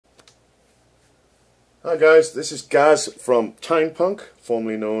Hi guys, this is Gaz from Timepunk,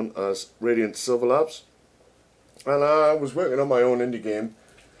 formerly known as Radiant Silver Labs, and I was working on my own indie game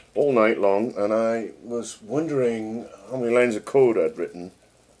all night long, and I was wondering how many lines of code I'd written,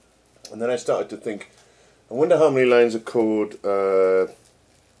 and then I started to think, I wonder how many lines of code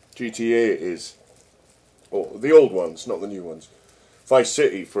GTA is, or the old ones, not the new ones. Vice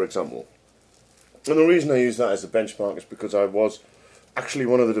City, for example. And the reason I use that as a benchmark is because I was actually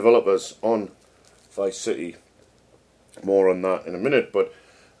one of the developers on Vice City. More on that in a minute, but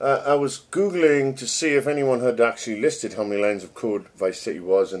I was googling to see if anyone had actually listed how many lines of code Vice City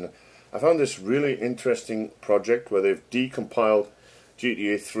was, and I found this really interesting project where they've decompiled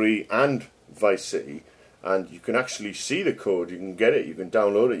GTA 3 and Vice City, and you can actually see the code, you can get it, you can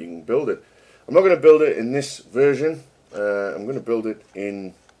download it, you can build it. I'm not going to build it in this version, I'm going to build it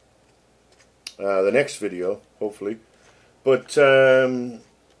in the next video, hopefully, but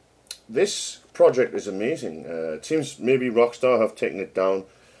this project is amazing. It seems maybe Rockstar have taken it down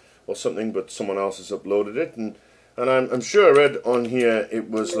or something, but someone else has uploaded it, and I'm sure I read on here it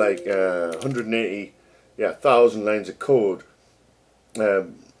was like 180,000 lines of code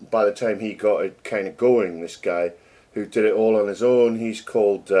by the time he got it kind of going. This guy who did it all on his own, he's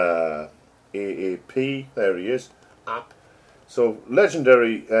called AAP, there he is, app. So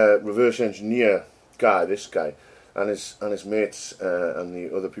legendary reverse engineer guy, this guy, and his mates and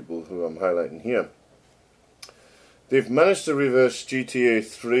the other people who I'm highlighting here. They've managed to reverse GTA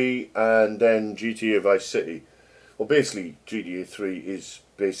 3 and then GTA Vice City. Well, basically GTA 3 is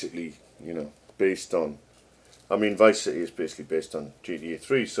basically, you know, based on, I mean Vice City is basically based on GTA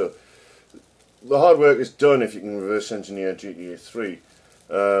 3, so the hard work is done if you can reverse engineer GTA 3.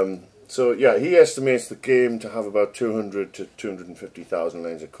 So yeah, he estimates the game to have about 200 to 250,000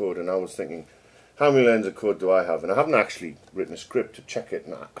 lines of code, and I was thinking, how many lines of code do I have? And I haven't actually written a script to check it,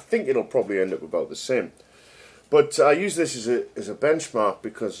 and I think it'll probably end up about the same. But I use this as a benchmark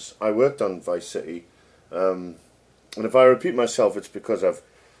because I worked on Vice City, and if I repeat myself, it's because I've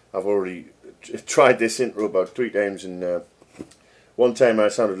already tried this intro about 3 times, and one time I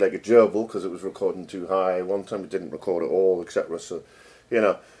sounded like a gerbil because it was recording too high. One time it didn't record at all, etc. So, you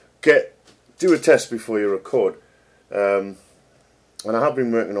know, do a test before you record. And I have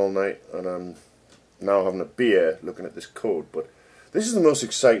been working all night, and I'm now having a beer looking at this code, but this is the most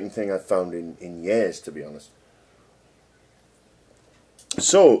exciting thing I've found in years, to be honest.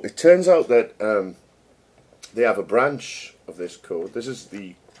 So it turns out that they have a branch of this code. This is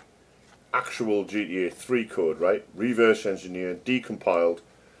the actual GTA 3 code, right? Reverse engineered, decompiled,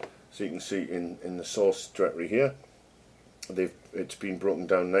 so you can see in the source directory here. It's been broken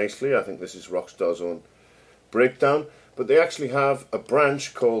down nicely. I think this is Rockstar's own breakdown, but they actually have a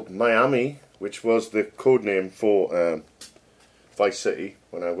branch called Miami, which was the code name for Vice City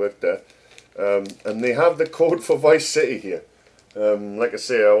when I worked there, and they have the code for Vice City here. Like I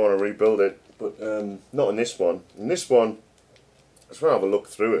say, I want to rebuild it, but not in this one. In this one, I just want to have a look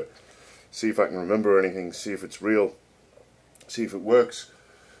through it, see if I can remember anything, see if it's real, see if it works.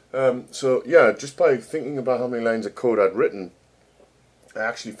 So yeah, just by thinking about how many lines of code I'd written, I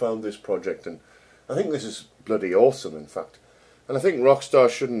actually found this project, and I think this is bloody awesome, in fact. And I think Rockstar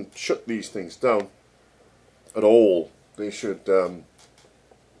shouldn't shut these things down at all. They should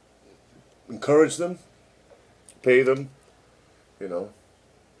encourage them, pay them, you know,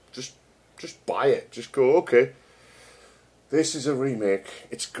 just buy it. Just go, okay, this is a remake,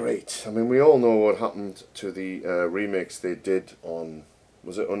 it's great. I mean, we all know what happened to the remakes they did on,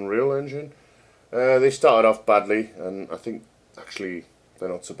 was it Unreal Engine? They started off badly, and I think actually they're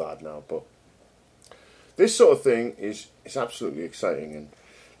not so bad now, but this sort of thing is absolutely exciting. And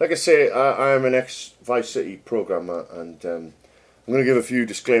like I say, I am an ex-Vice City programmer, and I'm going to give a few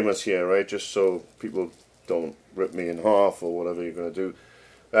disclaimers here, right, just so people don't rip me in half or whatever you're going to do.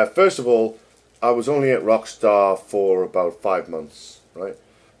 First of all, I was only at Rockstar for about 5 months, right,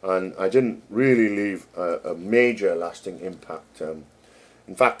 and I didn't really leave a major lasting impact.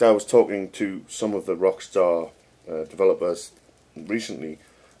 In fact, I was talking to some of the Rockstar developers recently.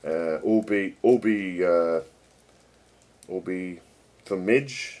 Obi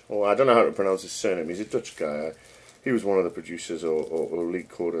Vermij, or I don't know how to pronounce his surname. He's a Dutch guy. He was one of the producers or lead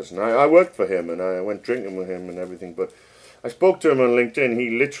coders, and I worked for him, and I went drinking with him and everything. But I spoke to him on LinkedIn.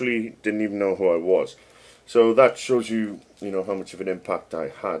 He literally didn't even know who I was. So that shows you, you know, how much of an impact I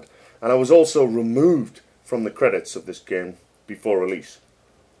had. And I was also removed from the credits of this game before release.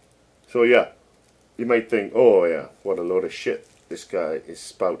 So yeah, you might think, oh yeah, what a load of shit this guy is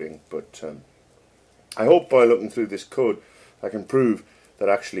spouting, but I hope by looking through this code I can prove that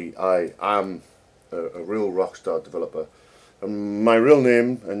actually I am a real Rockstar developer, My real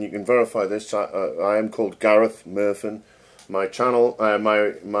name, and you can verify this, I am called Gareth Murphin. My channel,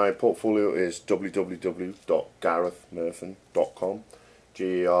 my portfolio is www.garethmurphin.com,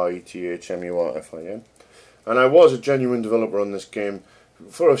 GARETHMURFIN. And I was a genuine developer on this game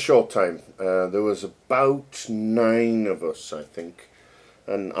for a short time. There was about 9 of us, I think,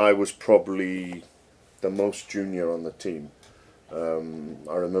 and I was probably the most junior on the team.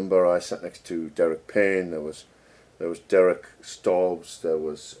 I remember I sat next to Derek Payne. There was Derek Stobbs. There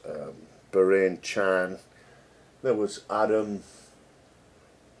was Bahrain Chan. There was Adam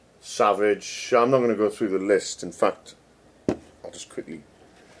Savage. I'm not going to go through the list. In fact, I'll just quickly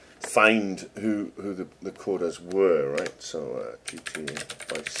find who the coders were, right? So GTA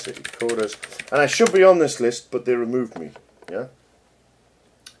Vice City coders, and I should be on this list, but they removed me. Yeah,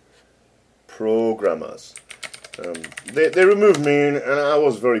 programmers. They removed me, and I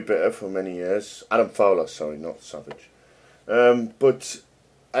was very bitter for many years. Adam Fowler, sorry, not Savage. But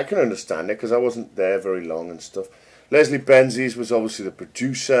I can understand it because I wasn't there very long and stuff. Leslie Benzies was obviously the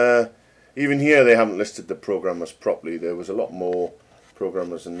producer. Even here, they haven't listed the programmers properly. There was a lot more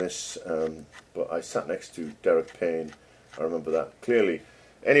programmers in this, but I sat next to Derek Payne. I remember that clearly.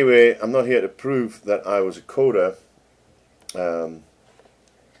 Anyway, I'm not here to prove that I was a coder. And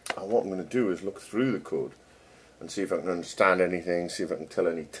what I'm going to do is look through the code and see if I can understand anything, see if I can tell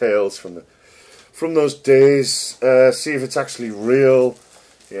any tales from those days, see if it's actually real,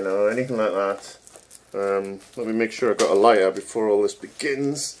 you know, anything like that. Let me make sure I've got a lighter before all this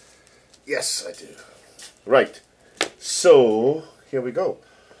begins. Yes, I do. Right, so here we go.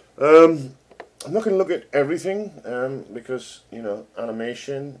 I'm not going to look at everything because, you know,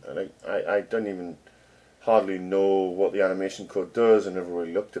 animation, and I don't even hardly know what the animation code does. I never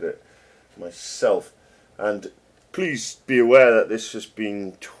really looked at it myself. And please be aware that this has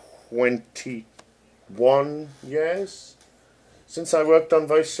been 21 years since I worked on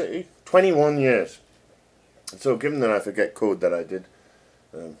Vice City. 21 years. So given that I forget code that I did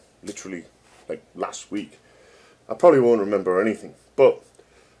literally like last week, I probably won't remember anything. But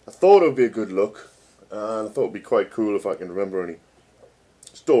I thought it would be a good look, and I thought it would be quite cool if I can remember any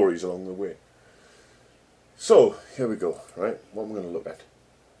stories along the way. So here we go, right? What am I going to look at?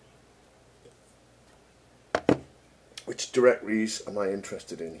 Which directories am I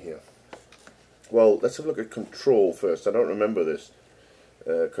interested in here? Well, let's have a look at control first. I don't remember this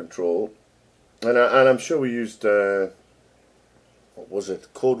control, and I'm sure we used what was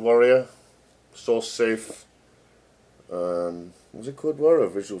it? Code Warrior, Source Safe. Was it Code Warrior or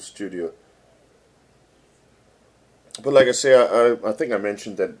Visual Studio? But like I say, I think I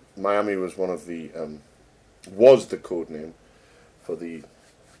mentioned that Miami was one of the was the code name for the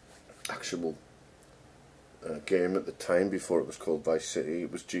actual game at the time before it was called Vice City.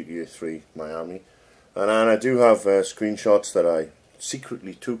 It was GTA 3 Miami, and I do have screenshots that I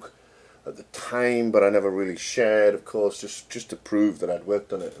secretly took at the time, but I never really shared, of course, just to prove that I'd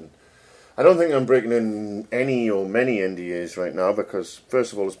worked on it. And I don't think I'm breaking in any or many NDAs right now because,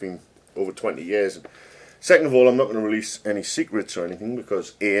 first of all, it's been over 20 years, and second of all, I'm not going to release any secrets or anything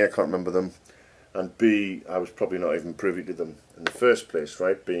because A, I can't remember them, and B, I was probably not even privy to them in the first place,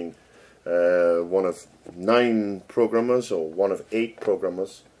 right? Being one of 9 programmers or one of 8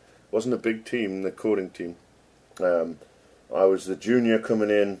 programmers. Wasn't a big team, the coding team. I was the junior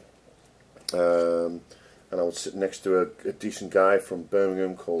coming in, and I was sitting next to a decent guy from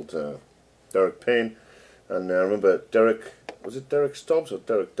Birmingham called Derek Payne. And I remember Derek, was it Derek Stobbs or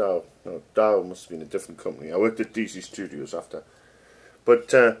Derek Dow? No, Dow must have been a different company. I worked at DC Studios after.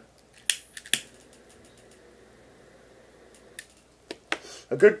 But a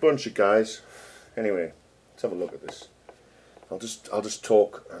good bunch of guys. Anyway, let's have a look at this. I'll just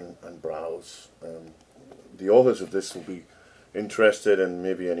talk and browse. The authors of this will be interested, and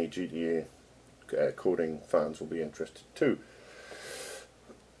maybe any GTA coding fans will be interested too.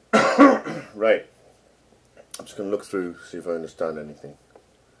 Right. I'm just going to look through, see if I understand anything.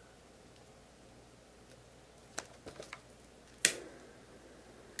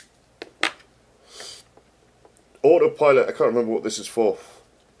 Autopilot, I can't remember what this is for.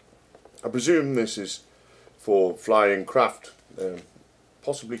 I presume this is for flying craft,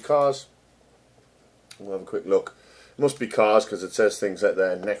 possibly cars. We'll have a quick look. It must be cars because it says things like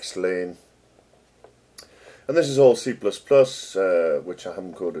their next lane. And this is all C++, which I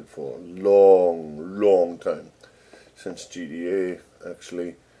haven't coded for a long time, since GTA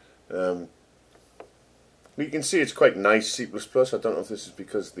actually. You can see it's quite nice C++. I don't know if this is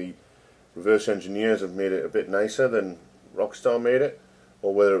because the reverse engineers have made it a bit nicer than Rockstar made it,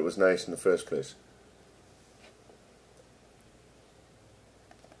 or whether it was nice in the first place.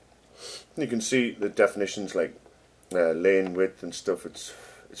 You can see the definitions like lane width and stuff. It's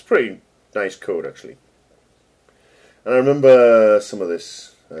pretty nice code actually. And I remember some of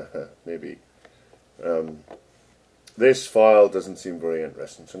this, maybe. This file doesn't seem very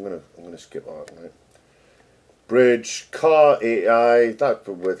interesting, so I'm gonna skip on. Right? Bridge, car AI, that'd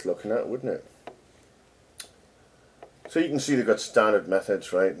be worth looking at, wouldn't it? So you can see they've got standard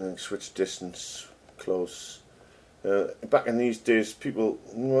methods, right? And switch distance, close. Back in these days, people,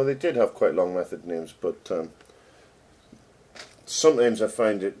 well, they did have quite long method names, but sometimes I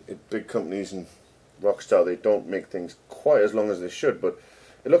find it big companies and Rockstar, they don't make things quite as long as they should, but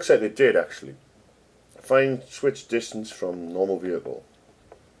it looks like they did actually. Find switch distance from normal vehicle,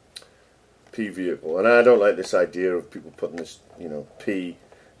 P vehicle, and I don't like this idea of people putting this, you know, P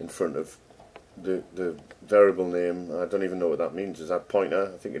in front of the variable name. I don't even know what that means. Is that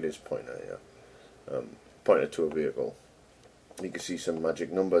pointer? I think it is pointer. Yeah, pointer to a vehicle. You can see some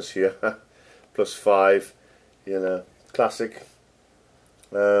magic numbers here. +5, you know, classic.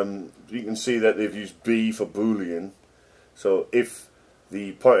 You can see that they've used B for Boolean. So if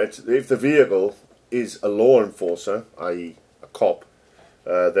the vehicle is a law enforcer, i.e. a cop,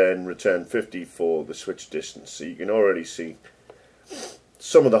 then return 50 for the switch distance. So you can already see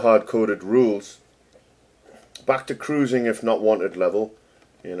some of the hard-coded rules. Back to cruising if not wanted level,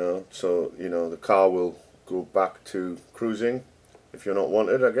 you know. So you know the car will go back to cruising if you're not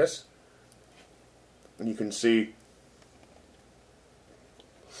wanted, I guess. And you can see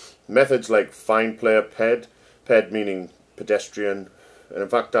methods like find player ped meaning pedestrian, and in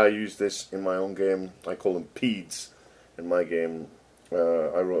fact I use this in my own game. I call them peds in my game.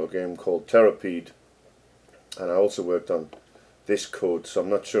 I wrote a game called Terrapede, and I also worked on this code, so I'm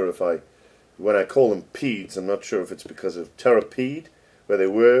not sure if when I call them peds, I'm not sure if it's because of Terrapede, where they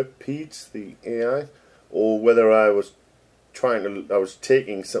were peds, the AI, or whether I was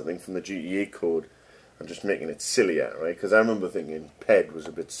taking something from the GTA code and just making it sillier, right? Because I remember thinking ped was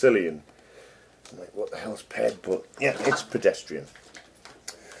a bit silly, and I'm like, what the hell's ped? But yeah, it's pedestrian.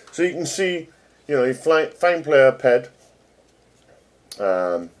 So you can see, you know, you find player ped,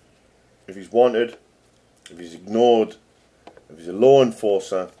 if he's wanted, if he's ignored, if he's a law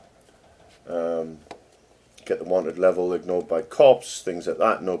enforcer, get the wanted level, ignored by cops, things like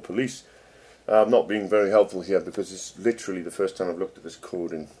that, no police. I'm not being very helpful here because it's literally the first time I've looked at this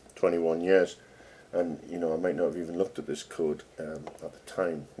code in 21 years. And, you know, I might not have even looked at this code at the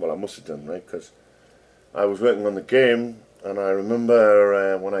time. Well, I must have done, right? Because I was working on the game, and I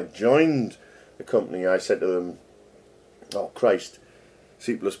remember when I joined the company, I said to them, oh, Christ,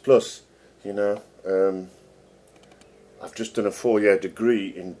 C++, you know, I've just done a 4-year degree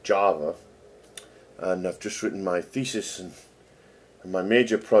in Java, and I've just written my thesis and my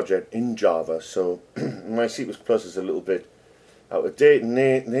major project in Java, so my C++ is a little bit out of date. And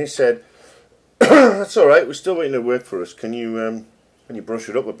they said, that's all right, we're still waiting to work for us. Can you brush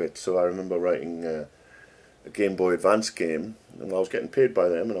it up a bit? So I remember writing a Game Boy Advance game, and I was getting paid by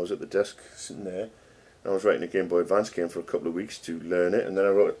them, and I was at the desk sitting there, and I was writing a Game Boy Advance game for a couple of weeks to learn it, and then I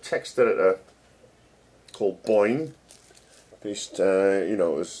wrote a text editor called Boing. Based, you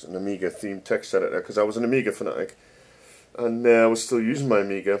know, it was an Amiga themed text editor because I was an Amiga fanatic, and I was still using my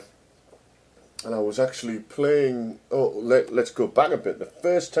Amiga, and I was actually playing. Oh, let's go back a bit. The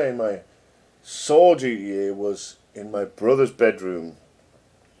first time I saw GTA was in my brother's bedroom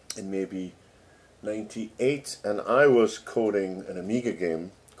in maybe '98, and I was coding an Amiga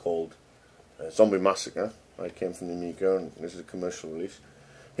game called Zombie Massacre. I came from the Amiga, and this is a commercial release.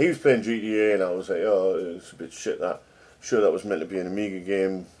 He was playing GTA, and I was like, oh, it's a bit shit that. Sure, that was meant to be an Amiga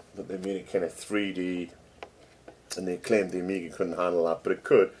game, but they made it kind of 3D, and they claimed the Amiga couldn't handle that, but it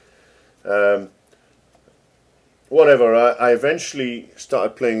could. Whatever, I eventually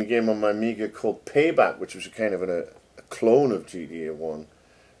started playing a game on my Amiga called Payback, which was a kind of a clone of GTA 1,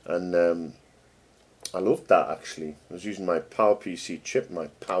 and I loved that actually. I was using my PowerPC chip, my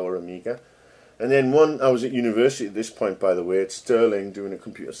Power Amiga, and then I was at university at this point, by the way, at Stirling, doing a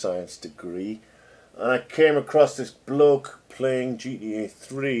computer science degree. And I came across this bloke playing GTA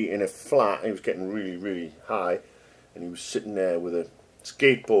 3 in a flat, and he was getting really, really high, and he was sitting there with a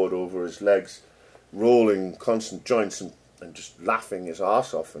skateboard over his legs, rolling constant joints and just laughing his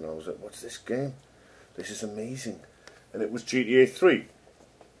arse off, and I was like, what's this game? This is amazing. And it was GTA 3.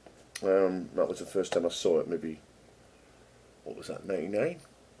 That was the first time I saw it, maybe, what was that, 99?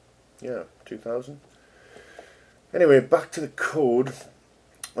 Yeah, 2000. Anyway, back to the code.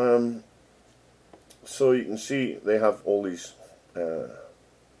 So you can see they have all these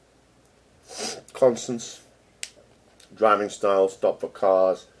constants, driving style, stop for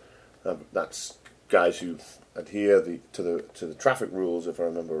cars. That's guys who adhere to the traffic rules, if I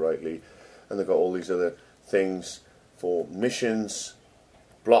remember rightly, and they've got all these other things. for missions.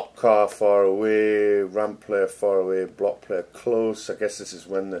 Block car far away, ramp player far away, block player close. I guess this is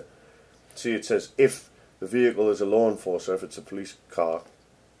when the... See, it says if the vehicle is a law enforcer, if it's a police car,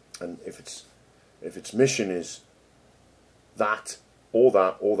 and if its mission is that, or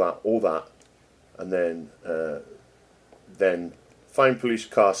that, or that, or that, and then find police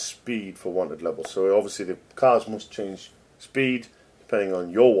car speed for wanted level. So obviously the cars must change speed depending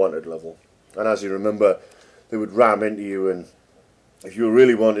on your wanted level. And as you remember, they would ram into you, and if you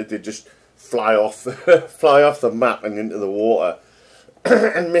really wanted, they'd just fly off the map and into the water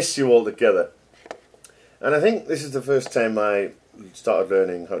and miss you altogether. And I think this is the first time I started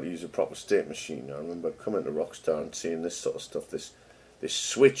learning how to use a proper state machine. I remember coming to Rockstar and seeing this sort of stuff, this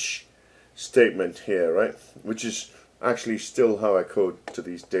switch statement here, right, which is actually still how I code to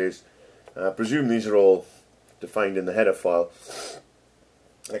these days. I presume these are all defined in the header file.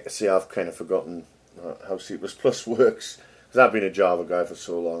 Like I say, I've kind of forgotten how C++ works, because I've been a Java guy for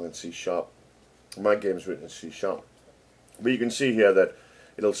so long, and C#. My game's written in C#. But you can see here that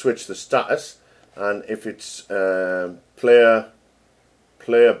it'll switch the status, and if it's player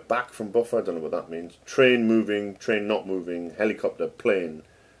back from buffer, I don't know what that means, train moving, train not moving, helicopter, plane,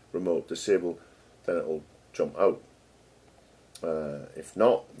 remote, disable, then it'll jump out. If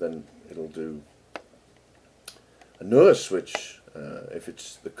not, then it'll do another switch. If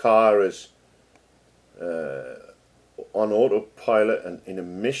it's the car is on autopilot and in a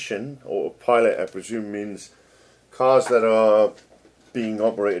mission, autopilot I presume means cars that are being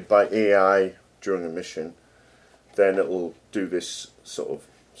operated by AI during a mission, then it'll do this sort of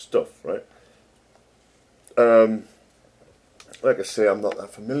stuff, right? Like I say, I'm not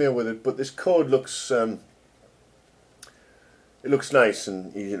that familiar with it, but this code looks it looks nice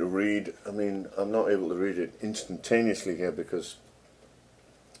and easy to read. I mean, I'm not able to read it instantaneously here because,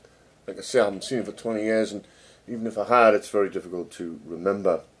 like I say, I haven't seen it for 20 years, and even if I had, it's very difficult to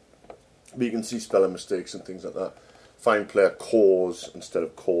remember. But you can see spelling mistakes and things like that. Find player cores instead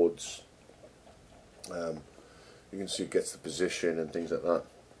of chords. You can see it gets the position and things like that.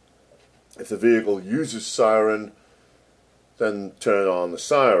 If the vehicle uses siren, then turn on the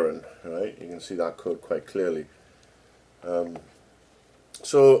siren, right? You can see that code quite clearly.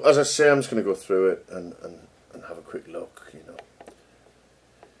 So as I say, I'm just going to go through it and have a quick look, you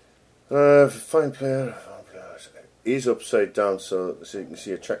know. Find player is upside down, so you can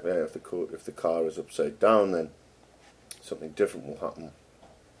see a check there. If the car is upside down, then something different will happen.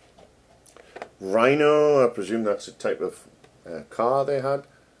 Rhino, I presume that's a type of car they had.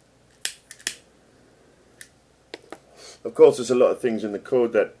 Of course, there's a lot of things in the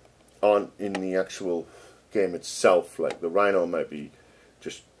code that aren't in the actual game itself. Like the Rhino might be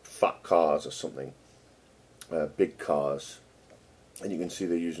just fat cars or something, big cars, and you can see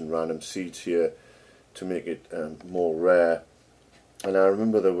they're using random seeds here to make it more rare. And I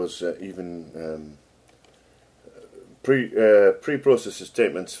remember there was even pre-processor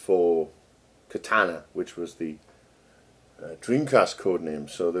statements for Katana, which was the Dreamcast code name.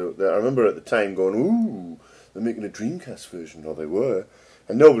 So I remember at the time going, ooh, they're making a Dreamcast version, or they were,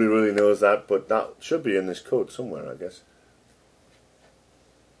 and nobody really knows that, but that should be in this code somewhere, I guess.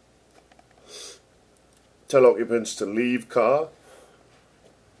 Tell occupants to leave car.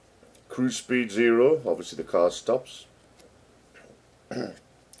 Cruise speed 0, obviously the car stops. The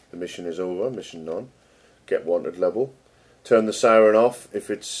mission is over, mission none. Get wanted level. Turn the siren off if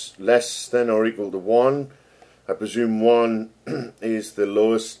it's less than or equal to 1. I presume 1 is the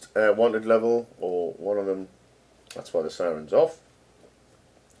lowest wanted level, or one of them. That's why the siren's off.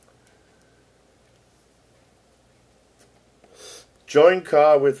 Join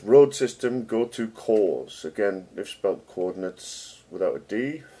car with road system, go to cores. Again, they've spelled coordinates without a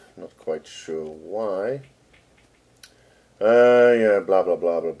D. Not quite sure why. Yeah, blah blah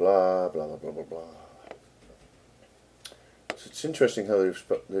blah blah blah blah blah blah blah blah. So it's interesting how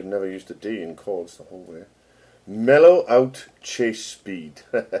they've never used a D in chords the whole way. Mellow out chase speed,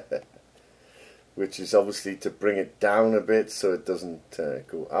 which is obviously to bring it down a bit so it doesn't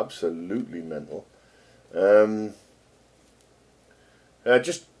go absolutely mental.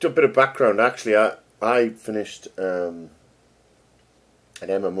 Just a bit of background. Actually, I finished an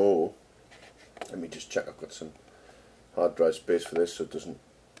MMO. Let me just check I've got some hard drive space for this so it doesn't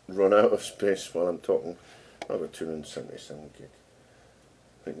run out of space while I'm talking. I've got 277 gig.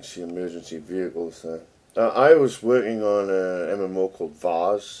 You can see emergency vehicles there. I was working on an MMO called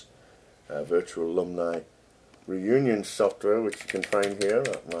VARS, Virtual Alumni Reunion Software, which you can find here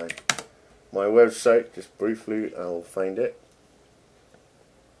at my website. Just briefly, I'll find it.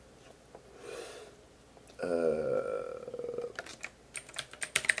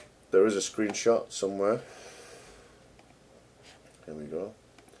 There is a screenshot somewhere. There we go.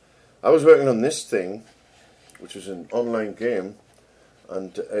 I was working on this thing, which was an online game,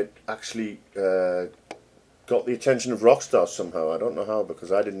 and it actually got the attention of Rockstar somehow. I don't know how,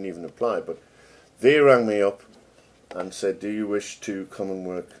 because I didn't even apply, but they rang me up and said, do you wish to come and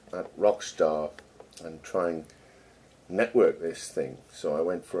work at Rockstar and try and network this thing? So I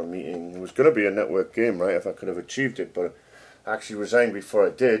went for a meeting. It was going to be a network game, right, if I could have achieved it, but I actually resigned before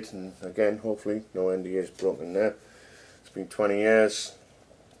I did, and again, hopefully no NDA is broken there. It's been 20 years.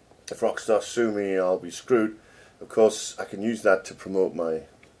 If Rockstar sue me, I'll be screwed. Of course, I can use that to promote my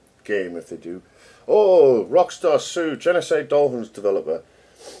game if they do. Oh, Rockstar sue Genocide Dolphins developer.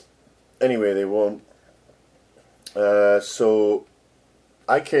 Anyway, they won't. So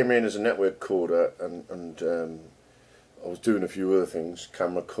I came in as a network coder, and I was doing a few other things,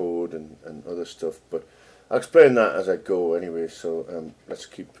 camera code and other stuff, but I'll explain that as I go anyway. So let's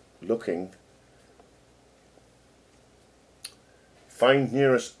keep looking. Find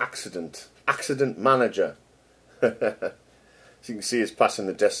nearest accident. Accident manager. As you can see, it's passing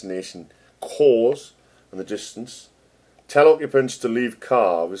the destination cause and the distance. Tell occupants to leave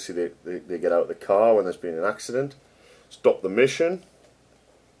car. Obviously they get out of the car when there's been an accident. Stop the mission.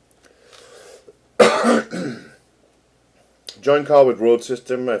 Join car with road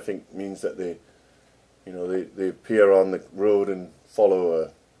system, I think, means that they appear on the road and follow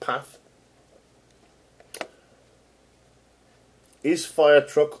a path. Is fire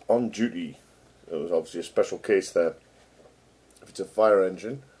truck on duty? There was obviously a special case there. If it's a fire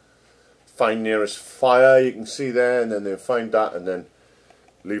engine, find nearest fire, you can see there, and then they'll find that and then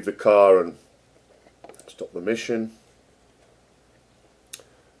leave the car and stop the mission.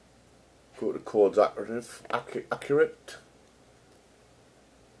 Go to codes accurate.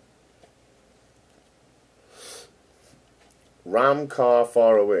 Ram car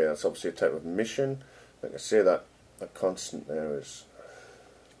far away, that's obviously a type of mission. Like I say, that constant there is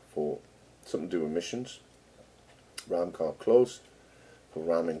for something to do with missions. Ram car close, for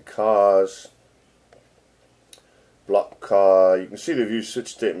ramming cars. Block car, you can see they've used switch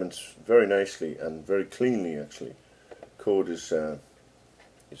statements very nicely and very cleanly actually. Code is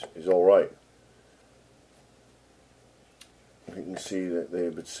alright. You can see that they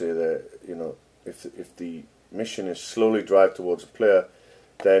would say that, you know, if the mission is slowly drive towards a player,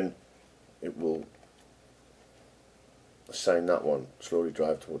 then it will assign that one, slowly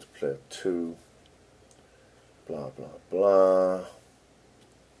drive towards player 2, blah blah blah.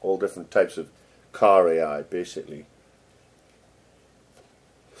 All different types of car AI basically.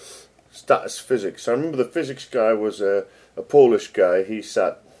 Status physics. I remember the physics guy was a Polish guy. He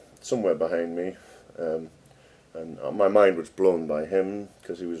sat somewhere behind me, and my mind was blown by him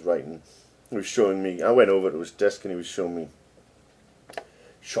because he was writing. He was showing me. I went over to his desk and he was showing me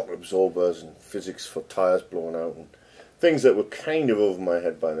shock absorbers and physics for tires blowing out and things that were kind of over my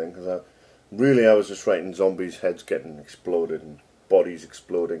head by then, because I was just writing zombies' heads getting exploded and bodies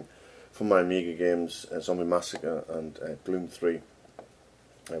exploding for my Amiga games, Zombie Massacre and Gloom 3.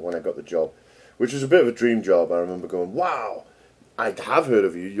 When I got the job, which was a bit of a dream job. I remember going, wow, I have heard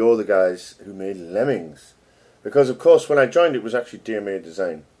of you, you're the guys who made Lemmings. Because of course when I joined it was actually DMA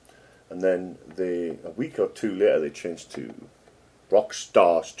Design, and then a week or two later they changed to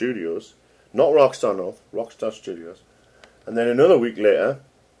Rockstar Studios, not Rockstar North, Rockstar Studios, and then another week later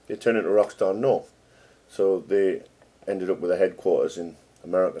they turned into Rockstar North. So they ended up with a headquarters in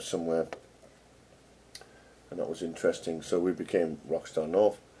America somewhere, and that was interesting. So we became Rockstar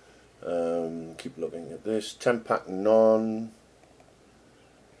North. Keep looking at this. 10-pack non.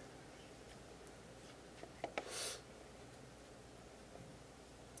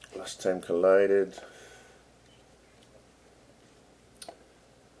 Last time collided.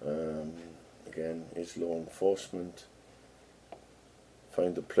 Again, is law enforcement.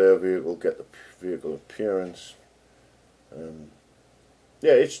 Find the player vehicle, get the vehicle appearance.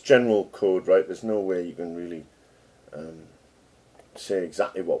 Yeah, it's general code, right? There's no way you can really say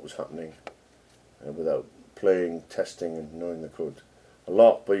exactly what was happening without playing, testing and knowing the code a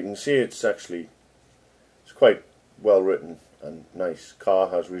lot, but you can see it's quite well written and nice. Car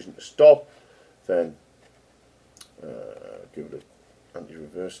has reason to stop, then give it an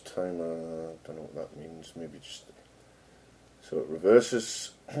anti-reverse timer. Don't know what that means, maybe just so it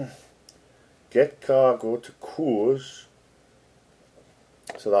reverses. Get car, go to course,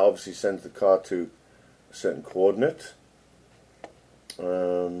 so that obviously sends the car to a certain coordinate.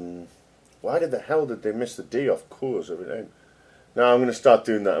 Why the hell did they miss the D off course every time? Now I'm going to start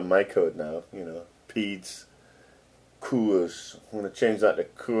doing that in my code now, you know, PEDS, course. I'm going to change that to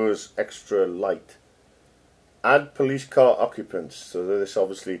course extra light. Add police car occupants, so this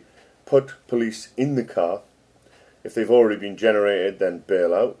obviously put police in the car, If they've already been generated, then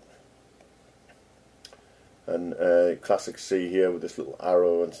bail out. And classic C here with this little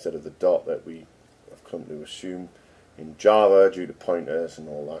arrow instead of the dot that we have come to assume in Java due to pointers and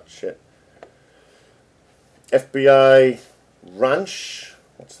all that shit. FBI ranch,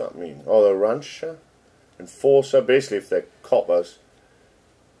 what's that mean? Oh, the rancher, enforcer, basically if they're coppers,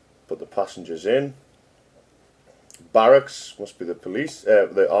 put the passengers in. Barracks must be the police,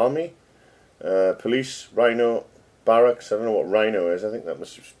 the army. Police, rhino, barracks, I don't know what rhino is, I think that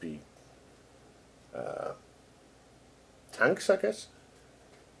must just be tanks, I guess.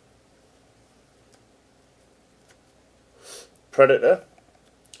 Predator,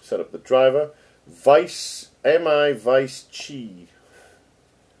 set up the driver. Vice, MI Vice Chi,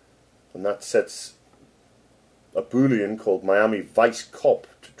 and that sets a boolean called Miami Vice Cop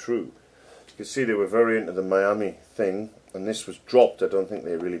to true. You can see they were very into the Miami thing, and this was dropped. I don't think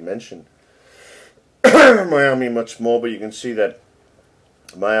they really mentioned Miami much more, but you can see that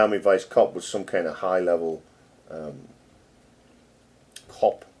Miami Vice Cop was some kind of high level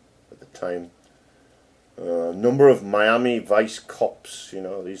cop at the time. Number of Miami Vice Cops. You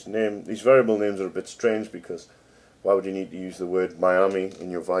know, these variable names are a bit strange, because why would you need to use the word Miami in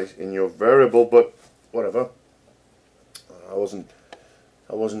your variable? But whatever. I wasn't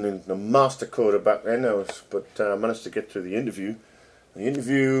in the master coder back then. But I managed to get through the interview. The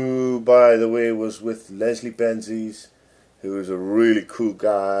interview, by the way, was with Leslie Benzies, who is a really cool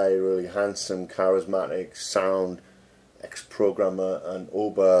guy, really handsome, charismatic, sound ex-programmer, and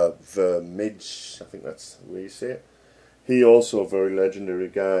Ober Vermij, I think that's the way you say it. He also a very legendary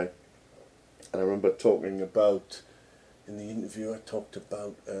guy. And I remember talking about, in the interview I talked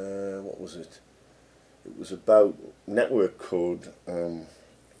about, what was it? It was about network code. What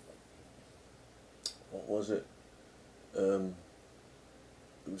was it? It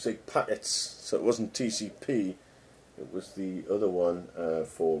was like packets, so it wasn't TCP, it was the other one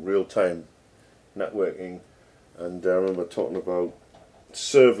for real-time networking. And I remember talking about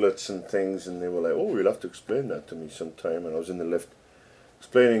servlets and things, and they were like, oh, you'll have to explain that to me sometime. And I was in the lift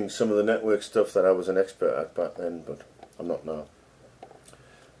explaining some of the network stuff that I was an expert at back then, but I'm not now.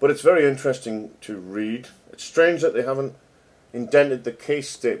 But it's very interesting to read. It's strange that they haven't indented the case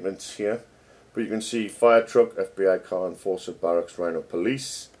statements here, but you can see fire truck, FBI car, enforcer, barracks, rhino,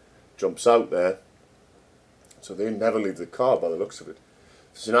 police jumps out there. So they never leave the car by the looks of it.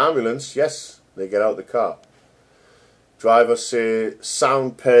 If it's an ambulance, yes, they get out the car. Driver say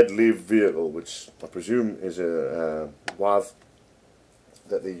sound paired leave vehicle, which I presume is a WAV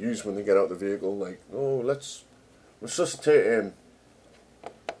that they use when they get out the vehicle, like, oh, let's resuscitate him,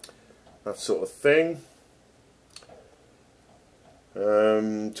 that sort of thing.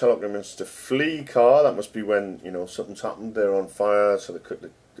 Telecommunications to flee car, that must be when, you know, something's happened, they're on fire, so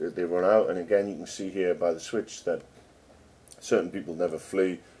they run out. And again, you can see here by the switch that certain people never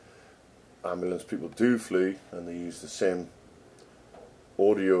flee. Ambulance people do flee, and they use the same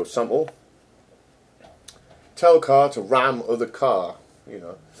audio sample. Tell car to ram other car. You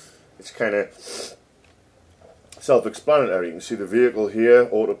know, it's kind of self-explanatory. You can see the vehicle here.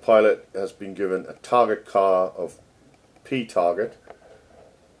 Autopilot has been given a target car of P target.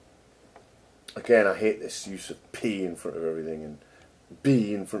 Again, I hate this use of P in front of everything and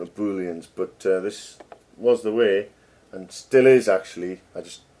B in front of booleans, but this was the way, and still is actually. I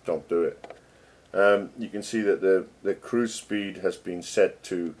just don't do it. You can see that the cruise speed has been set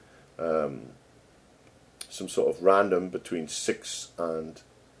to some sort of random between 6 and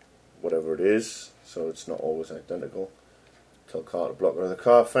whatever it is, so it's not always identical. Tell car to block another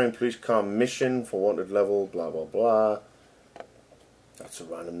car. Find police car mission for wanted level, blah blah blah. That's a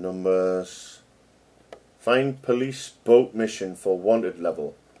random numbers. Find police boat mission for wanted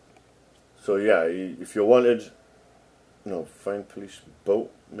level. So yeah, if you're wanted, no, find police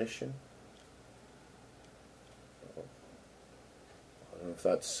boat mission. I don't know if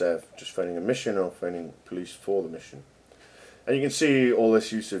that's just finding a mission or finding police for the mission. And you can see all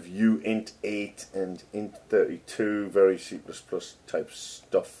this use of uint8 and int32, very C++ type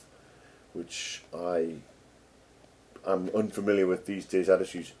stuff, which I'm unfamiliar with these days. I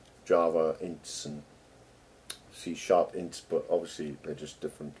just use Java ints and C# ints, but obviously they're just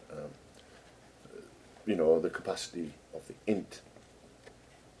different. You know, the capacity of the int.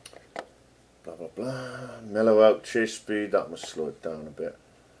 Blah blah blah. Mellow out chase speed, that must slow it down a bit.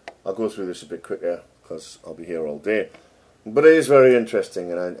 I'll go through this a bit quicker because I'll be here all day. But it is very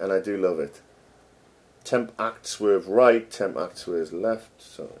interesting, and I do love it. Temp act swerve right, temp act swerve left.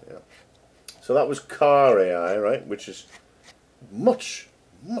 So yeah. So that was car AI, right? Which is much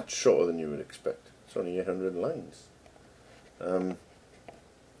shorter than you would expect. It's only 800 lines.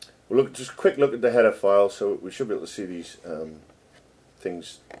 We'll look, just a quick look at the header file, so we should be able to see these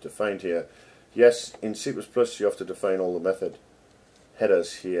things defined here. Yes, in C++ you have to define all the method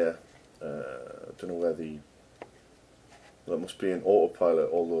headers here. I don't know where that must be in autopilot,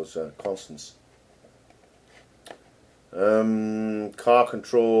 all those constants. Car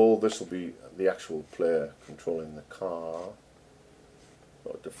control, this will be the actual player controlling the car.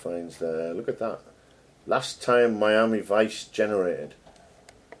 What it defines there, look at that. Last time Miami Vice generated.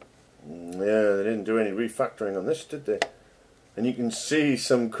 Yeah, they didn't do any refactoring on this, did they? And you can see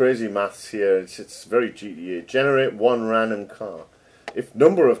some crazy maths here. It's very GTA. Generate one random car. If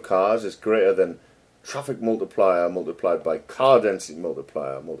number of cars is greater than traffic multiplier multiplied by car density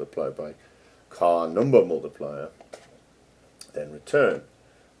multiplier multiplied by car number multiplier, then return.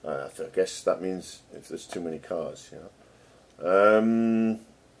 I guess that means if there's too many cars, you know.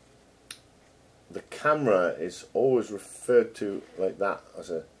 The camera is always referred to like that as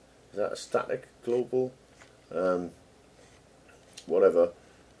a, is that a static global? Whatever.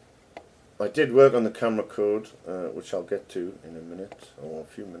 I did work on the camera code, which I'll get to in a minute, or a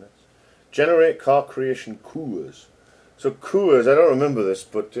few minutes. Generate car creation coors. So coors, I don't remember this,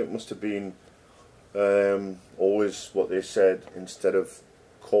 but it must have been always what they said instead of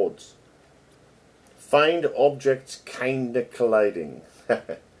chords. Find objects kinda colliding.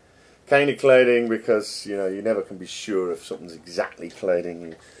 Kinda colliding because, you know, you never can be sure if something's exactly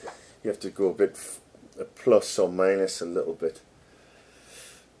colliding. You have to go a bit a plus or minus a little bit.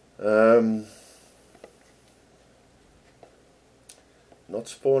 Not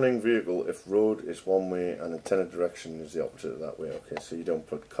spawning vehicle if road is one way and intended direction is the opposite of that way. Okay, so you don't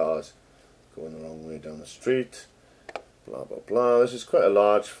put cars going the wrong way down the street. Blah blah blah. This is quite a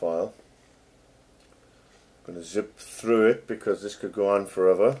large file. I'm going to zip through it because this could go on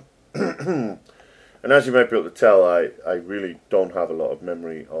forever. And as you might be able to tell, I really don't have a lot of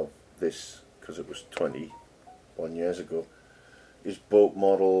memory of this because it was 21 years ago. Is boat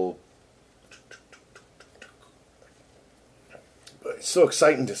model. But it's so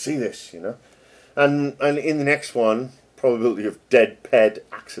exciting to see this, you know. And in the next one, probability of dead ped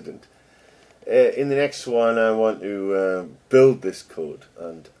accident. In the next one, I want to build this code.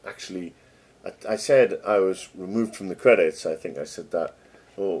 And actually, I said I was removed from the credits. I think I said that.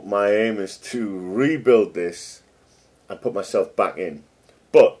 Well, my aim is to rebuild this and put myself back in.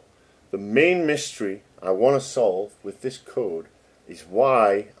 But the main mystery I want to solve with this code is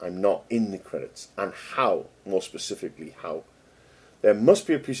why I'm not in the credits and how, more specifically how. There must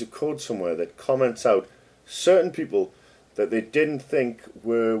be a piece of code somewhere that comments out certain people that they didn't think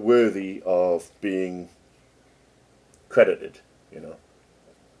were worthy of being credited, you know.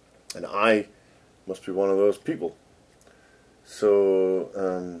 And I must be one of those people. So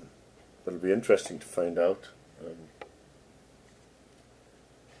it'll be interesting to find out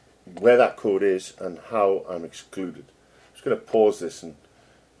where that code is and how I'm excluded. I'm just going to pause this and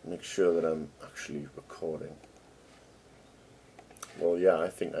make sure that I'm actually recording. Well, yeah, I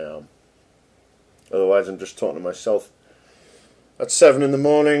think I am. Otherwise, I'm just talking to myself at 7 in the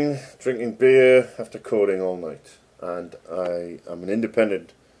morning, drinking beer after coding all night. And I am an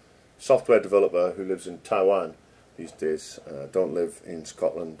independent software developer who lives in Taiwan these days. Don't live in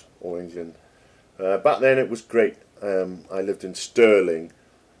Scotland or England. Back then it was great. I lived in Stirling.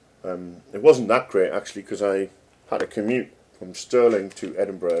 It wasn't that great actually because I had to commute from Stirling to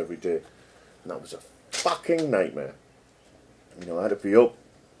Edinburgh every day, and that was a fucking nightmare. You know, I had to be up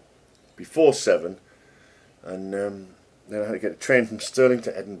before 7, and then I had to get a train from Stirling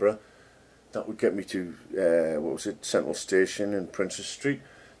to Edinburgh. That would get me to what was it, Central Station in Princess Street.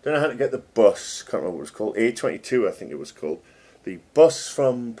 Then I had to get the bus, can't remember what it was called, A22 I think it was called. The bus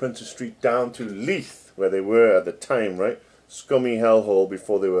from Princess Street down to Leith, where they were at the time, right? Scummy hellhole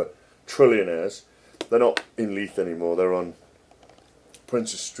before they were trillionaires. They're not in Leith anymore, they're on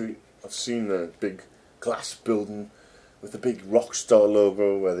Princess Street. I've seen the big glass building with the big Rockstar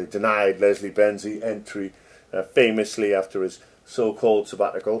logo where they denied Leslie Benzie entry famously after his so-called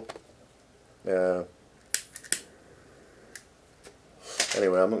sabbatical. Anyway,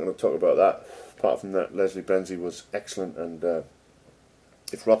 I'm not going to talk about that. Apart from that, Leslie Benzie was excellent, and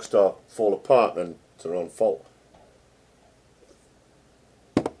if Rockstar fall apart, then it's their own fault.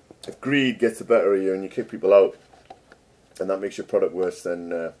 If greed gets the better of you and you kick people out, and that makes your product worse, then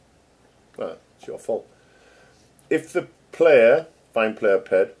well, it's your fault. If the player, find player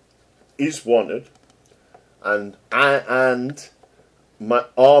ped, is wanted, and are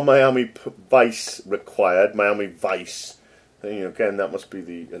Miami Vice required, Miami Vice, then, you know, again, that must be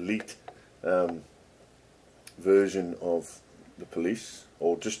the elite version of the police,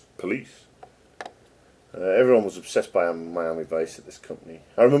 or just police. Everyone was obsessed by Miami Vice at this company.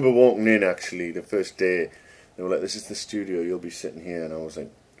 I remember walking in actually the first day. They were like, "This is the studio. You'll be sitting here," and I was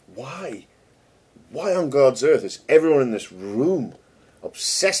like, "Why? Why on God's earth is everyone in this room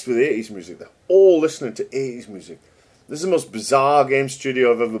obsessed with 80s music? They're all listening to 80s music. This is the most bizarre game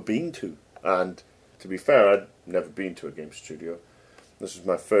studio I've ever been to." And to be fair, I'd never been to a game studio. This was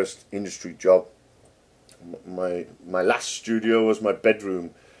my first industry job. My last studio was my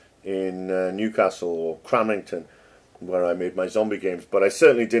bedroom in Newcastle or Cramlington, where I made my zombie games. But I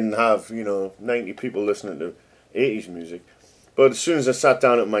certainly didn't have, 90 people listening to 80s music. But as soon as I sat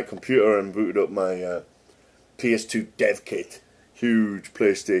down at my computer and booted up my PS2 dev kit, huge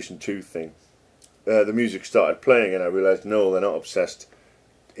PlayStation 2 thing, the music started playing, and I realised, no, they're not obsessed.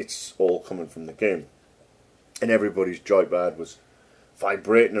 It's all coming from the game. And everybody's joypad was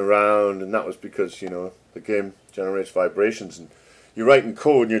vibrating around, and that was because, the game generates vibrations, and you're writing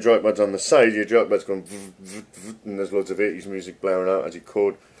code and your joypad's on the side, your joypad's going vroom, vroom, vroom, and there's loads of 80s music blaring out as you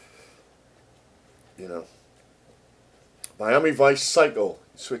code. Miami Vice Cycle,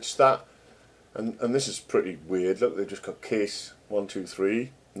 switch that, and this is pretty weird. Look, they've just got case 1, 2,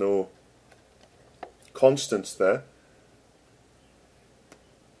 3, no constants there.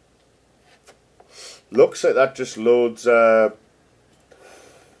 Looks like that just loads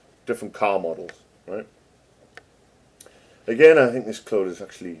different car models, right? Again, I think this code is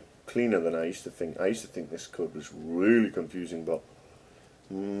actually cleaner than I used to think. I used to think this code was really confusing, but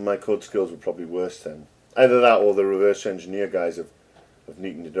my code skills were probably worse then. Either that or the reverse engineer guys have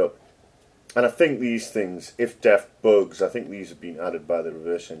neatened it up. And I think these things, if def bugs, I think these have been added by the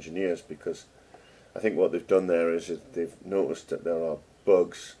reverse engineers, because I think what they've done there is that they've noticed that there are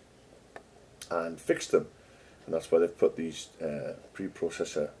bugs and fixed them. And that's why they've put these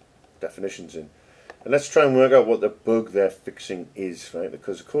preprocessor definitions in. And let's try and work out what the bug they're fixing is, right?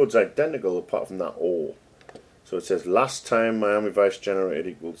 Because the code's identical apart from that "or." So it says last time Miami Vice generated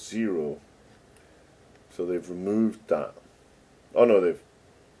equals 0. So they've removed that. Oh no,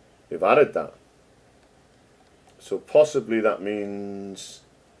 they've added that. So possibly that means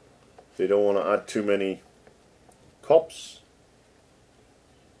they don't want to add too many cops.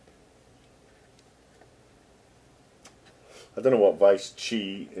 I don't know what Vice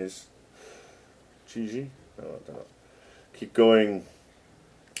Chi is. Cheesy? No, I don't know. Keep going.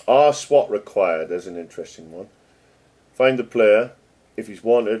 Are SWAT required? There's an interesting one. Find the player if he's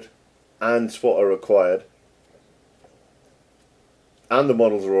wanted and SWAT are required, and the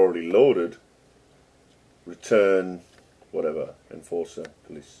models are already loaded. Return whatever, enforcer,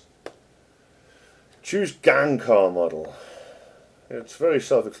 police. Choose gang car model. It's very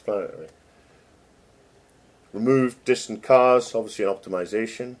self-explanatory. Remove distant cars, obviously an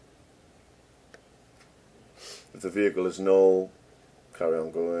optimization. If the vehicle is null, carry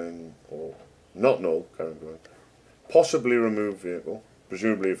on going, or not null, carry on going. Possibly remove vehicle,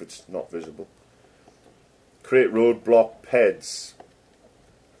 presumably if it's not visible. Create roadblock PEDs.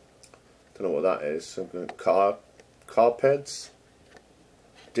 Don't know what that is. So I'm going car PEDs.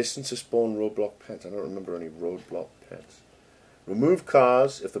 Distance to spawn roadblock PEDs. I don't remember any roadblock PEDs. Remove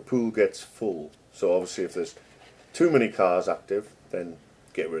cars if the pool gets full. So obviously if there's too many cars active, then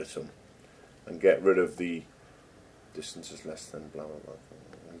get rid of some. And get rid of the distance is less than blah blah blah.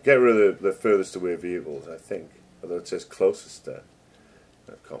 Get rid of the furthest away vehicles, I think. Although it says closest there.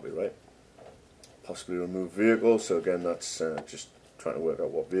 That can't be right. Possibly remove vehicle, so again that's just trying to work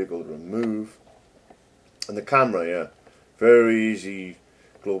out what vehicle to remove. And the camera, yeah. Very easy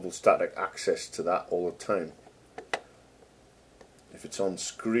global static access to that all the time. If it's on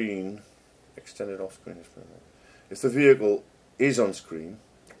screen, extended off screen is better. If the vehicle is on screen,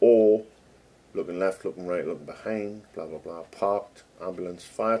 or looking left, looking right, looking behind, blah blah blah, parked, ambulance,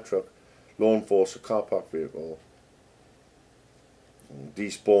 fire truck, law enforcer, car park vehicle,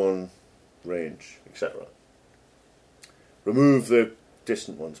 despawn, range, etc. Remove the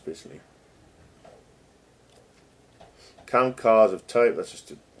distant ones basically. Count cars of type, that's just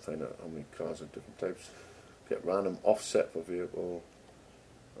to find out how many cars of different types. Get random offset for vehicle.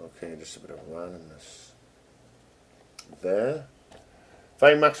 Okay, just a bit of randomness there.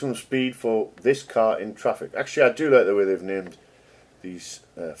 Find maximum speed for this car in traffic. Actually, I do like the way they've named these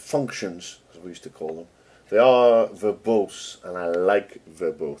functions, as we used to call them. They are verbose, and I like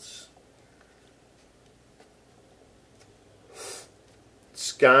verbose.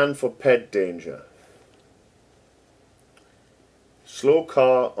 Scan for ped danger. Slow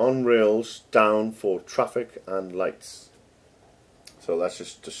car on rails down for traffic and lights. So that's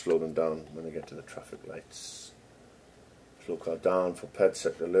just to slow them down when they get to the traffic lights. Slow car down for ped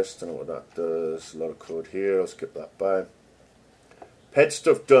sector list. I know what that does. A lot of code here. I'll skip that by. Ped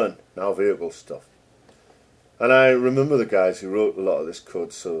stuff done. Now vehicle stuff. And I remember the guys who wrote a lot of this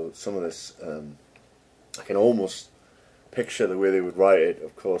code, so some of this I can almost picture the way they would write it.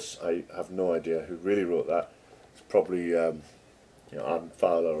 Of course, I have no idea who really wrote that. It's probably you know, Adam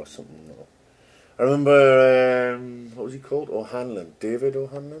Fowler or something. I remember what was he called? O'Hanlon, David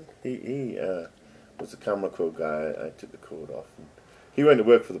O'Hanlon. He was the camera code guy. I took the code off. And he went to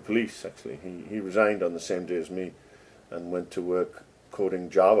work for the police. Actually, he resigned on the same day as me, and went to work coding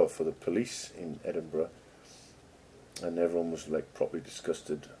Java for the police in Edinburgh. And everyone was like properly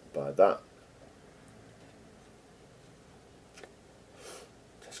disgusted by that.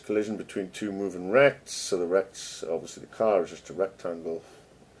 Test collision between two moving rects. So the rects, obviously the car is just a rectangle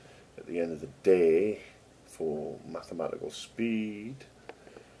at the end of the day for mathematical speed.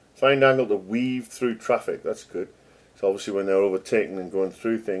 Find angle to weave through traffic. That's good. So obviously when they're overtaking and going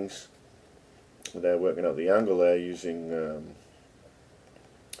through things, they're working out the angle there using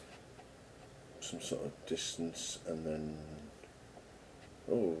some sort of distance, and then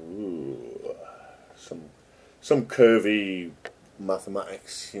some curvy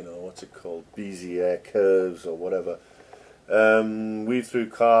mathematics, you know, what's it called, Bezier curves or whatever. Weave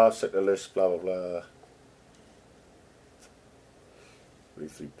through car, sector list, blah blah blah.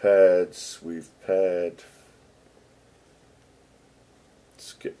 Weave through pairs, weave paired.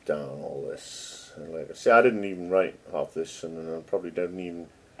 Skip down all this. And like I say, I didn't even write half this, and I probably didn't even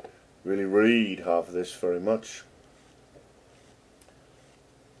really read half of this very much.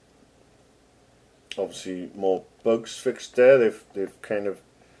 Obviously more bugs fixed there. They've kind of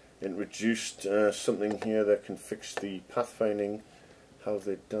introduced something here that can fix the pathfinding. How have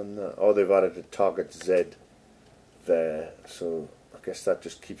they done that? Oh, they've added a target Z there, so I guess that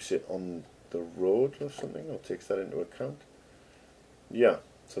just keeps it on the road or something, or takes that into account. Yeah,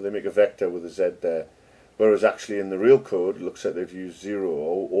 so they make a vector with a Z there. Whereas actually in the real code, it looks like they've used 0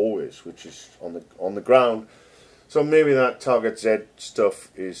 always, which is on the ground. So maybe that target Z stuff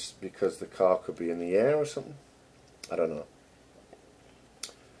is because the car could be in the air or something. I don't know.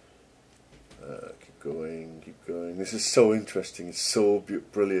 Keep going, keep going. This is so interesting. It's so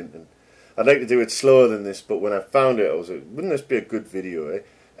brilliant, and I'd like to do it slower than this. But when I found it, I was like, wouldn't this be a good video? Eh?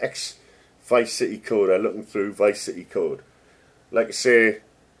 Ex Vice City code. I'm looking through Vice City code. Like I say,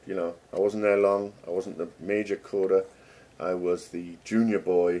 you know, I wasn't there long. I wasn't the major coder. I was the junior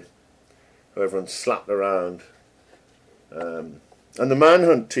boy who everyone slapped around. And the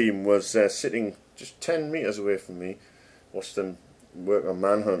Manhunt team was sitting just 10 meters away from me. Watched them work on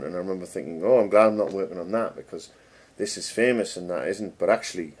Manhunt, and I remember thinking, oh, I'm glad I'm not working on that, because this is famous and that isn't. But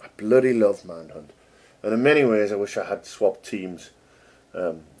actually, I bloody love Manhunt. And in many ways, I wish I had swapped teams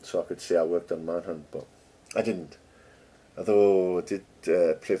so I could say I worked on Manhunt, but I didn't. Although I did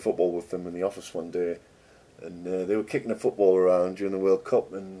play football with them in the office one day, and they were kicking a football around during the World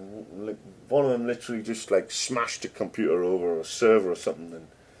Cup, and like, one of them literally just like smashed a computer over, or a server or something, and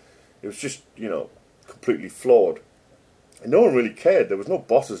it was just, you know, completely flawed. And no one really cared. There was no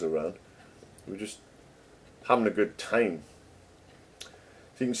bosses around. We were just having a good time.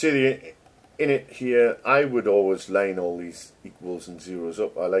 So you can see in it here, I would always line all these equals and zeros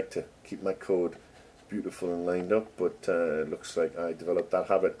up. I like to keep my code beautiful and lined up, but it looks like I developed that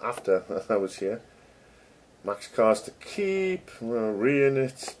habit after I was here. Max cars to keep,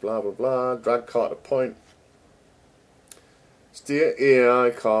 re-init, blah blah blah, drag car to point. Steer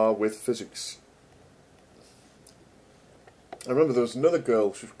AI car with physics. I remember there was another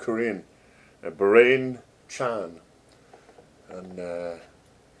girl, she was Korean, Bahrain Chan, and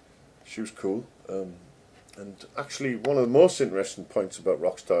she was cool. And actually, one of the most interesting points about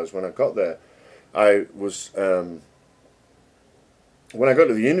Rockstar is when I got there, I was when I got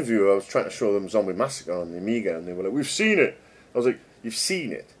to the interview, I was trying to show them Zombie Massacre on the Amiga, and they were like, "We've seen it." I was like, "You've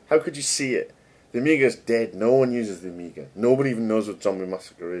seen it? How could you see it? The Amiga's dead. No one uses the Amiga. Nobody even knows what Zombie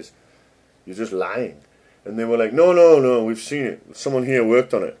Massacre is. You're just lying." And they were like, "No, no, no, we've seen it. Someone here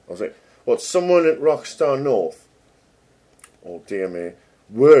worked on it." I was like, "What? Someone at Rockstar North or DMA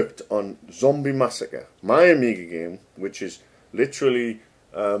worked on Zombie Massacre, my Amiga game, which is literally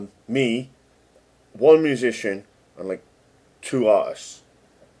me, one musician, and like 2 artists."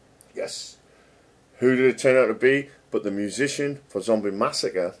 Yes. Who did it turn out to be? But the musician for Zombie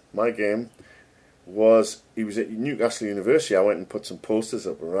Massacre, my game, he was at Newcastle University. I went and put some posters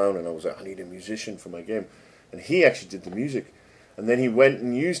up around, and I was like, I need a musician for my game. And he actually did the music. And then he went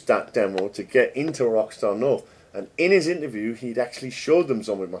and used that demo to get into Rockstar North. And in his interview, he'd actually showed them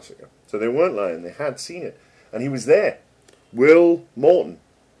Zombie Massacre. So they weren't lying, they had seen it. And he was there. Will Morton,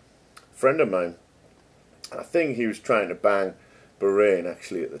 friend of mine. I think he was trying to bang Bahrain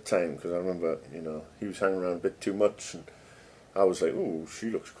actually at the time, because I remember, you know, he was hanging around a bit too much, and I was like, "Ooh, she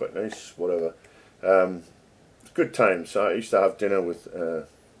looks quite nice," whatever. good times. I used to have dinner with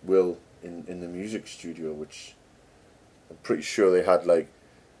Will in the music studio, which I'm pretty sure they had like,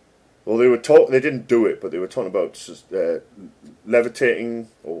 well, they didn't do it, but they were talking about levitating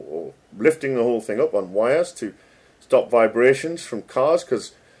or lifting the whole thing up on wires to stop vibrations from cars,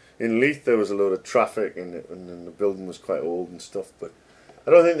 because in Leith there was a lot of traffic and the building was quite old and stuff, but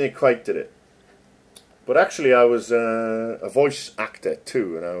I don't think they quite did it. But actually I was a voice actor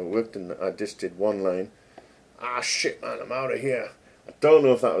too, and I just did one line, "Ah shit man, I'm out of here." I don't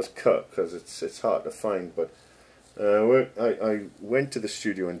know if that was cut because it's hard to find, but I went to the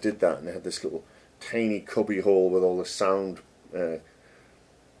studio and did that, and they had this little tiny cubby hole with all the sound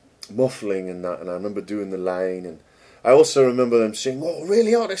muffling and that, and I remember doing the line, and I also remember them saying, "Oh, Ray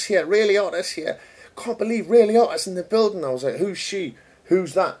Liotta's here, Ray Liotta's here. Can't believe Ray Liotta's in the building." I was like, "Who's she?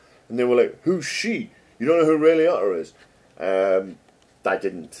 Who's that?" And they were like, "Who's she? You don't know who Ray Liotta is?" I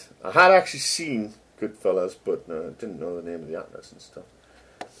didn't. I had actually seen Goodfellas, but didn't know the name of the actors and stuff.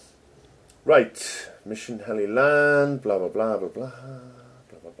 Right, Mission Heli Land, blah blah blah blah blah,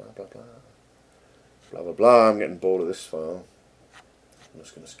 blah blah blah blah blah, blah blah blah. I'm getting bored of this file. I'm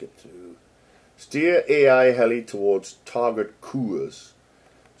just going to skip to steer AI heli towards target Coors.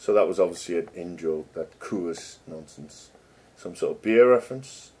 So that was obviously an in-joke, that Coors nonsense. Some sort of beer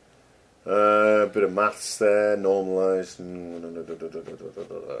reference. A bit of maths there, normalised.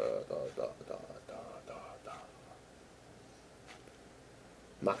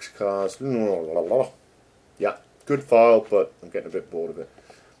 Max cars. Yeah, good file, but I'm getting a bit bored of it.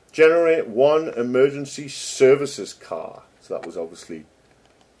 Generate one emergency services car. So that was obviously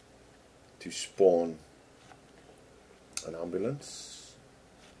to spawn an ambulance.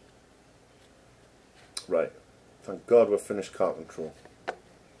 Right. Thank God we're finished car control. I'm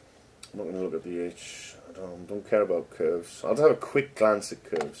not going to look at the H. I don't care about curves. I'll just have a quick glance at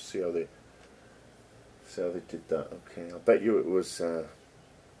curves. See how they did that. Okay. I bet you it was.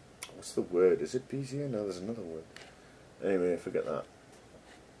 What's the word? Is it Bezier? No, there's another word. Anyway, forget that.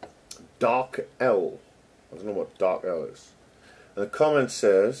 Dark L. I don't know what Dark L is. And the comment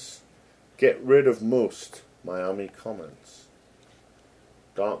says, "Get rid of most Miami comments."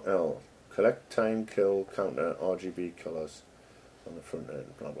 Dark L. Collect time, kill, counter, RGB colors on the front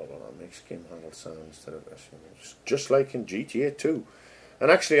end. Blah blah blah. Makes game handle sound instead of just like in GTA 2.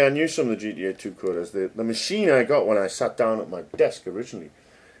 And actually, I knew some of the GTA 2 coders. The machine I got when I sat down at my desk originally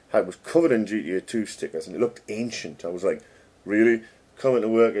was covered in GTA 2 stickers, and it looked ancient. I was like, really? Coming to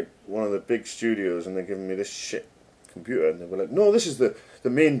work at one of the big studios and they're giving me this shit computer, and they were like, "No, this is the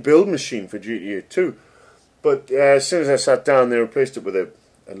main build machine for GTA 2. But as soon as I sat down, they replaced it with a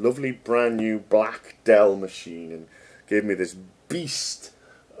lovely brand new black Dell machine and gave me this beast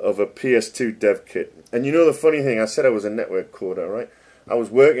of a PS2 dev kit. And you know the funny thing, I said I was a network coder, right? I was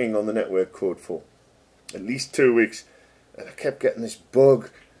working on the network code for at least 2 weeks, and I kept getting this bug,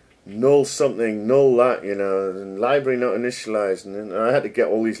 null something, null that, you know, and library not initialized, and then I had to get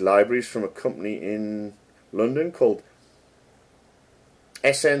all these libraries from a company in London called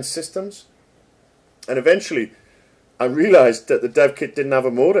SN Systems, and eventually I realized that the dev kit didn't have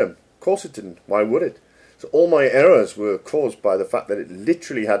a modem. Of course it didn't. Why would it? So all my errors were caused by the fact that it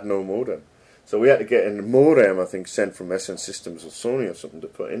literally had no modem. So we had to get a modem, I think, sent from SN Systems or Sony or something to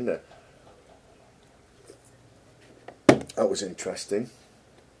put in there. That was interesting.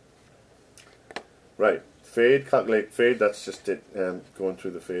 Right, fade, calculate fade, that's just it, going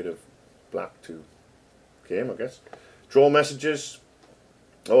through the fade of black to game, I guess. Draw messages,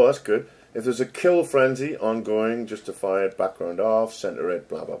 oh that's good. If there's a kill frenzy ongoing, justified, background off, center red,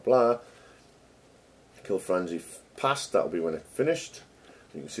 blah blah blah. Kill frenzy passed, that'll be when it finished.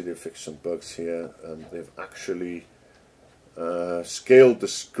 You can see they've fixed some bugs here, and they've actually scaled the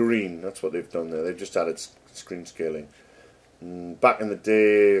screen, that's what they've done there. They've just added screen scaling. Back in the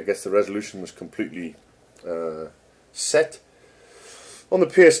day, I guess the resolution was completely set. On the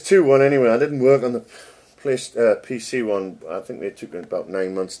PS2 one anyway, I didn't work on the PC one. I think they took about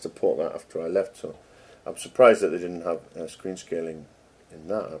 9 months to port that after I left, so I'm surprised that they didn't have screen scaling in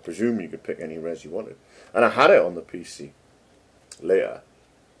that. I presume you could pick any res you wanted. And I had it on the PC later.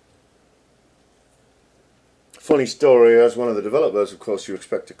 Funny story, as one of the developers, of course, you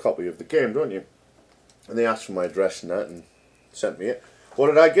expect a copy of the game, don't you? And they asked for my address and that, and sent me it. What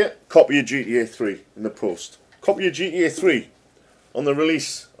did I get? Copy of GTA 3 in the post. Copy of GTA 3 on the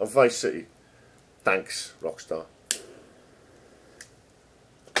release of Vice City. Thanks, Rockstar.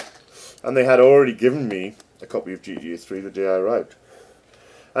 And they had already given me a copy of GTA 3 the day I arrived.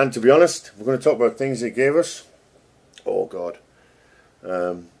 And to be honest, we're going to talk about things they gave us. Oh God.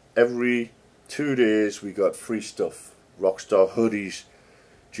 Every 2 days we got free stuff. Rockstar hoodies,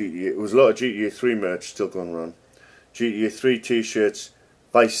 GTA. It was a lot of GTA 3 merch still going around. GTA 3 t-shirts,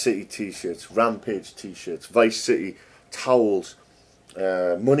 Vice City t-shirts, Rampage t-shirts, Vice City towels,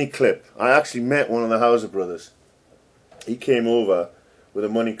 money clip. I actually met one of the Hauser brothers. He came over with a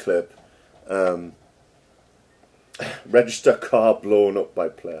money clip, register car blown up by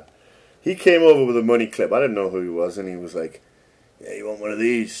player. He came over with a money clip. I didn't know who he was, and he was like, "Yeah, you want one of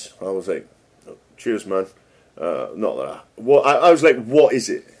these?" I was like, oh, "Cheers, man." Not that. I was like, "What is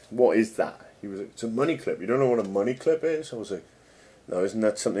it? What is that?" He was like, "It's a money clip. You don't know what a money clip is?" I was like, "No, isn't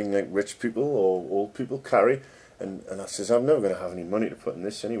that something like rich people or old people carry?" And I says, "I'm never going to have any money to put in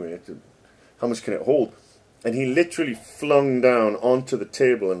this anyway. How much can it hold?" And he literally flung down onto the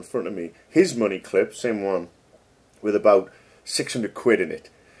table in front of me his money clip, same one, with about 600 quid in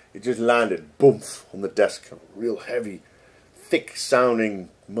it. It just landed, boom, on the desk. A real heavy, thick-sounding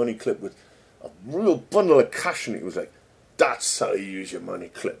money clip with a real bundle of cash in it. It was like, "That's how you use your money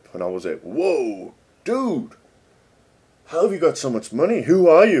clip." And I was like, "Whoa, dude, how have you got so much money? Who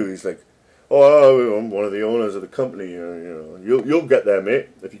are you?" He's like, "Oh, I'm one of the owners of the company. You know, you'll get there, mate.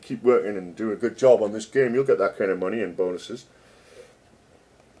 If you keep working and do a good job on this game, you'll get that kind of money and bonuses."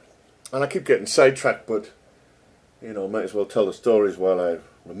 And I keep getting sidetracked, but you know, might as well tell the stories while I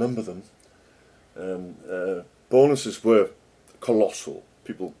remember them. Bonuses were colossal.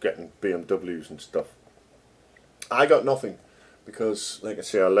 People getting BMWs and stuff. I got nothing because, like I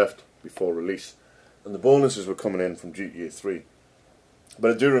say, I left before release, and the bonuses were coming in from GTA 3.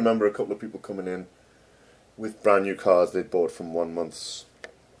 But I do remember a couple of people coming in with brand new cars they'd bought from 1 month's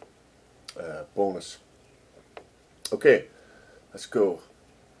bonus. Okay, let's go.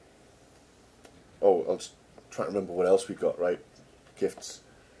 Oh, I'll just try to remember what else we got, right? Gifts.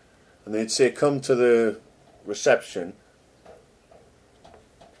 And they'd say, "Come to the reception."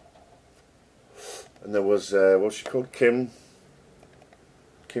 And there was, what's she called? Kim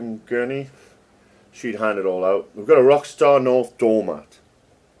Gurney. She'd hand it all out. We've got a Rockstar North doormat.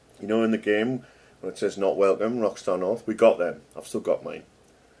 You know, in the game, when it says "Not Welcome," Rockstar North, we got them. I've still got mine.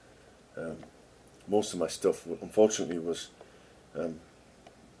 Most of my stuff, unfortunately, was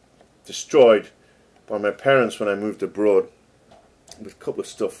destroyed by my parents when I moved abroad. With a couple of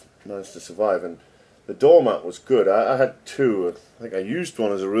stuff managed to survive, and the doormat was good. I had two. I think I used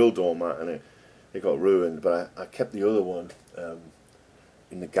one as a real doormat, and it got ruined, but I kept the other one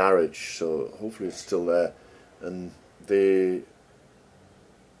in the garage, so hopefully it's still there. And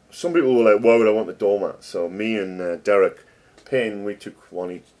some people were like, "Why would I want the doormat?" So me and Derek Payne, we took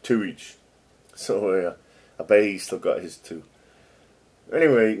two each. So I bet he still got his too.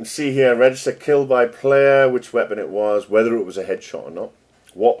 Anyway, you can see here, register kill by player, which weapon it was, whether it was a headshot or not,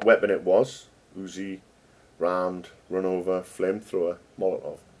 what weapon it was, Uzi, rammed, run over, flamethrower,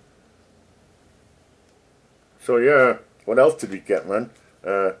 Molotov. So yeah, what else did we get, man?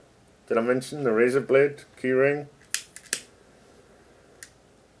 Did I mention the razor blade keyring?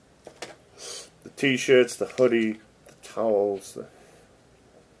 The t-shirts, the hoodie, the towels,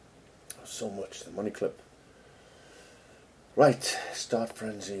 so much, the money clip. Right, start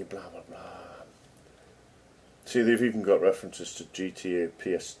frenzy, blah blah blah. See, they've even got references to GTA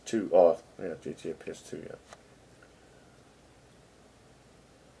PS2. Oh, yeah, GTA PS2, yeah.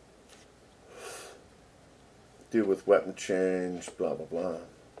 Deal with weapon change, blah blah blah.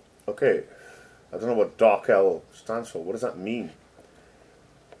 Okay, I don't know what Dark L stands for. What does that mean?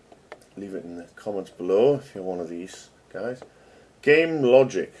 Leave it in the comments below if you're one of these guys. Game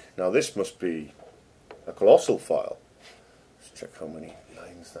logic. Now this must be a colossal file. Let's check how many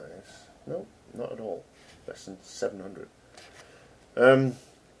lines that is. No, not at all. Less than 700.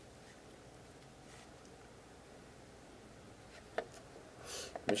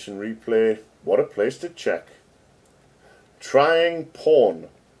 Mission replay. What a place to check. Trying porn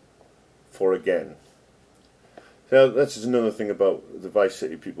for again. So that's just another thing about the Vice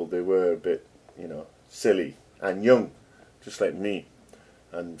City people. They were a bit, you know, silly and young, just like me.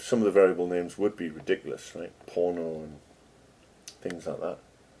 And some of the variable names would be ridiculous, right? Porno and things like that.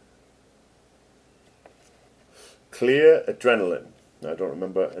 Clear adrenaline. Now, I don't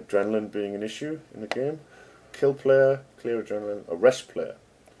remember adrenaline being an issue in the game. Kill player, clear adrenaline, arrest player.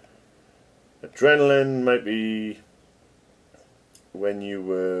 Adrenaline might be when you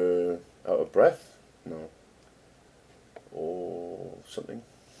were out of breath, no, or something.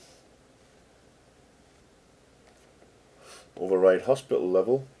 Override hospital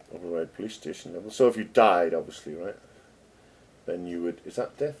level, override police station level. So if you died, obviously, right, then you would, is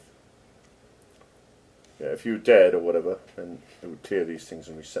that death? Yeah, if you were dead or whatever, then it would clear these things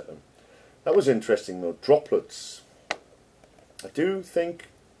and reset them. That was interesting though, droplets. I do think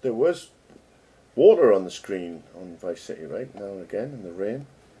there was water on the screen on Vice City, right, now and again, in the rain,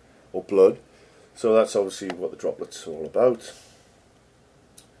 or blood. So that's obviously what the droplets are all about.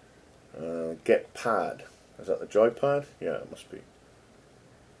 Get pad. Is that the joypad? Yeah, it must be.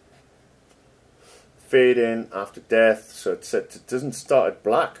 Fade in after death. So it doesn't start at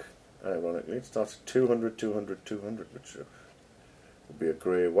black. Ironically, it starts at 200, 200, 200, which would be a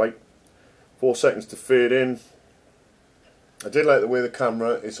grey white. 4 seconds to fade in. I did like the way the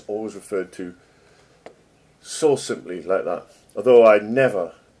camera is always referred to so simply like that. Although I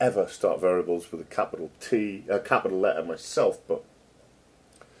never ever start variables with a capital T, a capital letter myself, but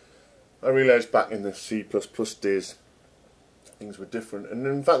I realised back in the C++ days things were different, and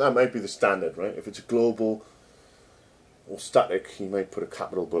in fact that might be the standard, right? If it's a global or static, you might put a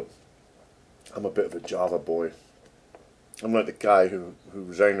capital, but I'm a bit of a Java boy. I'm like the guy who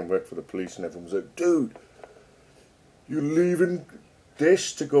resigned and worked for the police, and everyone was like, dude, you're leaving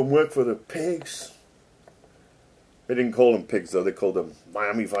this to go and work for the pigs? They didn't call them pigs though, they called them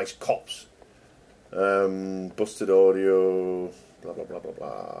Miami Vice cops. Busted audio, blah blah blah blah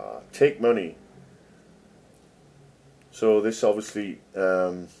blah. Take money. So this obviously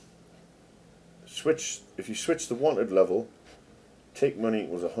if you switch the wanted level, take money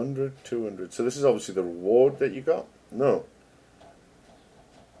was 100, 200. So this is obviously the reward that you got? No.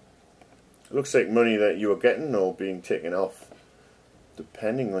 It looks like money that you are getting or being taken off,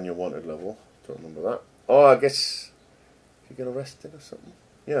 depending on your wanted level. Don't remember that. Oh, I guess you get arrested or something.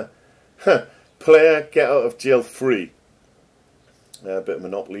 Yeah. Player get out of jail free. A bit of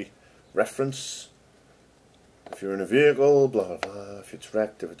Monopoly reference. If you're in a vehicle, blah blah blah. If it's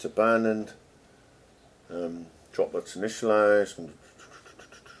wrecked, if it's abandoned. Droplets initialized.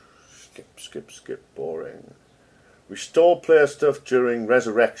 Skip. Boring. Restore player stuff during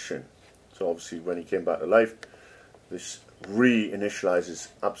resurrection. So obviously when he came back to life, this re-initializes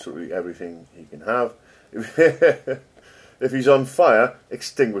absolutely everything he can have. If he's on fire,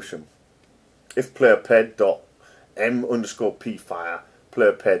 extinguish him. If player ped dot m underscore p fire,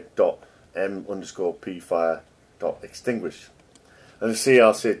 player ped dot m underscore p fire dot extinguish. And you see,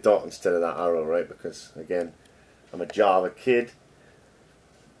 I'll say dot instead of that arrow, right? Because again, I'm a Java kid.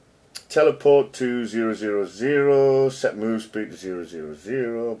 Teleport to 000, set move speed to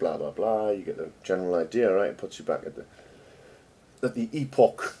 000, blah blah blah. You get the general idea, right? It puts you back at the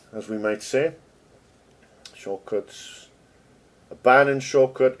epoch, as we might say. Shortcuts. Abandon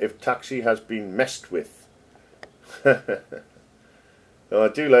shortcut if taxi has been messed with. Oh, I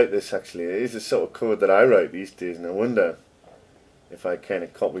do like this actually. It is the sort of code that I write these days, and I wonder if I kind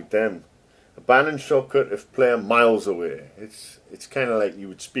of copied them. Abandon shortcut if player miles away. It's kind of like you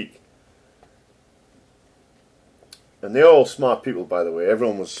would speak. And they're all smart people, by the way.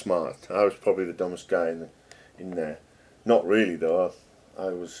 Everyone was smart. I was probably the dumbest guy in there. Not really though. I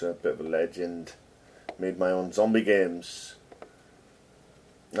was a bit of a legend. Made my own zombie games.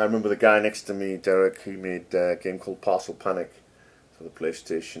 I remember the guy next to me, Derek, who made a game called Parcel Panic for the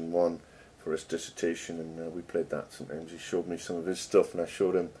PlayStation 1 for his dissertation, and we played that sometimes. He showed me some of his stuff and I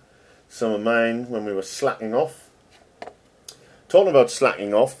showed him some of mine when we were slacking off. Talking about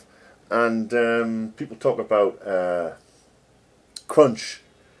slacking off, and people talk about crunch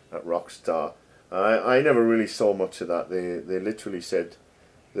at Rockstar. I never really saw much of that. They literally said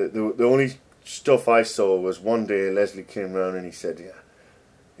that the only stuff I saw was one day Leslie came round and he said, yeah,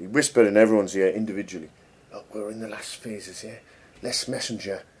 he whispered in everyone's ear individually, "Look, we're in the last phases here. Less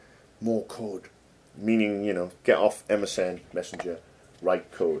messenger, more code." Meaning, you know, get off MSN Messenger,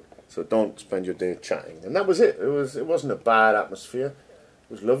 write code. So don't spend your day chatting. And that was it. It wasn't a bad atmosphere.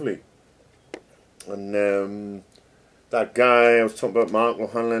 It was lovely. And that guy I was talking about, Mark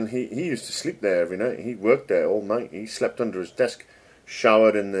O'Hanlon, he used to sleep there every night. He worked there all night. He slept under his desk,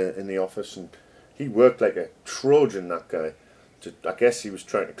 showered in the office, and he worked like a Trojan, that guy. I guess he was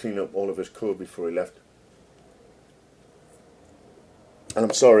trying to clean up all of his code before he left. And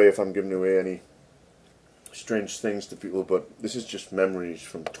I'm sorry if I'm giving away any strange things to people, but this is just memories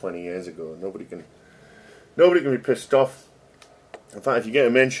from 20 years ago. Nobody can be pissed off. In fact, if you get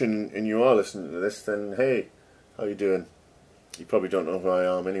a mention and you are listening to this, then hey, how you doing? You probably don't know who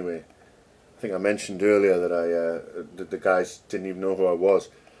I am anyway. I think I mentioned earlier that the guys didn't even know who I was.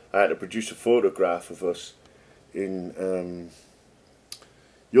 I had to produce a photograph of us in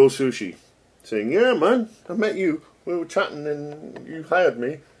Yo Sushi, saying, "Yeah, man, I met you. We were chatting and you hired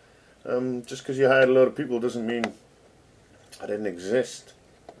me. Just because you hired a lot of people doesn't mean I didn't exist."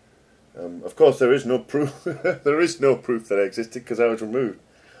 Of course, there is no proof. There is no proof that I existed because I was removed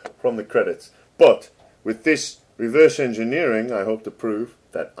from the credits. But with this reverse engineering, I hope to prove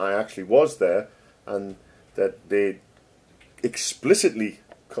that I actually was there and that they explicitly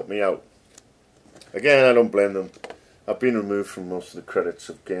cut me out. Again, I don't blame them. I've been removed from most of the credits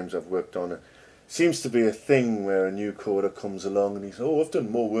of games I've worked on. seems to be a thing where a new coder comes along and he says, "Oh, I've done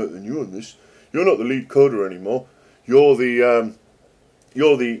more work than you on this. You're not the lead coder anymore. You're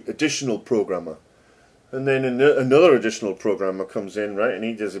the additional programmer." And then another additional programmer comes in, right, and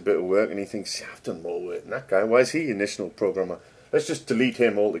he does a bit of work, and he thinks, "Yeah, I've done more work than that guy. Why is he additional programmer? Let's just delete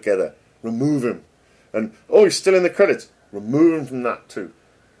him altogether. Remove him." And, "Oh, he's still in the credits." Remove him from that too.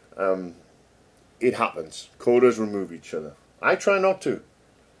 It happens. Coders remove each other. I try not to.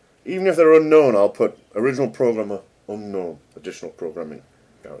 Even if they're unknown, I'll put original programmer, unknown, additional programming,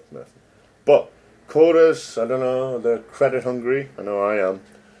 Gareth Murphy. But coders, I don't know, they're credit hungry. I know I am.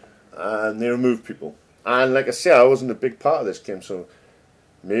 And they remove people. And like I say, I wasn't a big part of this game, so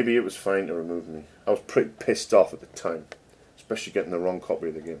maybe it was fine to remove me. I was pretty pissed off at the time, especially getting the wrong copy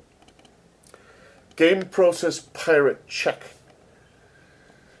of the game. Game process pirate check.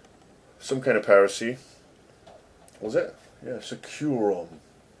 Some kind of piracy. Was it? Yeah, secure on.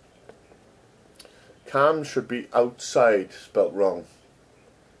 Cam should be outside, spelt wrong.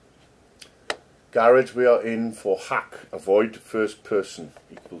 Garage, we are in for hack. Avoid first person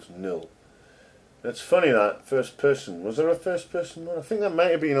equals nil. It's funny that first person. Was there a first person one? I think that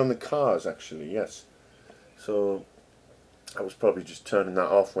might have been on the cars actually, yes. So I was probably just turning that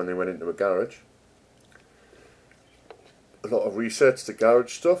off when they went into a garage. A lot of resets to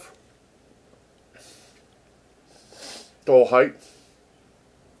garage stuff. Door height.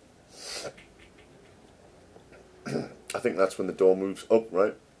 I think that's when the door moves up,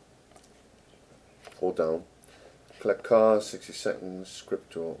 right? Or down. Collect cars, 60 seconds,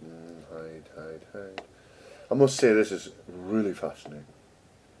 script to open, hide. I must say this is really fascinating.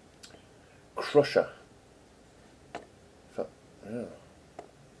 Crusher. Yeah.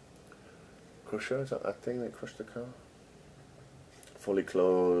 Crusher, is that thing that crushed the car? Fully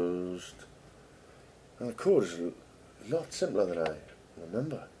closed. And the code is a lot simpler than I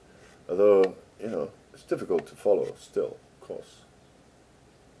remember. Although, you know, it's difficult to follow still, of course.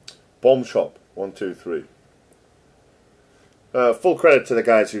 Bomb shop, 1, 2, 3. Full credit to the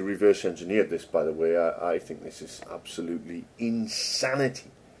guys who reverse engineered this, by the way. I think this is absolutely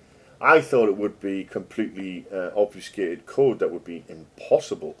insanity. I thought it would be completely obfuscated code that would be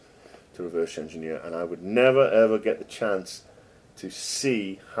impossible to reverse engineer, and I would never ever get the chance to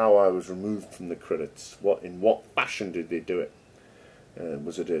see how I was removed from the credits. In what fashion did they do it?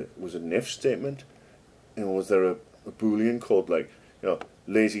 Was it an if statement? You know, was there a boolean called like, you know,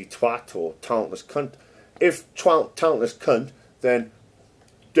 lazy twat or talentless cunt? If talentless cunt, then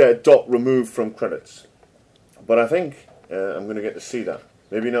dot removed from credits. But I think I'm going to get to see that.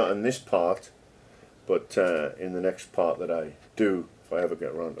 Maybe not in this part, but in the next part that I do, if I ever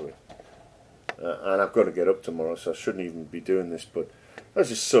get around to it. And I've got to get up tomorrow, so I shouldn't even be doing this, but I was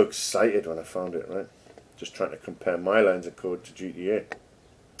just so excited when I found it, right? Just trying to compare my lines of code to GTA.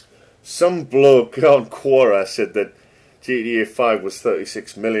 Some bloke on Quora said that GTA 5 was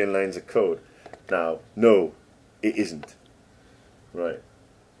 36 million lines of code. Now, no, it isn't. Right.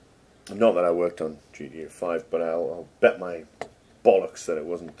 Not that I worked on GTA 5, but I'll bet my bollocks that it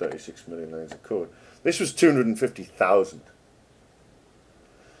wasn't 36 million lines of code. This was 250,000.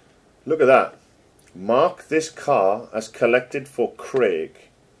 Look at that. Mark this car as collected for Craig.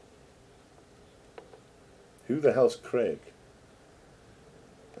 Who the hell's Craig?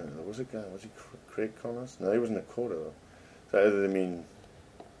 Was he Craig Connors? No, he wasn't a coder though. So either they mean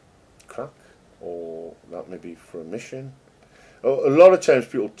crack, or that may be for a mission. Oh, a lot of times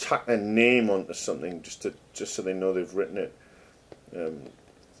people tack their name onto something just so they know they've written it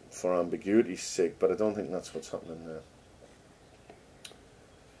for ambiguity's sake, but I don't think that's what's happening there.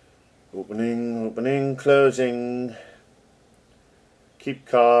 Opening, closing, keep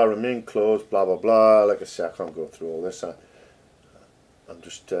car, remain closed, blah blah blah. Like I say, I can't go through all this. I'm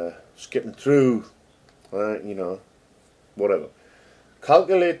just skipping through, you know, whatever.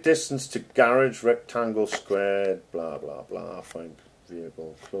 Calculate distance to garage, rectangle, squared, blah blah blah. Find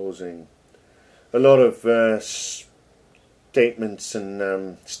vehicle, closing. A lot of statements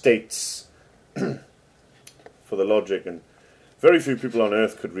and states for the logic, and very few people on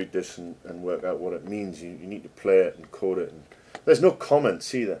Earth could read this and work out what it means. You need to play it and code it. And there's no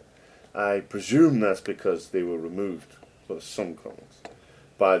comments either. I presume that's because they were removed. Well, there's some comments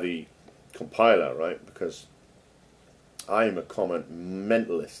by the compiler, right? Because I am a comment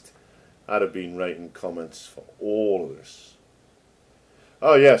mentalist. I'd have been writing comments for all of this.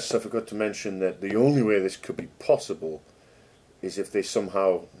 Oh yes, I forgot to mention that the only way this could be possible is if they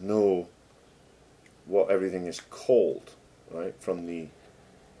somehow know what everything is called, right, from the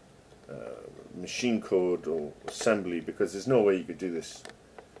machine code or assembly, because there's no way you could do this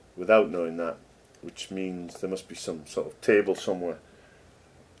without knowing that, which means there must be some sort of table somewhere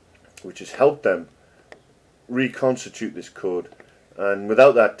which has helped them reconstitute this code. And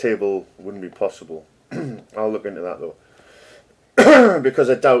without that table, it wouldn't be possible. I'll look into that though, because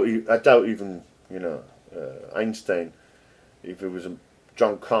I doubt even Einstein, if it was a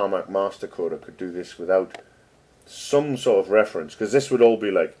John Carmack master coder, could do this without some sort of reference. Because this would all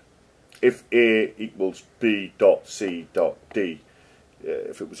be like, if A equals B dot C dot D,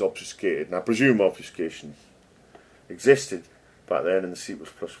 if it was obfuscated. And I presume obfuscation existed back then in the C++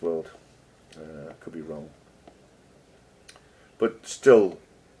 world. I could be wrong. But still,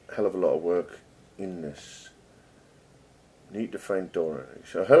 a hell of a lot of work in this. Need to find Dora.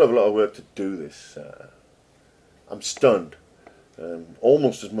 So a hell of a lot of work to do this. I'm stunned.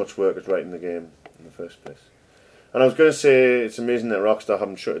 Almost as much work as writing the game in the first place. And I was going to say it's amazing that Rockstar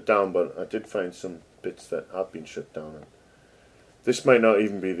haven't shut it down, but I did find some bits that have been shut down. And this might not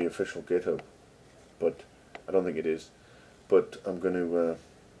even be the official GitHub, but I don't think it is. But I'm going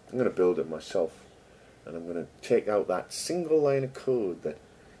to build it myself. And I'm going to take out that single line of code that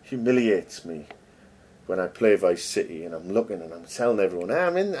humiliates me when I play Vice City, and I'm looking and I'm telling everyone,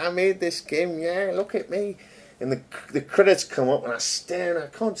 I made this game, yeah, look at me. And the credits come up and I stare and I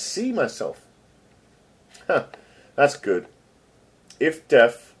can't see myself. Huh, that's good. If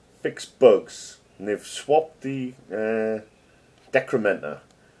def fix bugs, and they've swapped the decrementer,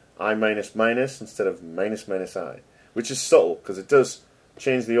 I minus minus instead of minus minus I, which is subtle because it does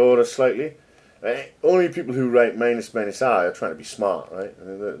change the order slightly. Only people who write minus minus I are trying to be smart, right?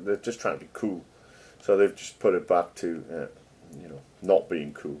 They're just trying to be cool. So they've just put it back to, not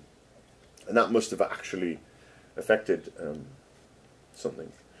being cool. And that must have actually affected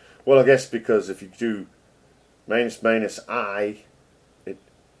something. Well, I guess because if you do minus minus I, it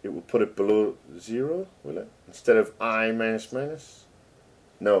will put it below 0, will it? Instead of I minus minus?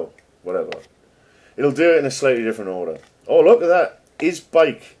 No, whatever. It'll do it in a slightly different order. Oh, look at that. Is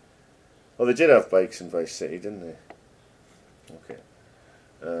bike. Oh, they did have bikes in Vice City, didn't they? Okay.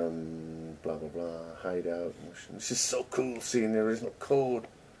 Blah, blah, blah. Hideout. This is so cool seeing the original code.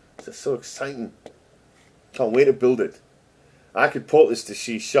 This is so exciting. Can't wait to build it. I could port this to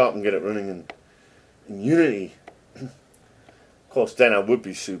C# and get it running in Unity. Of course, then I would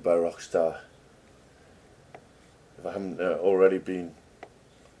be sued by Rockstar. If I haven't already been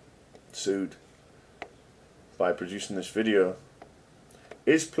sued by producing this video.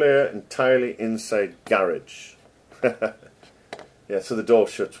 Is player entirely inside garage? Yeah, so the door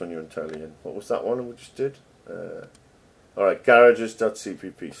shuts when you're entirely in. What was that one we just did? Alright,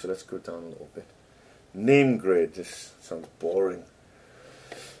 garages.cpp. So let's go down a little bit. Name grade. This sounds boring.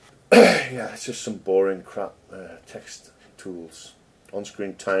 Yeah, it's just some boring crap. Text tools.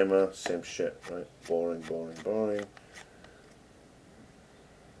 On-screen timer, same shit, right? Boring, boring, boring.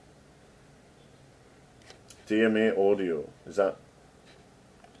 DMA audio. Is that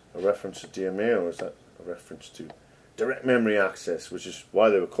a reference to DMA, or is that a reference to direct memory access, which is why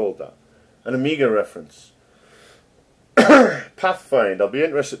they were called that? An Amiga reference. Pathfind. I'll be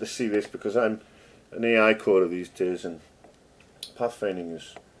interested to see this because I'm an AI coder these days, and pathfinding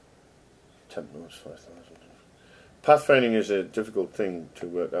is temp nodes 5000. Pathfinding is a difficult thing to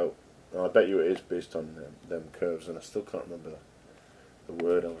work out. And I bet you it is based on them curves, and I still can't remember the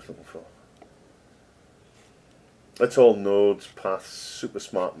word I was looking for. It's all nodes, paths, super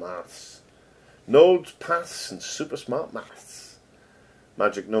smart maths. Nodes, paths, and super smart maths.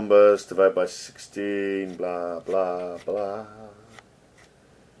 Magic numbers, divide by 16, blah, blah, blah.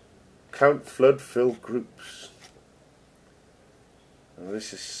 Count flood fill groups. And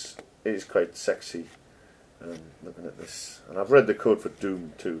this is quite sexy. Looking at this. And I've read the code for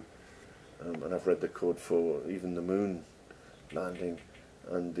Doom too. And I've read the code for even the moon landing.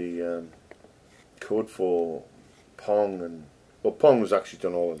 And the code for Pong, and well, Pong was actually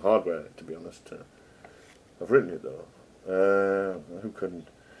done all in hardware, to be honest. I've written it though. Who couldn't?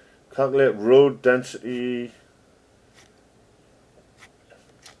 Calculate road density.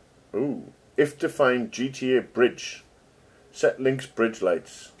 Ooh, if defined GTA bridge. Set links bridge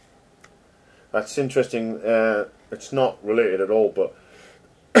lights. That's interesting. It's not related at all, but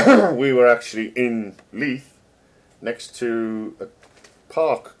we were actually in Leith, next to a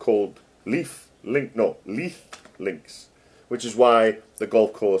park called Leith Links, which is why the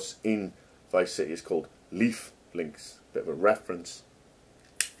golf course in Vice City is called Leith Links. Bit of a reference.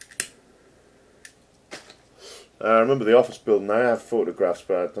 I remember the office building. I have photographs,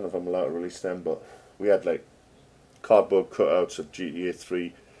 but I don't know if I'm allowed to release them. But we had like cardboard cutouts of GTA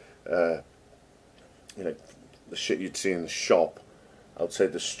 3. The shit you'd see in the shop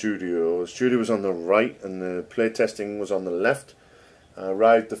outside the studio. The studio was on the right, and the playtesting was on the left. I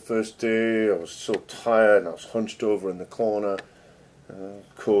arrived the first day. I was so tired, and I was hunched over in the corner.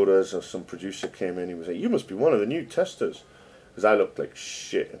 coders or some producer came in. He was like, "You must be one of the new testers," because I looked like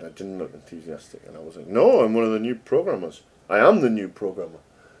shit and I didn't look enthusiastic. And I was like, "No, I'm one of the new programmers. I am the new programmer."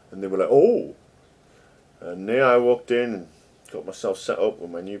 And they were like, "Oh." And there I walked in and got myself set up with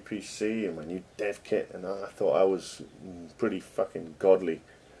my new PC and my new dev kit, and I thought I was pretty fucking godly.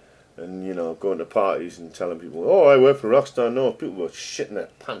 And, you know, going to parties and telling people, "Oh, I work for Rockstar North." People were shitting their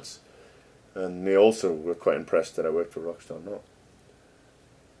pants. And they also were quite impressed that I worked for Rockstar North.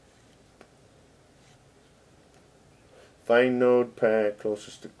 Find node pair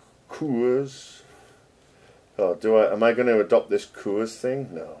closest to Coors. Oh, am I going to adopt this Coors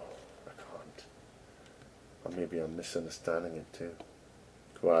thing? No, I can't. Or maybe I'm misunderstanding it too.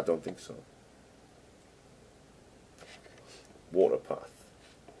 Well, I don't think so. Water path.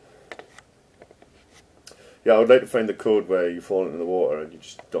 Yeah, I would like to find the code where you fall into the water and you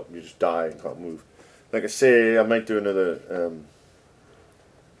just die and can't move. Like I say, I might do another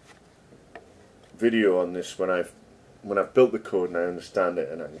video on this when I've built the code and I understand it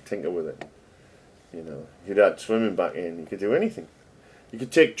and I can tinker with it. You know, you'd add swimming back in. You could do anything. You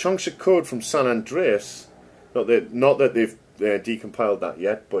could take chunks of code from San Andreas. Not that they've decompiled that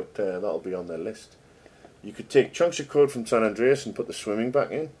yet, but that'll be on their list. You could take chunks of code from San Andreas and put the swimming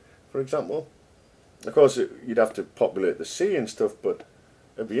back in, for example. Of course, you'd have to populate the sea and stuff, but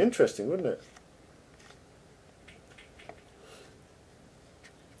it'd be interesting, wouldn't it?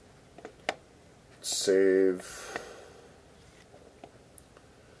 Save.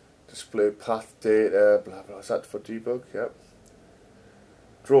 Display path data, blah blah. Is that for debug? Yep.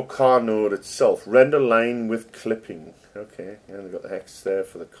 Draw car node itself. Render line with clipping. Okay, and we've got the hex there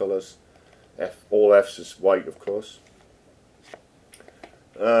for the colours. All F's is white, of course.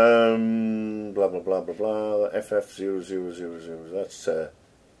 Blah blah blah blah blah. FF0000. That's I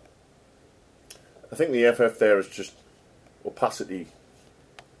think the FF there is just opacity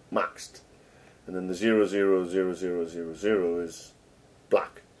maxed, and then the 000000 is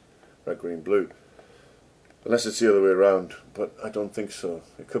black, red, green, blue. Unless it's the other way around, but I don't think so.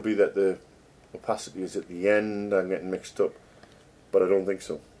 It could be that the opacity is at the end. I'm getting mixed up, but I don't think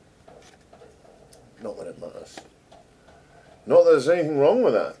so. Not that it matters. Not that there's anything wrong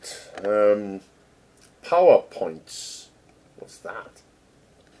with that. PowerPoints. What's that?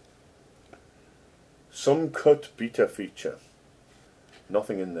 Some cut beta feature.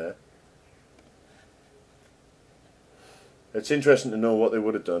 Nothing in there. It's interesting to know what they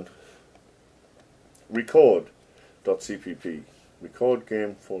would have done. Record.cpp. Record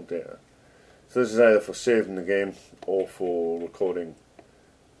game for data. So this is either for saving the game or for recording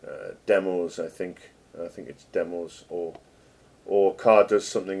demos, I think. I think it's demos, or car does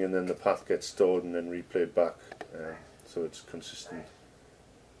something and then the path gets stored and then replayed back, so it's consistent.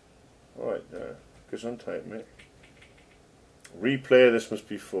 Alright, Gesundheit, mate. Replay, this must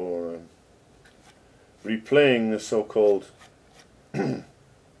be for replaying the so-called data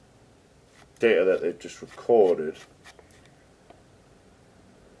that they've just recorded.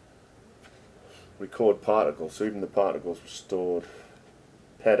 Record particles, so even the particles were stored.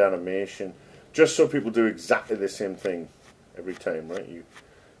 Head animation, just so people do exactly the same thing every time, right? You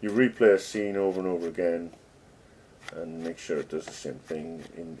replay a scene over and over again and make sure it does the same thing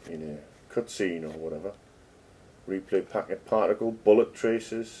in a cutscene or whatever. Replay packet particle, bullet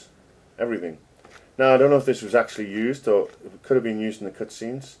traces, everything. Now I don't know if this was actually used, or it could have been used in the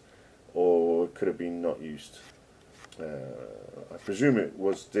cutscenes, or it could have been not used. I presume it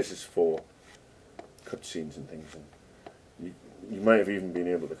was. This is for cutscenes and things. And you might have even been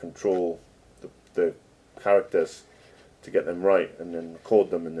able to control the characters to get them right, and then record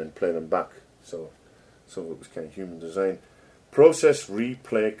them and then play them back. So some of it was kind of human design. Process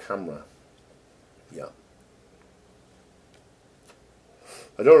replay camera. Yeah.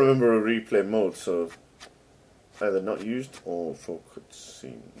 I don't remember a replay mode, so either not used or for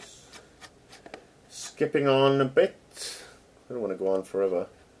cutscenes. Skipping on a bit. I don't want to go on forever.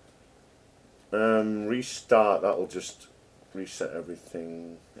 Restart, that'll just reset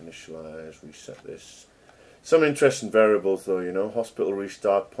everything. Initialize, reset this. Some interesting variables though, you know. Hospital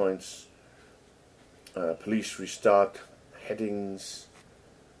restart points, police restart, headings,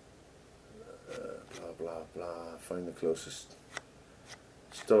 blah blah blah. Find the closest.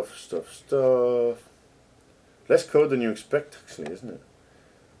 Stuff. Less code than you expect, actually, isn't it?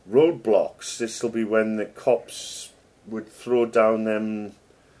 Roadblocks. This will be when the cops would throw down them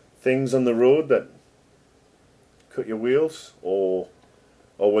things on the road that cut your wheels, or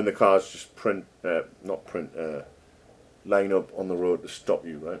when the cars just line up on the road to stop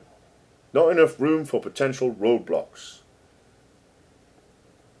you, right? Not enough room for potential roadblocks.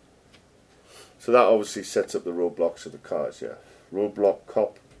 So that obviously sets up the roadblocks of the cars, yeah. roadblock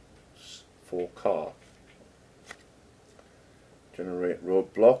cops for car. Generate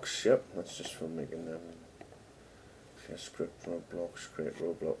roadblocks. Yep, that's just for making them. Script roadblocks. Create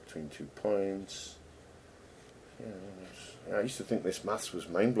roadblock between 2 points. Yeah, I used to think this maths was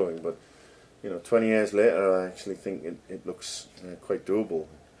mind blowing, but 20 years later, I actually think it looks quite doable.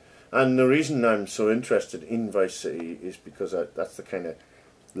 And the reason I'm so interested in Vice City is because that's the kind of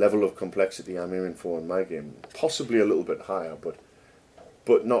level of complexity I'm aiming for in my game. Possibly a little bit higher,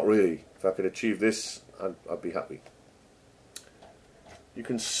 but not really. If I could achieve this, I'd be happy. You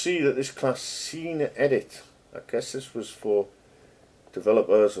can see that this class scene edit, I guess this was for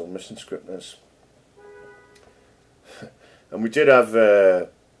developers or mission scripters. And we did have,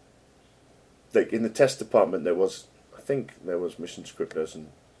 like in the test department I think there was mission scripters and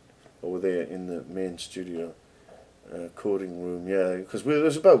over there in the main studio coding room, yeah, because there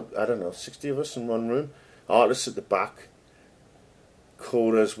was about, I don't know, 60 of us in one room, artists at the back,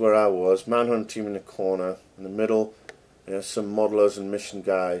 coders where I was, manhunt team in the corner, in the middle, some modelers and mission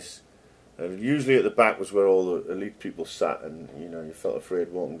guys. Usually at the back was where all the elite people sat, and you felt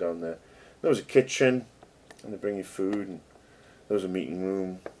afraid walking down there. There was a kitchen, and they bring you food, and there was a meeting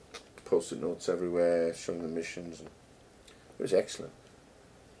room, post-it notes everywhere, showing the missions, and it was excellent.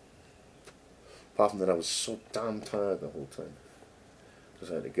 Apart from that, I was so damn tired the whole time, because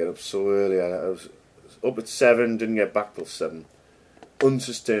I had to get up so early. I was up at 7, didn't get back till 7.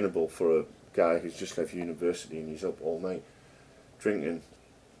 Unsustainable for a guy who's just left university and he's up all night drinking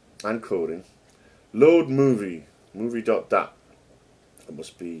and coding. Load movie.dat. It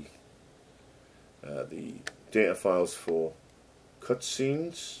must be the data files for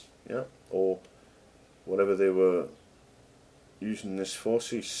cutscenes, yeah, or whatever they were using this for.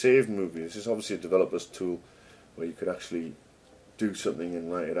 See, save movie. This is obviously a developer's tool where you could actually do something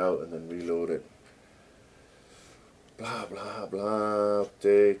and write it out and then reload it. Blah blah blah.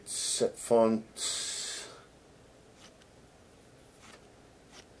 Update. Set font.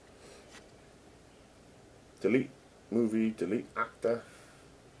 Delete movie. Delete actor.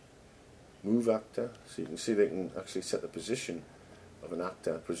 Move actor. So you can see they can actually set the position of an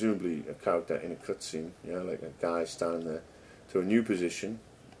actor, presumably a character in a cutscene. Yeah, like a guy standing there, to a new position,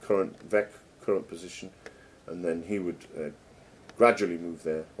 current position, and then he would gradually move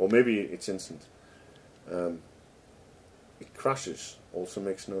there, or maybe it's instant. It crashes, also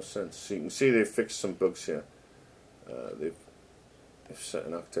makes no sense. So you can see they've fixed some bugs here. They've set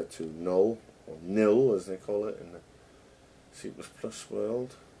an actor to null, or nil as they call it in the C++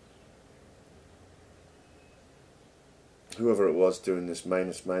 world. Whoever it was doing this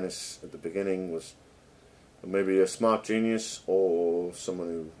minus at the beginning was maybe a smart genius or someone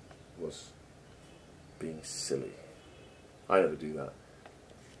who was being silly. I never do that.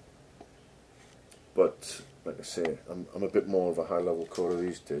 But like I say, I'm a bit more of a high-level coder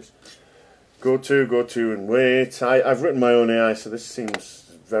these days. Go to and wait. I've written my own AI, so this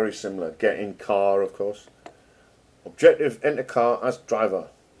seems very similar. Get in car, of course. Objective, enter car as driver.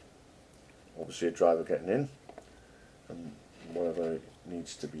 Obviously a driver getting in. And whatever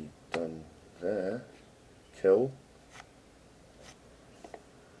needs to be done there. Kill.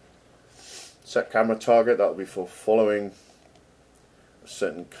 Set camera target, that'll be for following a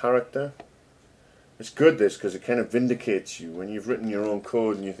certain character. It's good this, because it kind of vindicates you when you've written your own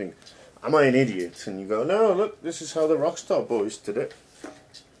code and you think, am I an idiot? And you go, no, look, this is how the Rockstar boys did it.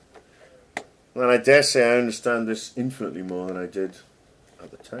 And I dare say I understand this infinitely more than I did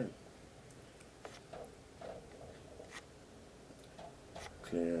at the time.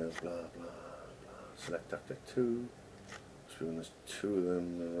 Clear, blah, blah, blah. Select actor 2. So there's 2 of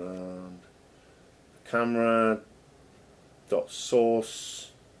them around. Camera, dot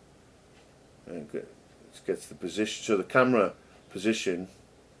source. And it gets the position. So the camera position,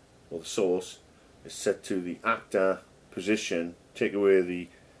 or the source, is set to the actor position. Take away the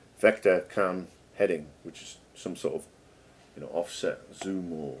vector cam heading, which is some sort of offset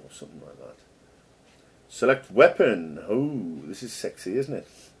zoom or something like that. Select weapon. Oh, this is sexy, isn't it?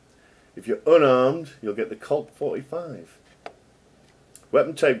 If you're unarmed, you'll get the Colt 45.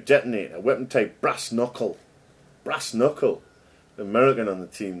 Weapon type detonator. Weapon type brass knuckle. Brass knuckle. American on the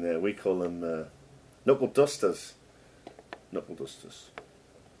team there. We call them knuckle dusters. Knuckle dusters.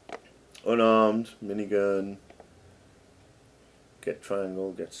 Unarmed. Minigun. Get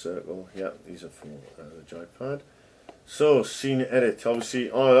triangle. Get circle. Yeah, these are for the joypad. So, scene edit. Obviously,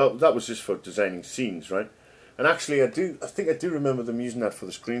 that was just for designing scenes, right? And actually, I think I do remember them using that for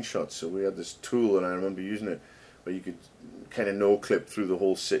the screenshots. So we had this tool, and I remember using it, where you could kind of no-clip through the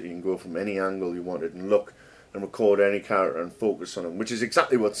whole city and go from any angle you wanted and look and record any character and focus on them, which is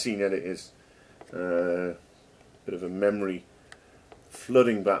exactly what scene edit is. Bit of a memory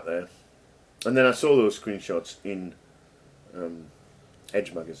flooding back there. And then I saw those screenshots in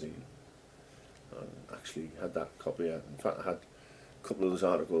Edge magazine. I actually had that copy. In fact, I had a couple of those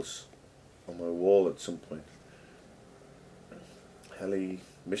articles on my wall at some point. Heli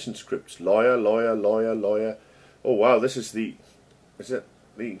mission scripts, lawyer. Oh wow, this is the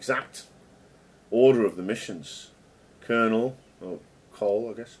exact order of the missions. Colonel, or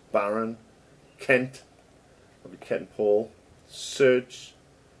Cole, I guess. Baron, Kent, that'll be Kent and Paul. Search,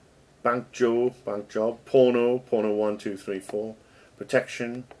 Bank Joe, Bank Job, Porno 1, 2, 3, 4.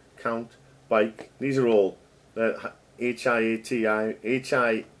 Protection, Count, Bike. These are all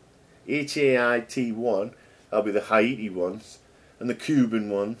HAIT1. That'll be the Haiti ones, and the Cuban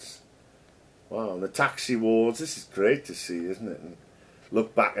ones. Wow, and the taxi wars. This is great to see, isn't it? And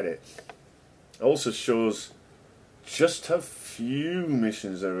look back at it. It also shows just how few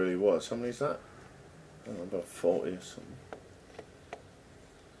missions there really was. How many is that? I don't know, about 40 or something.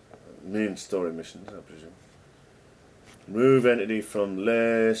 Main story missions, I presume. Remove entity from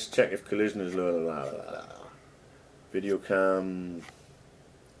list. Check if collision is low. Video cam.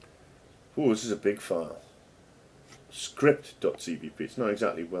 Ooh, this is a big file. Script.cpp. It's not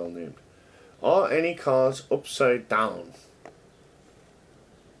exactly well named. Are any cars upside down?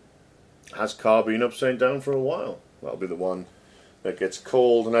 Has car been upside down for a while? That'll be the one that gets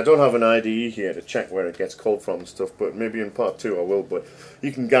called. And I don't have an IDE here to check where it gets called from and stuff, but maybe in part 2 I will. But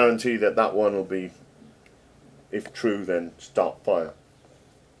you can guarantee that that one will be, if true, then start fire.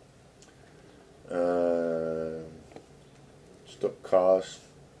 Stuck cars.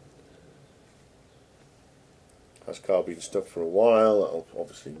 Has car been stuck for a while? That'll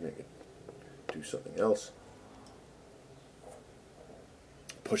obviously make it do something else.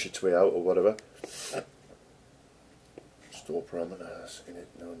 Push its way out or whatever. Store parameters, init,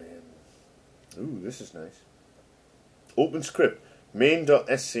 no name. Ooh, this is nice. Open script,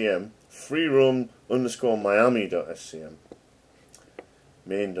 main.scm, freeroam underscore miami.scm.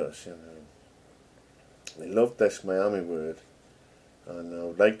 Main.scm. They love this Miami word, and I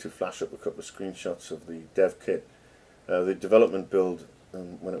would like to flash up a couple of screenshots of the dev kit, the development build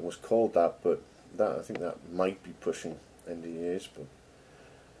when it was called that, but that I think that might be pushing NDAs, but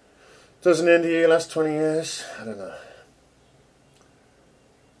does an NDA last 20 years? I don't know.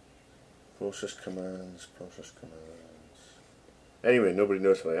 Process commands. Anyway, nobody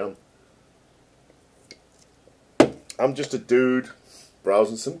knows who I am. I'm just a dude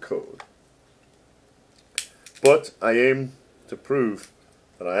browsing some code. But I aim to prove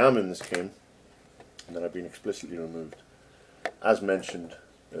that I am in this game and that I've been explicitly removed, as mentioned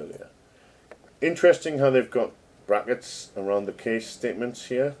earlier. Interesting how they've got brackets around the case statements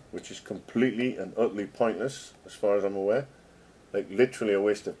here, which is completely and utterly pointless as far as I'm aware. Like literally a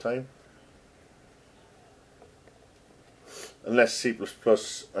waste of time. Unless C++, no,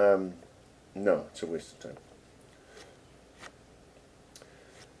 it's a waste of time.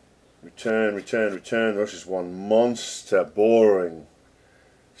 Return. This is one monster boring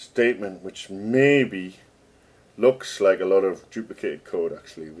statement which maybe looks like a lot of duplicated code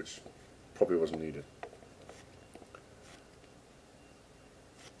actually, which probably wasn't needed.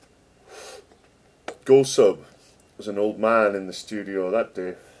 Go sub was an old man in the studio that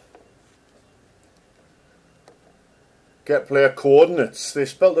day. Get player coordinates. They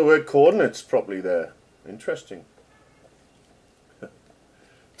spelt the word coordinates properly there. Interesting.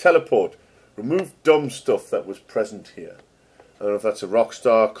 Teleport. Remove dumb stuff that was present here. I don't know if that's a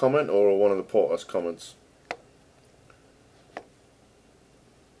Rockstar comment or one of the Porter's comments.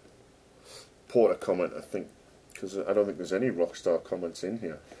 Porter comment, I think, because I don't think there's any Rockstar comments in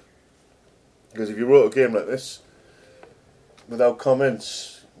here. Because if you wrote a game like this without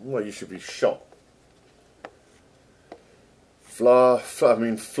comments, well, you should be shot. Float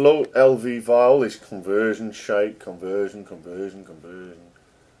LV vowel is conversion, shite, conversion.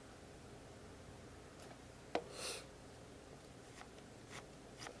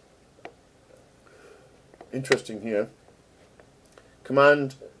 Interesting here.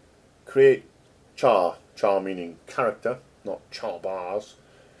 Command create char meaning character, not char bars.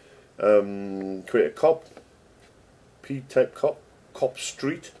 Create a cop, P type cop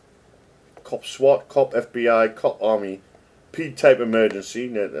street, cop SWAT, cop FBI, cop army, P type emergency,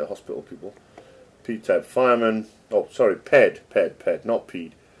 near the hospital people, P type fireman, oh sorry, ped, not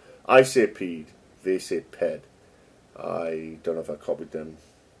peed. I say peed, they say ped. I don't know if I copied them.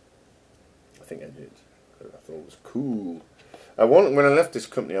 I think I did. I thought it was cool. When I left this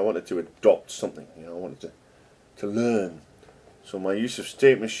company, I wanted to adopt something. I wanted to learn. So my use of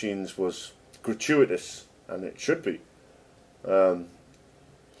state machines was gratuitous, and it should be. I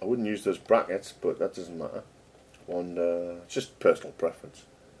wouldn't use those brackets, but that doesn't matter. wander. It's just personal preference.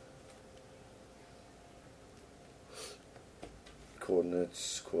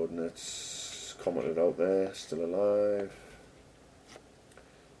 Coordinates, commented out there, still alive.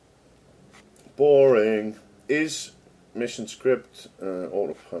 Boring. Is mission script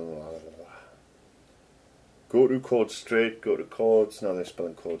auto go to chords straight, go to chords. Now they're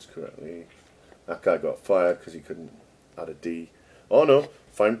spelling chords correctly. That guy got fired because he couldn't add a D. Oh no,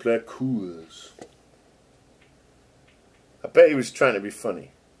 fine player cools. I bet he was trying to be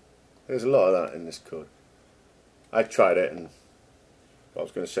funny. There's a lot of that in this code. I tried it and I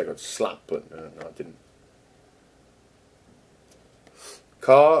was going to say I got slapped, but no, I didn't.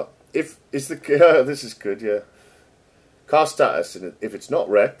 Car, if is the this is good, yeah. Car status, and if it's not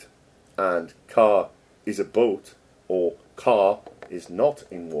wrecked, and car is a boat, or car is not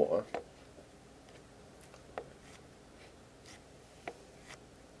in water.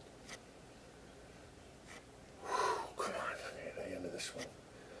 Come on, near the end of this one.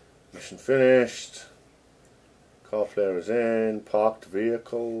 Mission finished. Car flare is in. Parked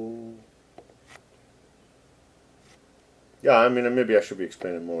vehicle. Yeah, I mean, maybe I should be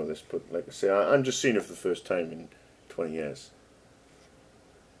explaining more of this, but like I say, I'm just seeing it for the first time in 20 years.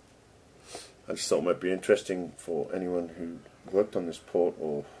 I just thought it might be interesting for anyone who worked on this port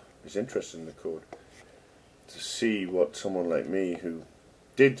or is interested in the code to see what someone like me who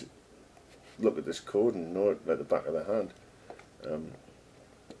did look at this code and know it like the back of their hand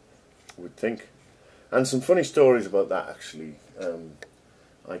would think. And some funny stories about that, actually.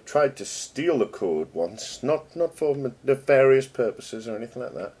 I tried to steal the code once, not for nefarious purposes or anything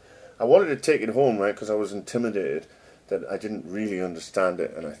like that. I wanted to take it home, right, because I was intimidated that I didn't really understand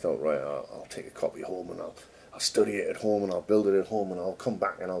it, and I thought, right, I'll take a copy home and I'll study it at home and I'll build it at home and I'll come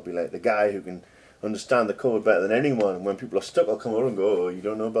back and I'll be like the guy who can understand the code better than anyone, and when people are stuck I'll come over and go, oh, you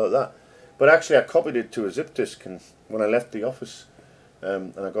don't know about that. But actually I copied it to a zip disk, and when I left the office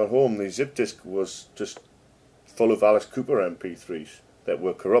and I got home, the zip disk was just full of Alice Cooper MP3s that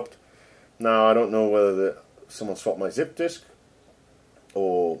were corrupt. Now I don't know whether someone swapped my zip disk,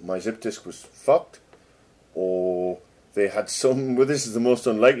 or my zip disk was fucked, or they had some, well, this is the most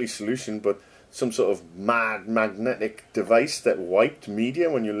unlikely solution, but some sort of mad magnetic device that wiped media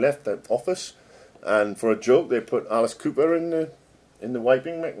when you left the office, and for a joke they put Alice Cooper in the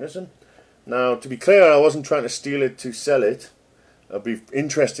wiping mechanism. Now, to be clear, I wasn't trying to steal it to sell it. It'd be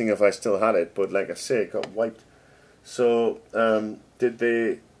interesting if I still had it, but like I say, it got wiped. So did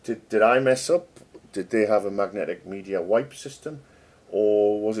I mess up? Did they have a magnetic media wipe system,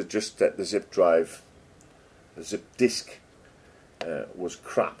 or was it just that the zip drive, the zip disk, was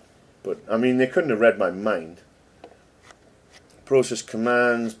crap? But I mean, they couldn't have read my mind. Process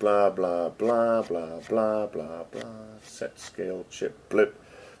commands, blah blah blah blah blah blah blah. Set scale chip blip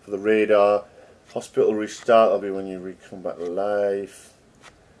for the radar. Hospital restart will be when you come back to life.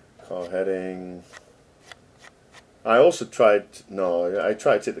 Car heading. I also tried, I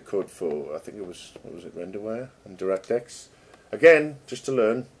tried to take the code for, I think it was, what was it, Renderware and DirectX. Again, just to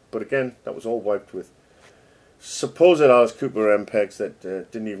learn, but again, that was all wiped with supposed Alice Cooper MPEGs that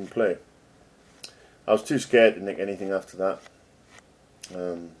didn't even play. I was too scared to nick anything after that.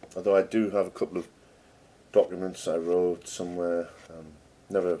 Although I do have a couple of documents I wrote somewhere,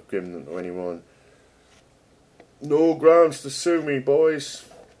 never given them to anyone. No grounds to sue me, boys.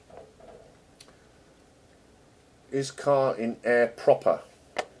 Is car in air proper?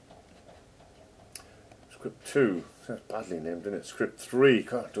 Script 2. That's badly named, isn't it? Script 3.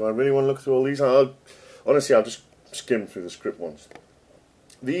 God, do I really want to look through all these? Honestly, I'll just skim through the script ones.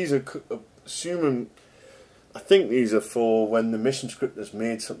 These are assuming. I think these are for when the mission scripters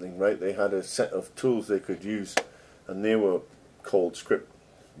made something, right? They had a set of tools they could use, and they were called script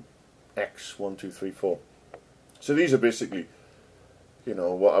X 1, 2, 3, 4. So these are basically, you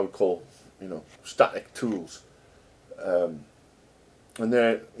know, what I would call, you know, static tools. And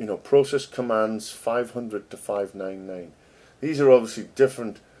they're, you know, process commands 500 to 599. These are obviously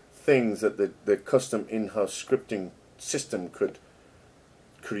different things that the custom in-house scripting system could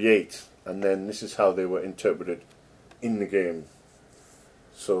create, and then this is how they were interpreted in the game.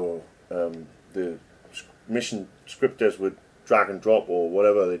 So the mission scripters would drag and drop or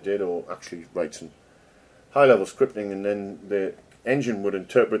whatever they did, or actually write some high-level scripting, and then the engine would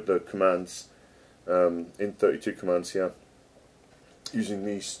interpret the commands in 32 commands here, using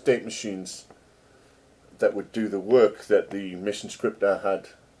these state machines that would do the work that the mission scripter had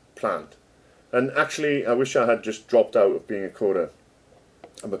planned. And actually, I wish I had just dropped out of being a coder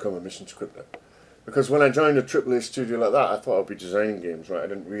and become a mission scripter, because when I joined a AAA studio like that, I thought I'd be designing games, right? I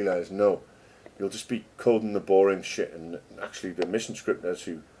didn't realise, no, you'll just be coding the boring shit, and actually the mission scripters,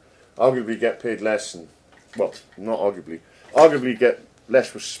 who arguably get paid less and well, not arguably get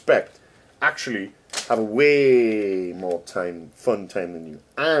less respect, actually have a way more fun time than you,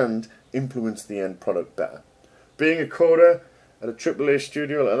 and influence the end product better. Being a coder at a AAA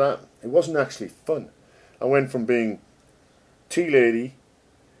studio like that, it wasn't actually fun. I went from being tea lady,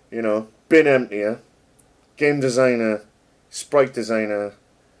 you know, bin emptier, game designer, sprite designer,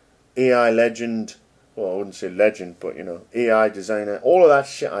 AI legend, well, I wouldn't say legend, but you know, AI designer, all of that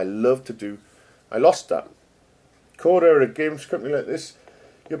shit I love to do. I lost that. Coder at a games company like this,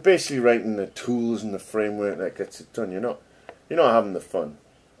 you're basically writing the tools and the framework that gets it done. You're not having the fun.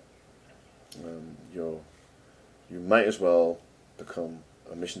 You might as well become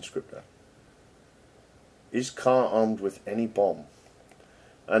a mission scripter. Is car armed with any bomb?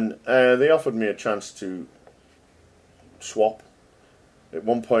 And they offered me a chance to swap. At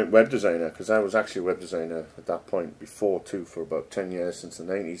one point, web designer, because I was actually a web designer at that point before too, for about 10 years, since the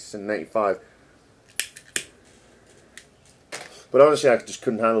 90s, since 95. But honestly, I just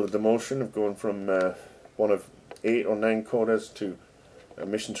couldn't handle the demotion of going from one of 8 or 9 coders to a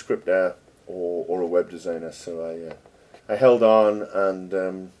mission scripter or a web designer. So I held on,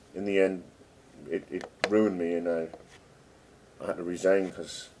 and in the end, it ruined me, and I had to resign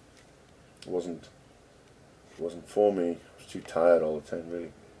because it wasn't for me. I was too tired all the time,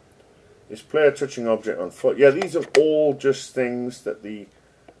 really. Is player touching object on foot? Yeah, these are all just things that the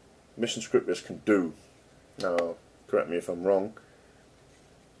mission scripters can do. Now, correct me if I'm wrong.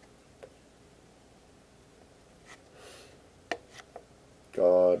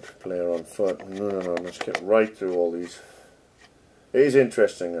 God, player on foot. No, let's get right through all these. It is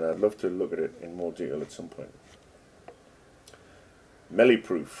interesting, and I'd love to look at it in more detail at some point. Melee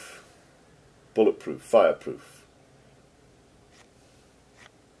proof, bulletproof, fireproof.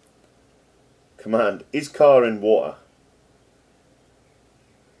 Command, is car in water?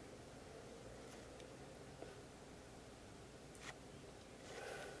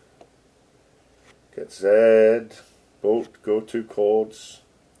 Get Z, boat, go to chords.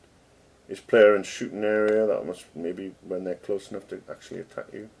 Is player in shooting area? That must maybe when they're close enough to actually attack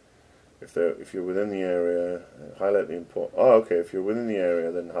you. If you're within the area, highlight the important. Oh, okay. If you're within the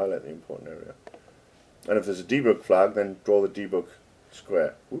area, then highlight the important area. And if there's a debug flag, then draw the debug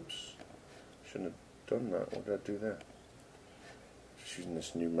square. Oops, shouldn't have done that. What did I do there? Just using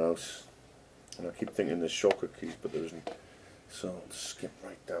this new mouse, and I keep thinking there's shortcut keys, but there isn't. So I'll just skip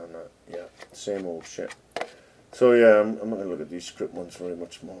right down that. Yeah, same old shit. So yeah, I'm not going to look at these script ones very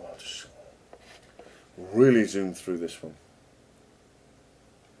much more. I'll just really zoom through this one.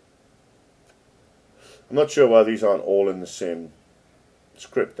 I'm not sure why these aren't all in the same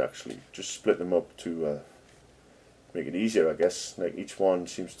script, actually. Just split them up to make it easier, I guess. Like each one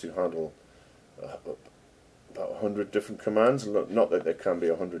seems to handle about 100 different commands. Not that there can be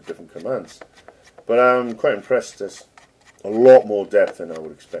 100 different commands, but I'm quite impressed. There's a lot more depth than I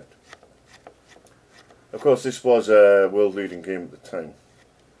would expect. Of course, this was a world-leading game at the time.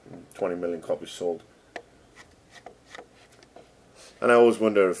 20 million copies sold. And I always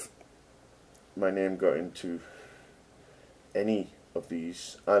wonder if my name got into any of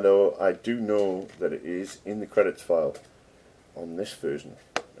these. I do know that it is in the credits file on this version.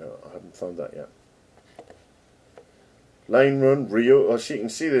 I haven't found that yet. Line run, Rio. As you can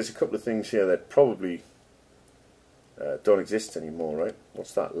see, there's a couple of things here that probably don't exist anymore, right?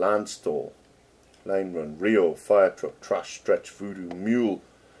 What's that? Land stall, line run, Rio, fire truck, trash, stretch, voodoo, mule,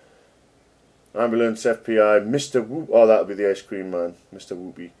 ambulance, FPI, Mr. Whoop. Oh, that would be the ice cream man, Mr.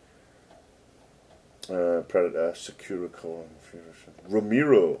 Whoopie. Predator, Securico,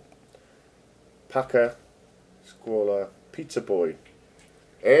 Ramiro, Packer, Squaller, Pizza Boy,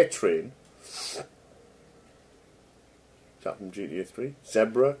 Air Train, is that from GTA 3?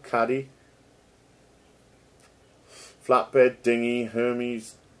 Zebra, Caddy, Flatbed, Dinghy,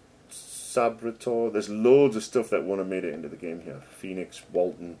 Hermes, Sabrator. There's loads of stuff that wouldn't have made it into the game here. Phoenix,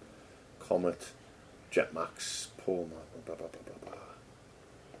 Walton, Comet, Jetmax, Puma, blah blah blah blah blah.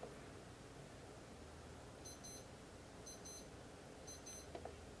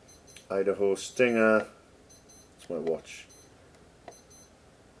 Idaho Stinger, that's my watch.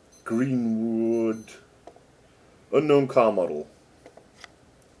 Greenwood, unknown car model.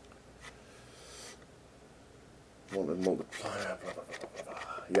 Wanted multiplier, blah, blah, blah, blah,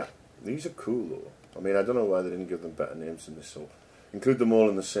 blah. Yeah, these are cool though. I mean, I don't know why they didn't give them better names than this, so include them all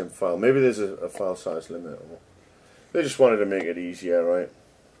in the same file. Maybe there's a file size limit, or they just wanted to make it easier, right?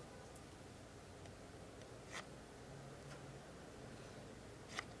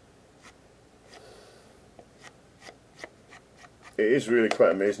 It is really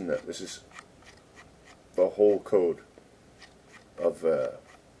quite amazing that this is the whole code of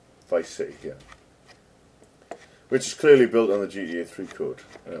Vice City here. which is clearly built on the GTA 3 code.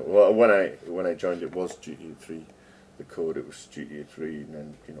 Well, when I joined, it was GTA 3. The code, it was GTA 3, and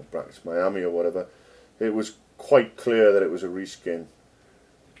then, you know, brackets Miami or whatever. It was quite clear that it was a reskin.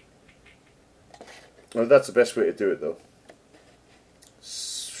 Well, that's the best way to do it, though.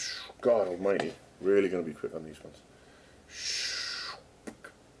 God almighty, really going to be quick on these ones.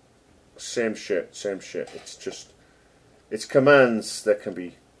 Same shit, same shit. It's just, it's commands that can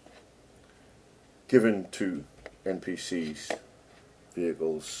be given to NPCs,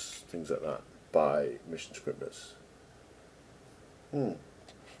 vehicles, things like that, by mission scripters. A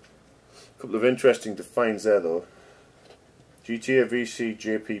couple of interesting defines there, though. GTA VC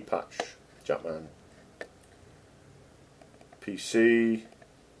JP patch, Jackman. PC,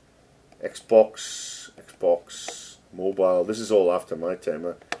 Xbox, mobile. This is all after my time.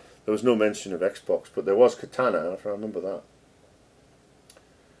 There was no mention of Xbox, but there was Katana, if I remember that.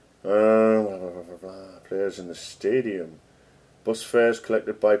 Players in the stadium. Bus fares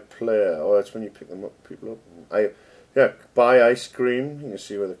collected by player. Oh, that's when you pick them up, people up. Yeah, buy ice cream. You can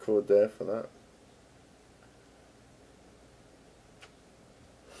see where the code there for that.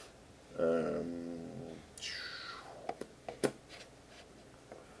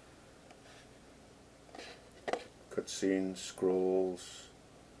 Cutscenes, scrolls.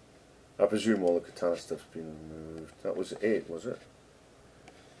 I presume all the Katana stuff's been removed. That was 8, was it?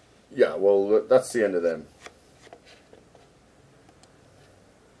 Yeah, well, that's the end of them.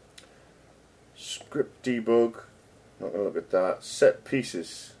 Script debug. Not going to look at that. Set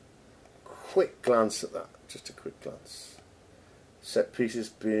pieces. Quick glance at that. Just a quick glance. Set pieces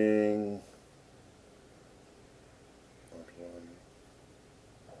being...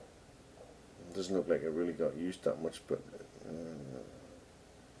 It doesn't look like it really got used that much, but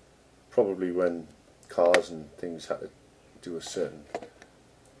probably when cars and things had to do a certain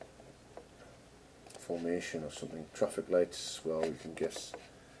formation or something. Traffic lights, well, we can guess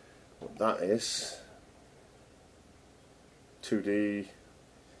what that is. 2D,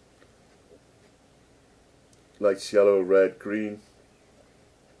 lights yellow, red, green.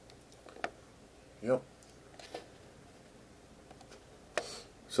 Yep.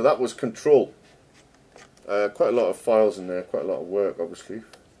 So that was control. Quite a lot of files in there, quite a lot of work, obviously.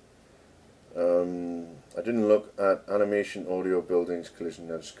 I didn't look at animation, audio, buildings,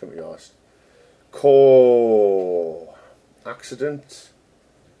 collision. I just couldn't be asked. Core, accident,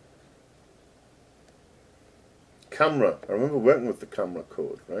 camera. I remember working with the camera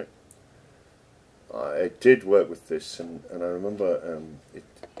code, right? I did work with this, and I remember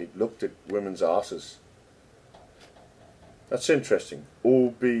it looked at women's asses. That's interesting.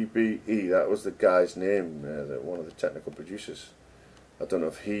 OBBE, that was the guy's name, one of the technical producers. I don't know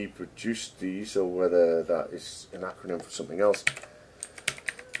if he produced these or whether that is an acronym for something else.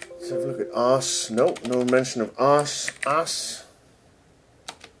 Let's have a look at arse. No, no mention of arse. Ass.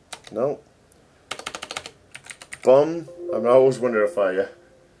 No. Bum. I always wonder if I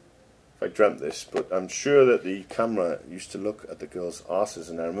dreamt this, but I'm sure that the camera used to look at the girls' arses,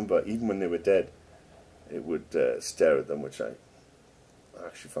 and I remember even when they were dead, it would stare at them, which I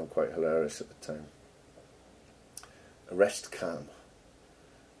actually found quite hilarious at the time. Arrest cam,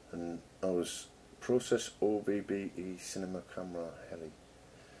 and I was process OBBE cinema camera heli.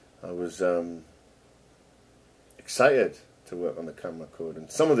 I was excited to work on the camera code, and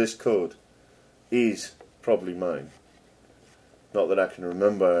some of this code is probably mine. Not that I can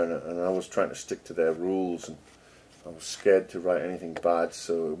remember, and I was trying to stick to their rules, and I was scared to write anything bad,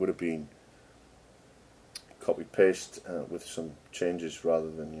 so it would have been copy paste with some changes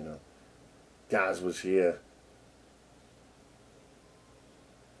rather than, you know, Gaz was here.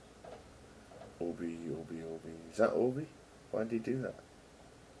 Obi. Is that Obi? Why did he do that?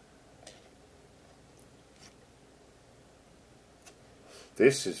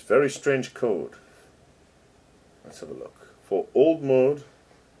 This is very strange code. Let's have a look. For old mode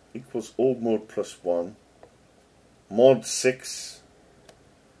equals old mode plus 1. Mod 6.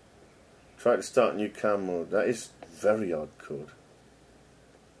 Try to start new cam mode. That is very odd code.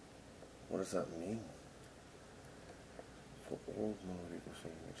 What does that mean? For old mode equals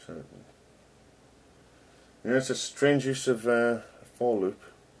something. Yeah, it's a strange use of a for loop.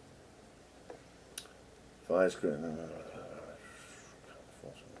 Fire's great.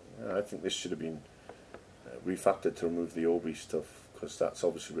 I think this should have been refactored to remove the Obi stuff, because that's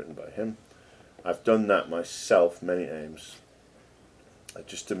obviously written by him. I've done that myself many times,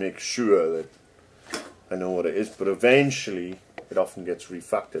 just to make sure that I know what it is, but eventually it often gets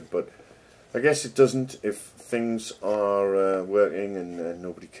refactored. But I guess it doesn't if things are working and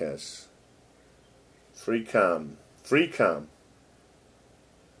nobody cares. Free cam.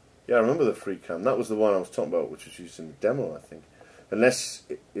 Yeah, I remember the free cam. That was the one I was talking about, which was used in the demo, I think. Unless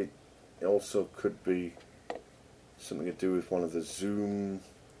it also could be something to do with one of the zoom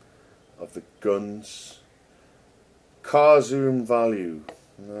of the guns. Car zoom value.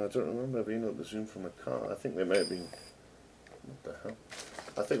 No, I don't remember being able to zoom from a car. I think they might have been... What the hell?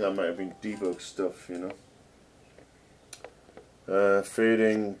 I think that might have been debug stuff, you know.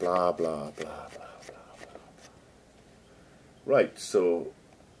 Fading, blah, blah, blah, blah, blah, blah. Right, so...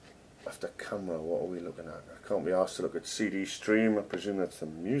 After camera, what are we looking at? I can't be asked to look at CD stream. I presume that's the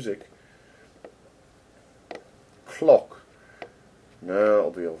music. Clock. No,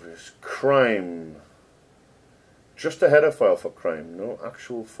 it'll be obvious. Crime. Just a header file for crime, no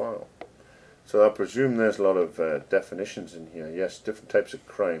actual file. So I presume there's a lot of definitions in here. Yes, different types of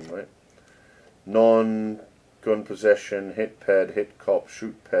crime, right? Non-gun possession, hit ped, hit cop,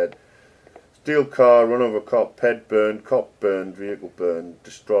 shoot ped, steal car, run over cop, ped burned, cop burned, vehicle burned,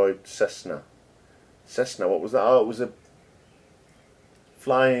 destroyed Cessna. Cessna, what was that? Oh, it was a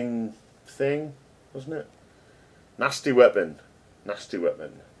flying thing, wasn't it? Nasty weapon. Nasty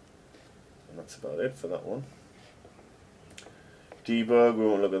weapon. And that's about it for that one. Debug, we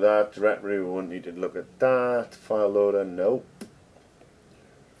won't look at that. Directory, we won't need to look at that. File loader, nope.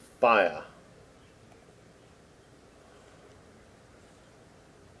 Fire.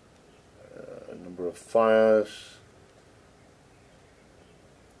 Number of fires.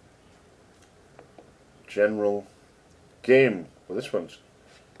 General. Game. Well, this one's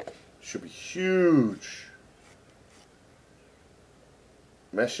should be huge.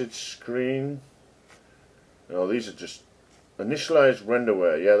 Message screen. No, these are just initialized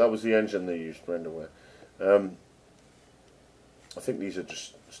renderware. Yeah, that was the engine they used, renderware. I think these are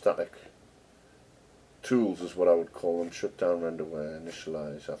just static tools is what I would call them. Shutdown renderware,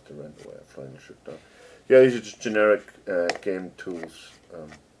 initialize after renderware, final shutdown. Yeah, these are just generic game tools.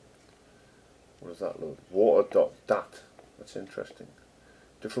 What does that load? Water.dat. That's interesting.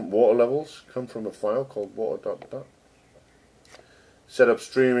 Different water levels come from a file called water.dat. Set up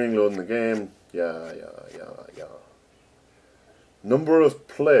streaming, loading the game. Yeah. Number of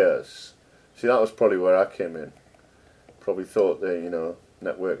players. See, that was probably where I came in. Probably thought that, you know,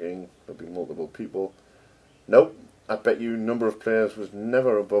 networking, there'll be multiple people. Nope. I bet you number of players was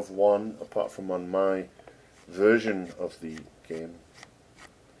never above 1, apart from on my version of the game.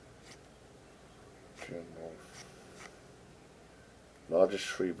 Largest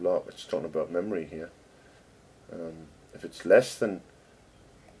free block. It's talking about memory here. If it's less than,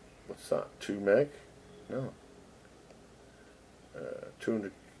 what's that, 2 meg? No.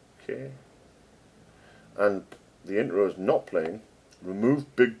 200k. And the intro is not playing.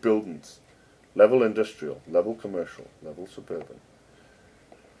 Remove big buildings. Level industrial, level commercial, level suburban.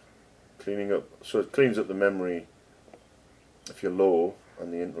 Cleaning up, so it cleans up the memory if you're low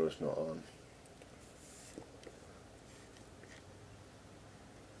and the intro is not on.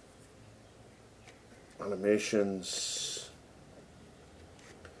 Animations,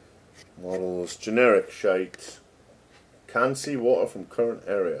 models, generic shite. Can see water from current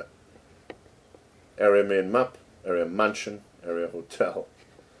area. Area main map, area mansion, area hotel.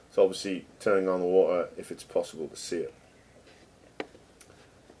 So obviously turning on the water if it's possible to see it.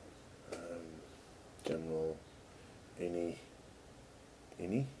 General ini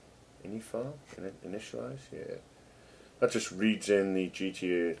file, initialize, yeah. That just reads in the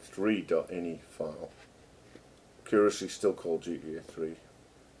GTA 3.ini file. Curiously still called GTA 3.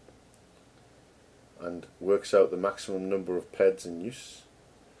 And works out the maximum number of PEDs in use.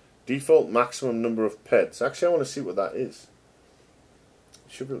 Default maximum number of PEDs. Actually, I want to see what that is.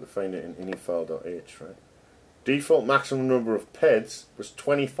 You should be able to find it in inifile.h, right? Default maximum number of PEDs was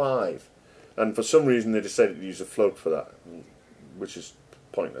 25. And for some reason they decided to use a float for that, which is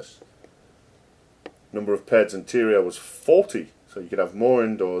pointless. Number of PEDs interior was 40, so you could have more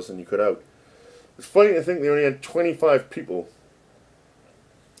indoors than you could out. It's funny to think they only had 25 people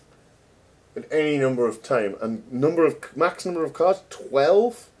at any number of time, and max number of cars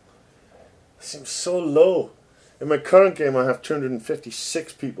 12. That seems so low. In my current game, I have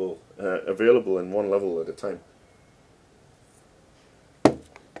 256 people available in one level at a time.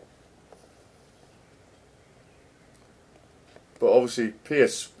 But obviously,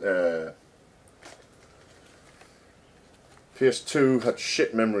 PS2 had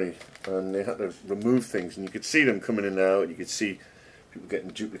shit memory, and they had to remove things, and you could see them coming in and out. You could see people getting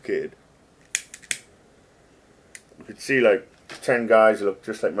duplicated. You could see like 10 guys who looked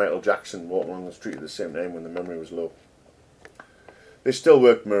just like Michael Jackson walking along the street at the same time when the memory was low. They still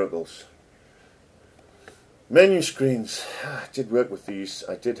worked miracles. Menu screens. I did work with these.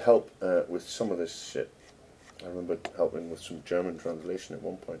 I did help with some of this shit. I remember helping with some German translation at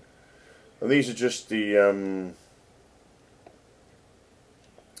one point. And these are just the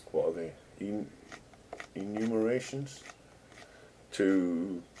what are they? Enumerations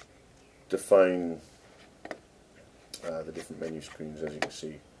to define the different menu screens, as you can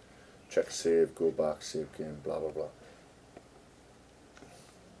see. Check save, go back, save game, blah blah blah.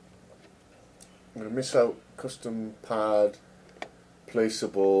 I'm going to miss out custom pad,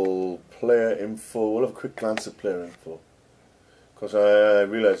 placeable, player info. We'll have a quick glance at player info, because I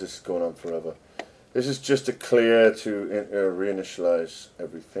realise this is going on forever. This is just a clear to reinitialize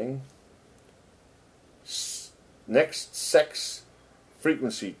everything. Next sex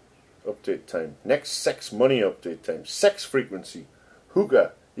frequency update time. Next sex money update time. Sex frequency.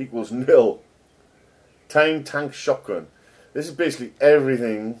 Hookah equals nil. Time tank shotgun. This is basically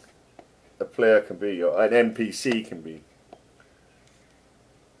everything a player can be, or an NPC can be.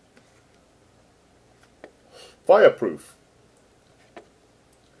 Fireproof.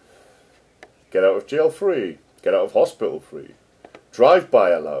 Get out of jail free. Get out of hospital free.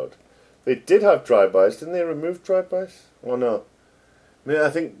 Drive-by allowed. They did have drive-bys, didn't they remove drive-bys? Oh no. I mean, I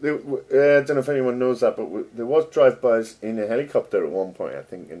think, I don't know if anyone knows that, but there was drive-bys in a helicopter at one point, I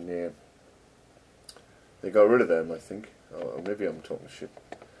think, in there. They got rid of them, I think. Or maybe I'm talking shit.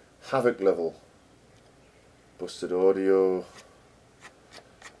 Havoc level. Busted audio.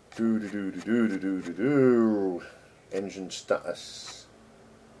 Do. Engine status.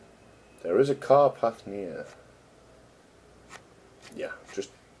 There is a car path near. Yeah, just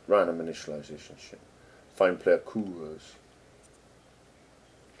random initialization shit. Find player coolers.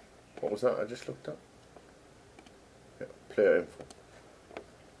 What was that I just looked up? Yeah, player info.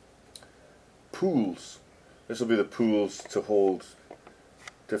 Pools. This will be the pools to hold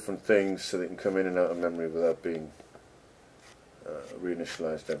different things so they can come in and out of memory without being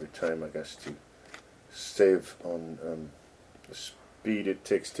reinitialized every time, I guess, to save on the speed it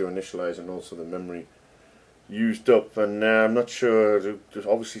takes to initialize and also the memory used up. And I'm not sure,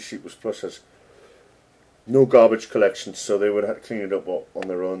 obviously C++ has no garbage collection, so they would have to clean it up on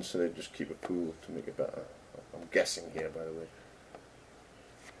their own, so they'd just keep a pool to make it better. I'm guessing here, by the way.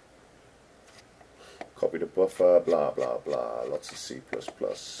 Copy the buffer, blah blah blah, lots of C++.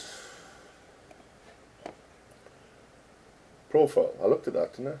 Profile, I looked at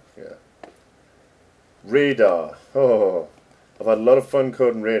that, didn't I? Yeah. Radar. Oh, I've had a lot of fun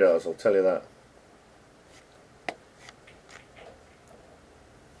coding radars, I'll tell you that.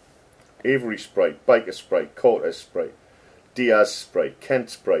 Avery sprite, Biker sprite, Cortez sprite, Diaz sprite, Kent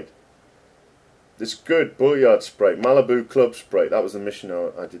sprite. This good Bullyard sprite, Malibu Club sprite. That was the mission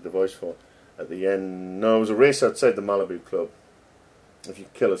I did the voice for at the end. No, it was a race outside the Malibu Club. If you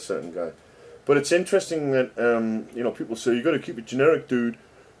kill a certain guy. But it's interesting that you know, people say you got to keep it generic, dude.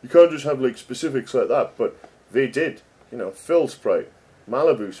 You can't just have like specifics like that. But they did. You know, Phil sprite,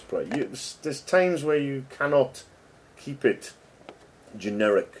 Malibu sprite. There's times where you cannot keep it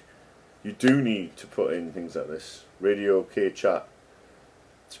generic. You do need to put in things like this. Radio K-Chat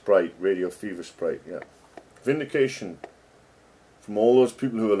sprite, Radio Fever sprite, yeah. Vindication from all those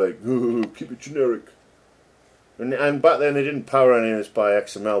people who are like, oh, keep it generic. And back then they didn't power any of this by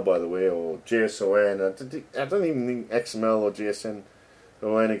XML, by the way, or JSON. I don't even think XML or JSON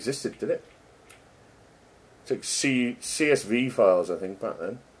existed, did it? It's like CSV files, I think, back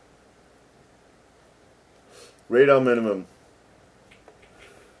then. Radar minimum.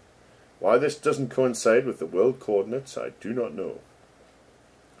 Why this doesn't coincide with the world coordinates, I do not know.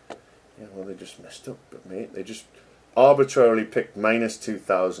 Yeah, well, they just messed up, but mate, they just arbitrarily picked minus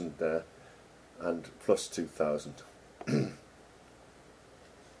 2000 there and plus 2000.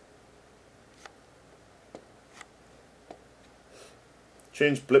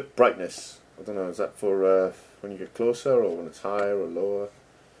 Change blip brightness. I don't know, is that for when you get closer or when it's higher or lower?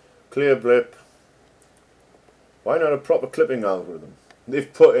 Clear blip. Why not a proper clipping algorithm?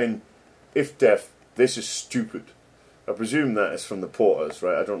 They've put in if def, this is stupid. I presume that is from the porters,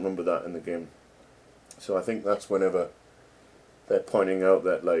 right? I don't remember that in the game. So I think that's whenever they're pointing out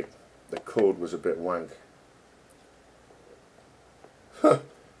that, like, the code was a bit wank. Huh.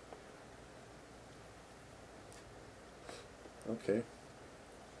 Okay.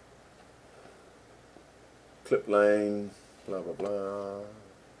 Clip line, blah blah blah.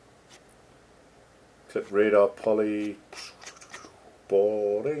 Clip radar poly.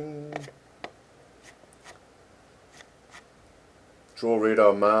 Boring. Draw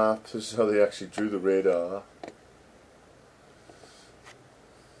radar map. This is how they actually drew the radar.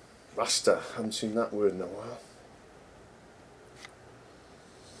 Raster. Haven't seen that word in a while.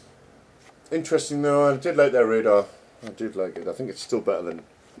 Interesting though. I did like their radar. I did like it. I think it's still better than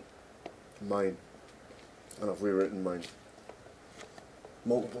mine. and I've rewritten mine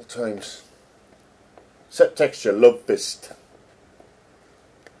multiple times. Set texture, Love Fist.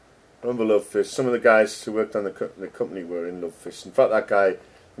 Remember Love Fist? Some of the guys who worked on the company were in Love Fist. In fact, that guy,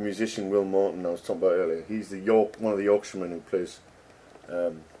 the musician Will Morton, I was talking about earlier, he's the one of the Yorkshiremen who plays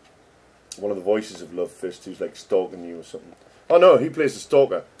one of the voices of Love Fist, who's like stalking you or something. Oh no, he plays the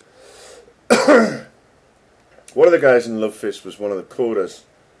stalker. One of the guys in Love Fist was one of the coders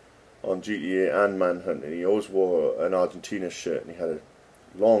on GTA and Manhunt, and he always wore an Argentina shirt, and he had a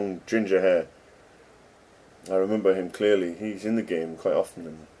long ginger hair. I remember him clearly. He's in the game quite often,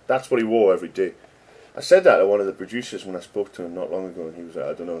 and that's what he wore every day. I said that to one of the producers when I spoke to him not long ago, and he was like,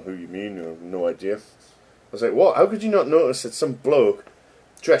 I don't know who you mean, or no idea. I was like, what? How could you not notice that some bloke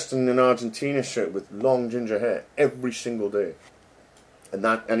dressed in an Argentina shirt with long ginger hair every single day?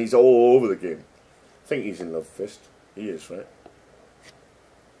 And he's all over the game. I think he's in Love Fist. He is, right?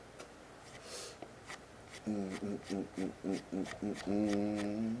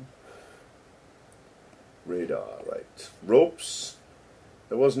 Radar, right. Ropes.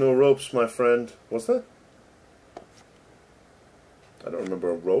 There was no ropes, my friend. Was there? I don't remember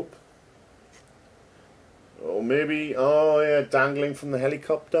a rope. Oh, maybe. Oh, yeah, dangling from the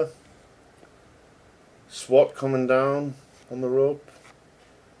helicopter. SWAT coming down on the rope.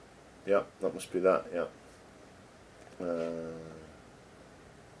 Yeah, that must be that, yeah.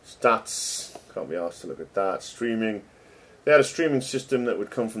 Stats. Can't be asked to look at that. Streaming. They had a streaming system that would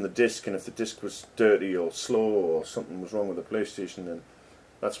come from the disc, and if the disc was dirty or slow or something was wrong with the PlayStation, then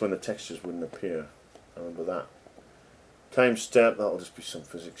that's when the textures wouldn't appear. I remember that. Time step, that'll just be some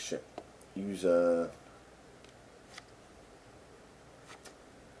physics shit. User.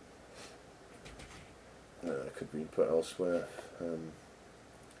 No, it could be put elsewhere.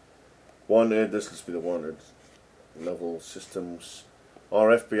 Wanted, this must be the wanted level systems. R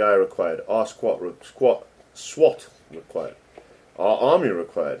FBI required. R SWAT required. R Army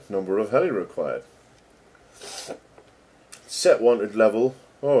required. Number of heli required. Set wanted level.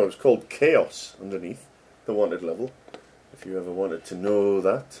 Oh, it was called Chaos underneath the wanted level. If you ever wanted to know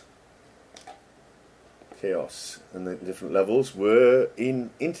that. Chaos. And the different levels were in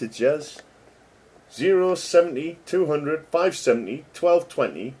integers. 0, 70, 200, 570,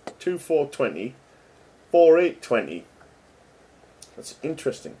 1220, 2420, 4820. That's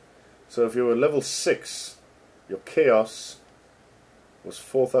interesting. So if you were level 6, your chaos was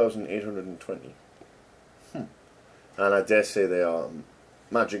 4,820. And I dare say they are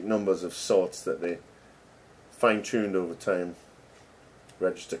magic numbers of sorts that they fine-tuned over time.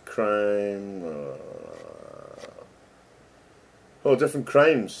 Register crime. Oh, different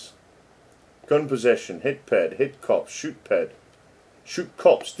crimes. Gun possession, hit ped, hit cop, shoot ped, shoot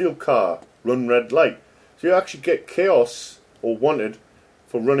cop, steal car, run red light. So you actually get chaos or wanted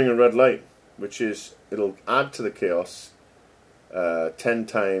for running a red light, which is, it'll add to the chaos 10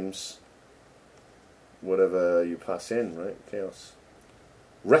 times whatever you pass in, right? Chaos.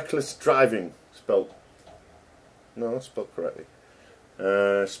 Reckless driving, spelled, no, not spelled correctly.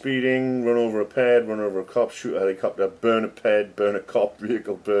 Speeding, run over a ped, run over a cop, shoot a helicopter, burn a ped, burn a cop,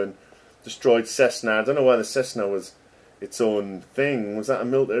 vehicle burn. Destroyed Cessna. I don't know why the Cessna was its own thing. Was that a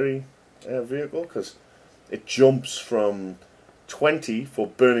military vehicle? Because it jumps from 20 for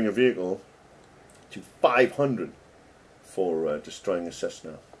burning a vehicle to 500 for destroying a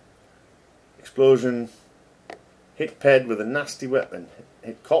Cessna. Explosion. Hit ped with a nasty weapon.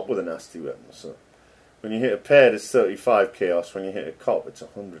 Hit cop with a nasty weapon. So when you hit a ped, it's 35 chaos. When you hit a cop, it's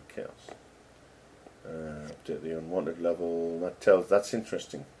 100 chaos. Update the unwanted level. That's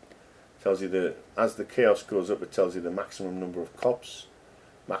interesting. Tells you that as the chaos goes up, it tells you the maximum number of cops,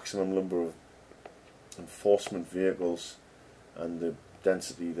 maximum number of enforcement vehicles, and the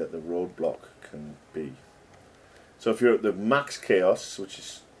density that the roadblock can be. So if you're at the max chaos, which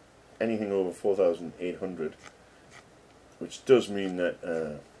is anything over 4,800, which does mean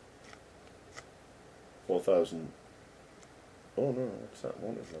that 4,000. Oh no, what's that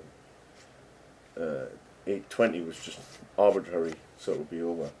wanted level? 820 was just arbitrary, so it would be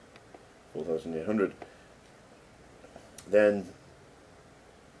over 4,800. Then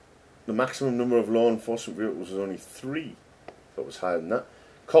the maximum number of law enforcement vehicles was only 3. That was higher than that.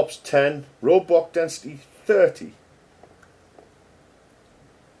 Cops 10, roadblock density 30.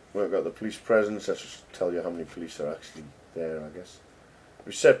 Work out the police presence. That should tell you how many police are actually there, I guess.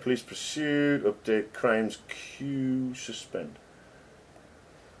 Reset police pursuit. Update crimes queue. Suspend.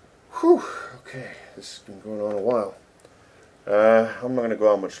 Whew. Okay, this has been going on a while. I'm not going to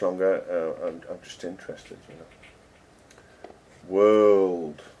go on much longer. I'm just interested, you know.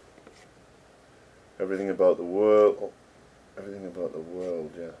 World. Everything about the world. Oh, everything about the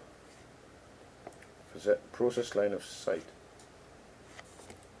world, yeah. process line of sight.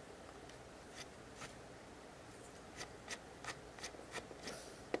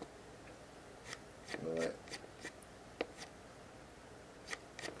 Right.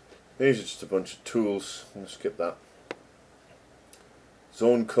 These are just a bunch of tools. I'm going to skip that.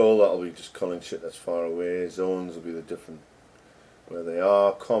 Zone call, that'll be just calling shit that's far away. Zones will be the different where they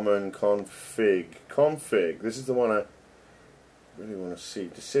are. Common, config. Config, this is the one I really want to see.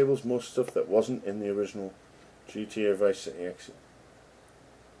 Disables most stuff that wasn't in the original GTA Vice City exit.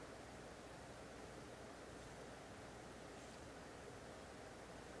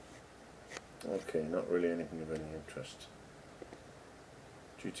 Okay, not really anything of any interest.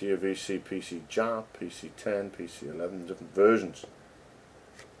 GTA VC, PC JAP, PC 10, PC 11, different versions.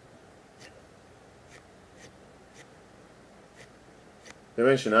 They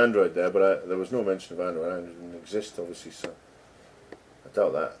mentioned Android there, but there was no mention of Android. Android didn't exist, obviously, so I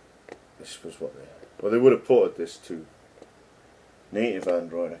doubt that this was what they... Well, they would have ported this to native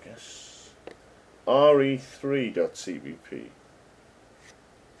Android, I guess. re3.cbp.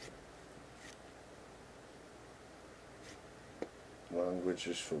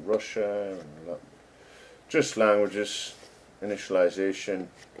 Languages for Russia, and just languages, initialization,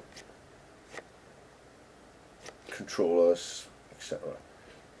 controllers, etc.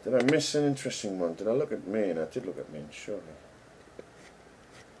 Did I miss an interesting one? Did I look at main? I did look at main, surely.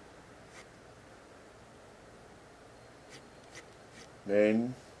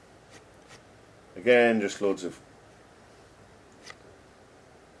 Main. Again, just loads of...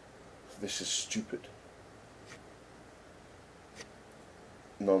 This is stupid.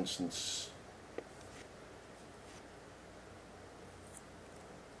 Nonsense.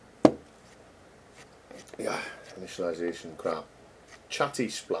 Yeah, initialization crap. Chatty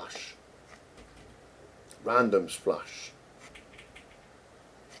splash. Random splash.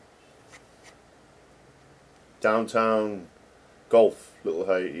 Downtown golf, little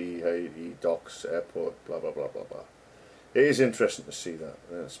Haiti, docks, airport, blah blah blah blah blah. It is interesting to see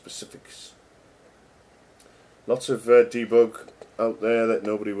that specifics. Lots of debug out there that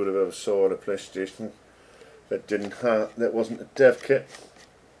nobody would have ever saw on a PlayStation that didn't have, that wasn't a dev kit.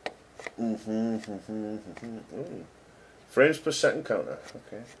 Frames per second counter.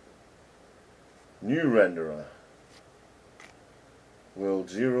 Okay. New renderer. World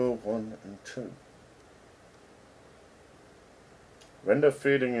 0, 1 and 2. Render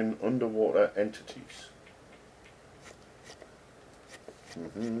fading in underwater entities.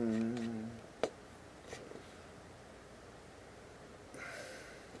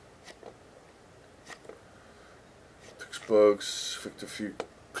 Fix bugs, fixed a few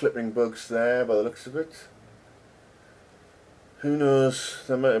clipping bugs there by the looks of it. Who knows,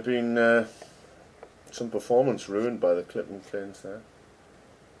 there might have been some performance ruined by the clipping planes there.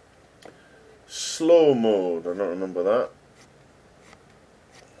 Slow mode, I don't remember that.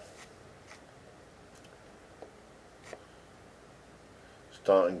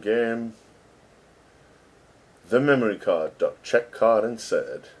 Starting game. The memory card, check card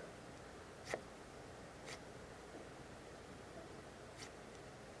inserted.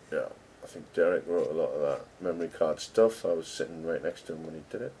 Yeah, I think Derek wrote a lot of that memory card stuff. I was sitting right next to him when he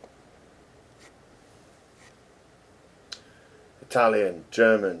did it. Italian,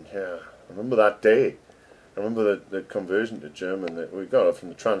 German, yeah. I remember that day. I remember the conversion to German. That we got it from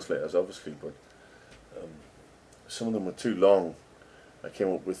the translators, obviously, but some of them were too long. I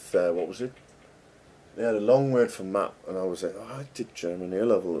came up with, what was it? They had a long word for map, and I was like, oh, I did German A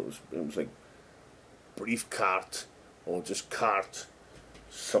level. It was like brief cart, or just cart,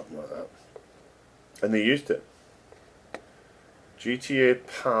 something like that. And they used it. GTA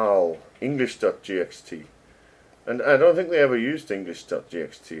PAL, English.gxt. And I don't think they ever used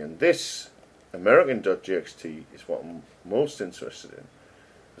English.gxt, and this American.gxt is what I'm most interested in.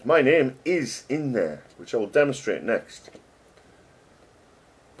 Because my name is in there, which I will demonstrate next.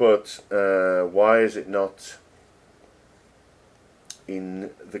 But why is it not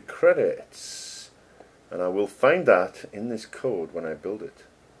in the credits? And I will find that in this code when I build it.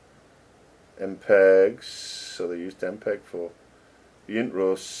 MPEGs, so they used MPEG for the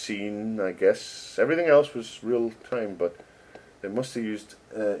intro scene, I guess. Everything else was real time, but they must have used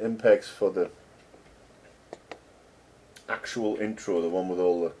MPEGs for the actual intro, the one with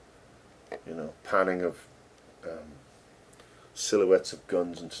all the, you know, panning of silhouettes of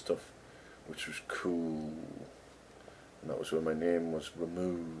guns and stuff, which was cool. And that was where my name was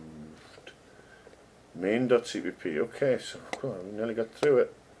removed. Main.cpp. Okay, so we nearly got through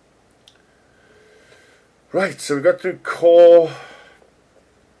it. Right, so we got through core.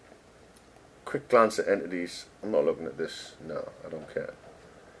 Quick glance at entities. I'm not looking at this. No, I don't care.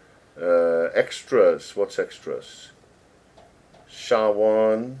 Extras. What's extras?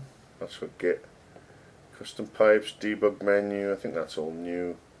 SHA-1. That's what Git. Custom pipes. Debug menu. I think that's all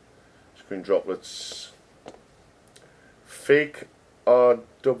new. Screen droplets. Fake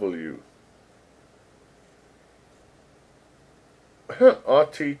RW.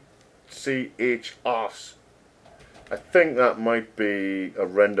 RTCHRs. I think that might be a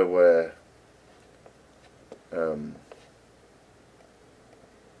renderware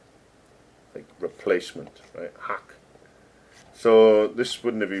like replacement, right? Hack. So this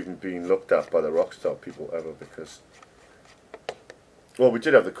wouldn't have even been looked at by the Rockstar people ever, because, well, we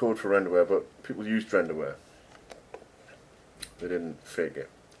did have the code for renderware, but people used renderware. They didn't fake it.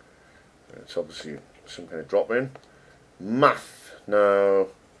 It's obviously some kind of drop in. Math. Now,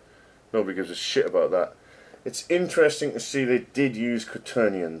 nobody gives a shit about that. It's interesting to see they did use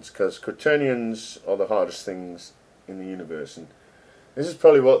quaternions, because quaternions are the hardest things in the universe, and this is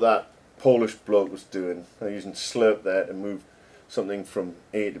probably what that Polish bloke was doing. They're using slurp there to move something from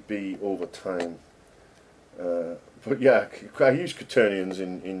A to B over time. But yeah, I use quaternions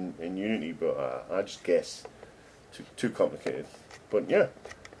in Unity, but I just guess too complicated. But yeah,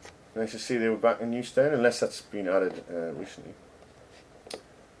 nice to see they were back in use then, unless that's been added recently.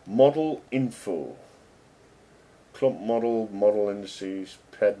 Model info. Clump model, model indices,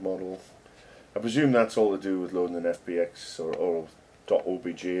 PED model. I presume that's all to do with loading an FBX or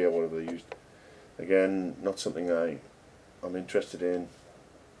 .obj or whatever they used. Again, not something I'm interested in.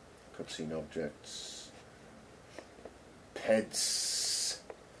 Cutscene objects. PEDs.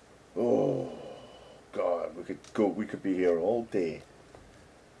 Oh God, we could be here all day.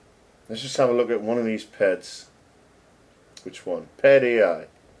 Let's just have a look at one of these PEDs. Which one? PED AI.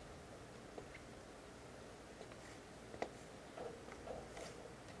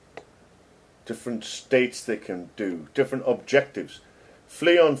 Different states they can do, different objectives.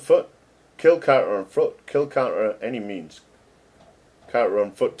 Flee on foot, kill character on foot, kill character any means. Character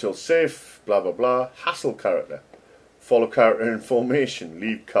on foot till safe, blah blah blah. Hassle character, follow character in formation,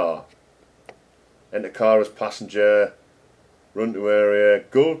 leave car. Enter car as passenger, run to area,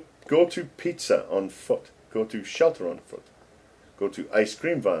 go to pizza on foot, go to shelter on foot, go to ice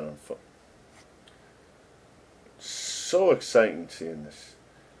cream van on foot. So exciting seeing this.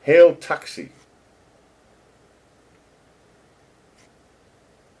 Hail taxi.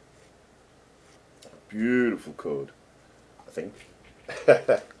 Beautiful code, I think.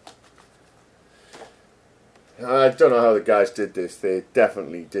 I don't know how the guys did this. They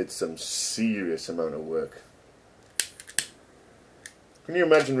definitely did some serious amount of work. Can you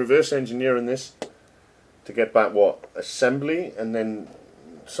imagine reverse engineering this to get back what? Assembly, and then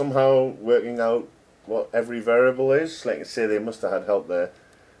somehow working out what every variable is? Like I say, they must have had help there,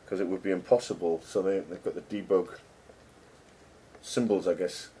 because it would be impossible. So they've got the debug symbols, I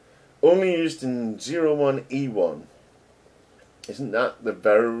guess. Only used in 01E1. Isn't that the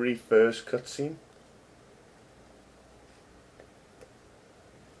very first cutscene?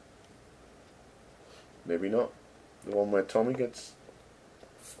 Maybe not. The one where Tommy gets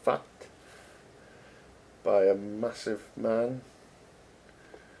fucked by a massive man.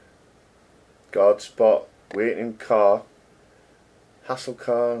 Guard spot, waiting car, hassle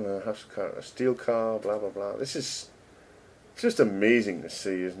car, no, hassle car, a steel car, blah blah blah. This is just amazing to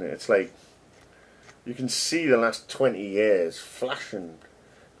see, isn't it? It's like you can see the last 20 years flashing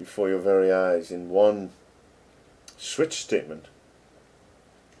before your very eyes in one switch statement.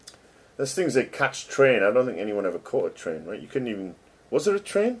 There's things like catch train. I don't think anyone ever caught a train, right? You couldn't even... Was there a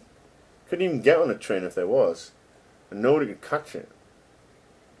train? Couldn't even get on a train if there was. And nobody could catch it.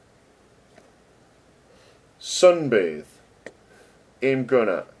 Sunbathe. Aim gun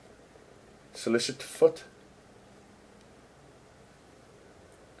at. Solicit foot.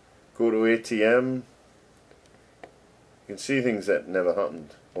 Go to ATM. You can see things that never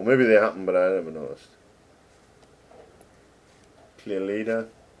happened. Or maybe they happened but I never noticed. Clear leader.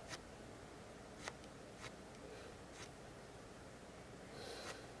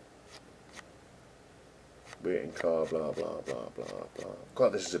 Waiting car, blah blah blah blah blah.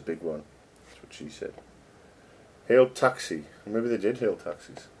 God, this is a big one. That's what she said. Hail taxi. Maybe they did hail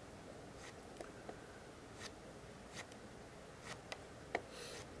taxis.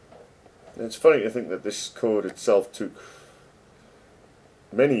 And it's funny to think that this code itself took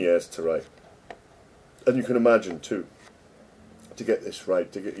many years to write. And you can imagine too, to get this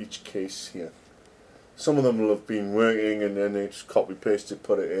right, to get each case here. Some of them will have been working and then they just copy paste it,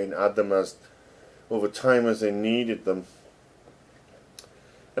 put it in, add them as over time as they needed them.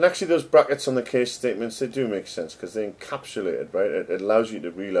 And actually those brackets on the case statements, they do make sense because they encapsulate it, right? It allows you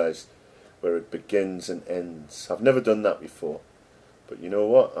to realize where it begins and ends. I've never done that before, But you know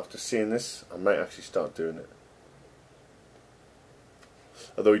what? After seeing this, I might actually start doing it.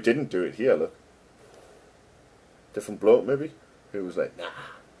 Although he didn't do it here, look. Different bloke, maybe? Who was like, nah.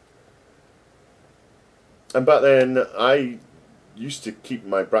 And back then, I used to keep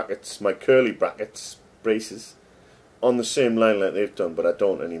my brackets, my curly brackets, braces, on the same line like they've done, but I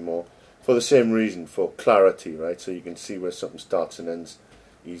don't anymore. For the same reason, for clarity, right? So you can see where something starts and ends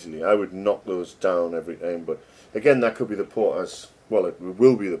easily. I would knock those down every time, but again, that could be the Porter's, well, it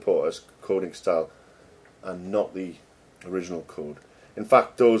will be the Porter's coding style and not the original code. In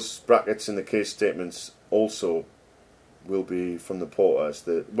fact, those brackets in the case statements also will be from the Porter's.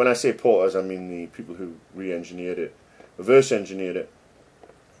 When I say Porter's, I mean the people who re-engineered it, reverse engineered it.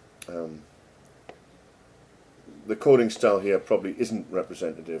 The coding style here probably isn't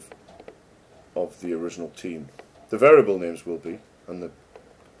representative of the original team. The variable names will be, and the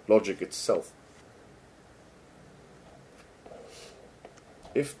logic itself.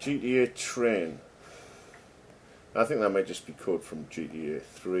 If GTA train, I think that might just be code from GTA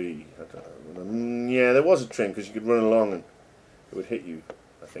 3. I don't know. Yeah, there was a train because you could run along and it would hit you,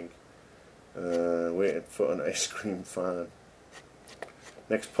 I think. Waiting for an ice cream fan.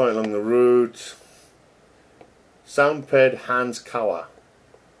 Next point along the route. Soundped Hans Kauer.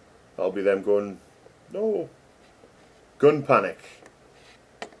 That'll be them going, no. Gun panic.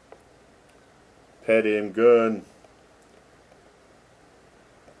 Ped aim gun.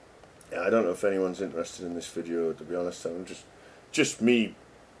 Yeah, I don't know if anyone's interested in this video, to be honest. I'm just me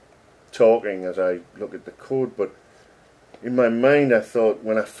talking as I look at the code, but in my mind I thought,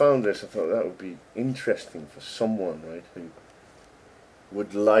 when I found this, I thought that would be interesting for someone, right, who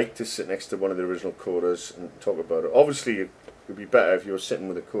would like to sit next to one of the original coders and talk about it. Obviously it would be better if you were sitting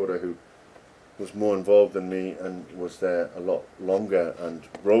with a coder who was more involved than me and was there a lot longer and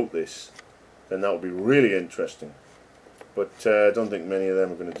wrote this. Then that would be really interesting. But I don't think many of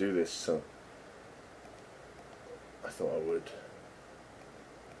them are going to do this, so I thought I would.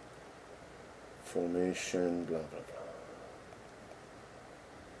 Formation, blah blah blah.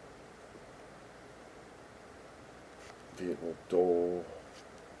 Vehicle door.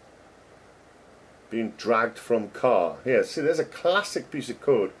 Being dragged from car. Here, see, there's a classic piece of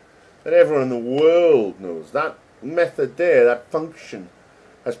code that everyone in the world knows. That method there, that function,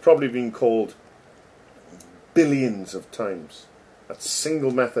 has probably been called billions of times. That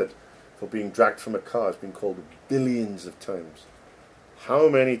single method for being dragged from a car has been called billions of times. How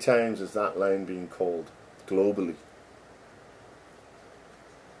many times has that line been called globally?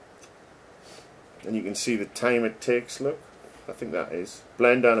 And you can see the time it takes, look. I think that is.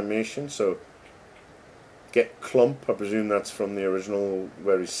 Blend animation, so get clump, I presume that's from the original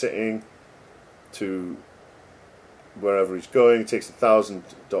where he's sitting to wherever he's going. It takes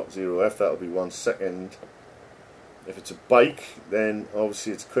 1000.0f, that'll be 1 second. If it's a bike, then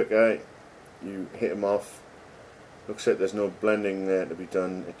obviously it's quicker. You hit him off. Looks like there's no blending there to be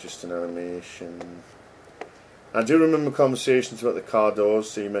done. It's just an animation. I do remember conversations about the car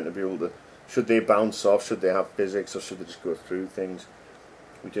doors. So you're meant to be able to, should they bounce off? Should they have physics, or should they just go through things?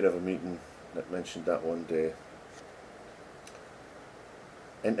 We did have a meeting that mentioned that one day.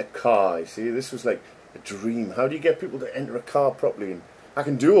 Enter car. You see, this was like a dream. How do you get people to enter a car properly? And I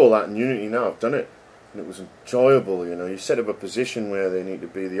can do all that in Unity now. I've done it. And it was enjoyable, you know. You set up a position where they need to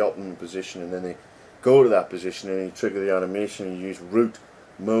be, the optimum position, and then they go to that position and you trigger the animation and you use root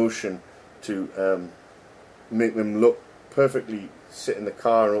motion to make them look perfectly, sit in the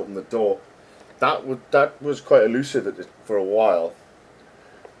car and open the door. That was quite elusive for a while.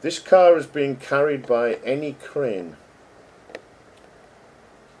 This car is being carried by any crane.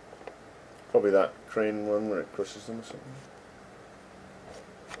 Probably that crane one where it crushes them or something.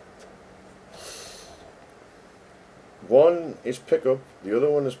 One is pick up, the other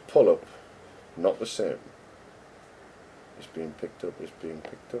one is pull up. Not the same. It's being picked up, it's being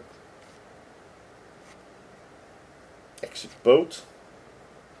picked up. Exit boat.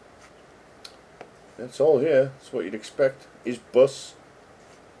 That's all here, that's what you'd expect. Is bus.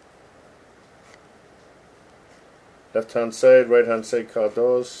 Left hand side, right hand side car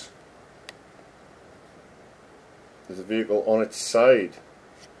doors. There's a vehicle on its side.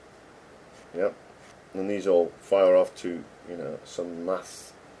 Yep. And these all fire off to, you know, some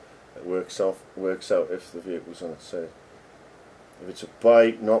math that works out if the vehicle's on its side. If it's a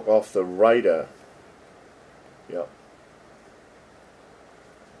bike, knock off the rider. Yep.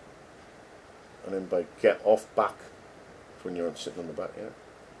 And then by get off back when you're sitting on the back, yeah.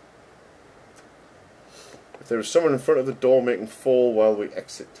 If there is someone in front of the door, make them fall while we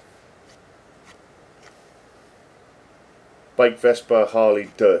exit. Bike, Vespa, Harley,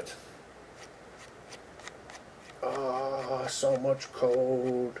 dirt. Oh, so much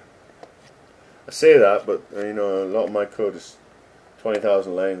code. I say that, but you know, a lot of my code is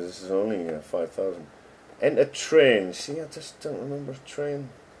 20,000 lines. This is only 5,000. Enter train. See, I just don't remember train.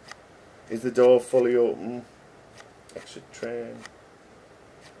 Is the door fully open? Exit train.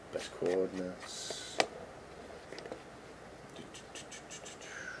 Best coordinates.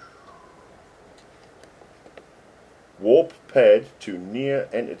 Warp ped to near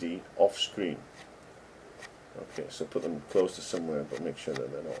entity off screen. Okay, so put them close to somewhere, but make sure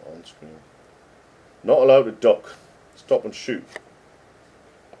that they're not on screen. Not allowed to duck. Stop and shoot.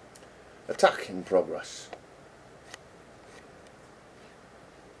 Attack in progress.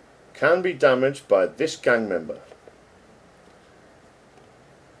 Can be damaged by this gang member.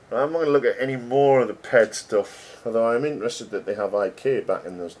 Now, I'm not going to look at any more of the PED stuff, although I'm interested that they have IK back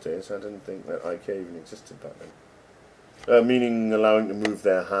in those days. I didn't think that IK even existed back then. Meaning allowing to move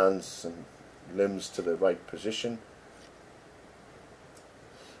their hands and limbs to the right position.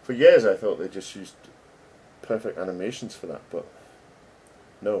 For years I thought they just used perfect animations for that, but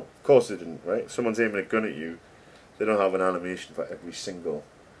no, of course they didn't, right? If someone's aiming a gun at you, they don't have an animation for every single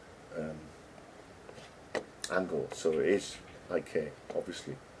angle, so it is IK,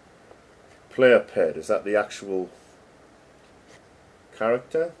 obviously. Player ped, is that the actual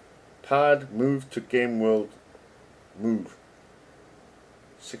character? Pad, move to game world, move.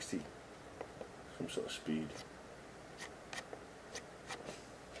 60, some sort of speed.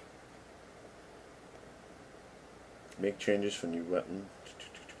 Make changes for new weapon.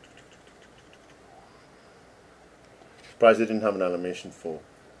 Surprised they didn't have an animation for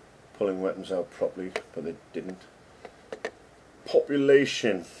pulling weapons out properly, but they didn't.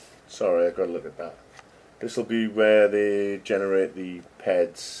 Population. Sorry, I've got to look at that. This will be where they generate the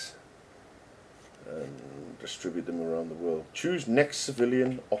PEDs and distribute them around the world. Choose next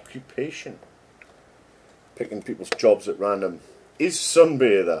civilian occupation. Picking people's jobs at random. Is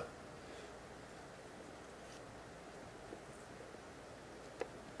sunbather.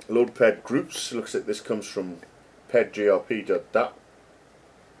 Load ped groups. Looks like this comes from pedgrp.dat,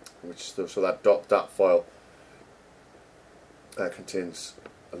 which so that .dat file contains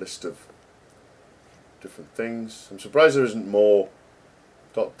a list of different things. I'm surprised there isn't more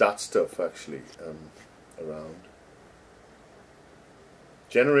 .dat stuff actually around.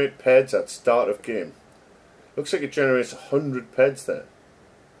 Generate peds at start of game. Looks like it generates 100 peds there,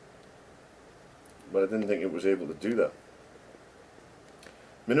 but I didn't think it was able to do that.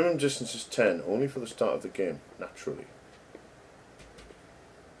 Minimum distance is 10, only for the start of the game, naturally.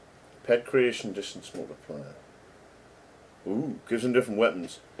 Ped creation distance multiplier. Ooh, gives them different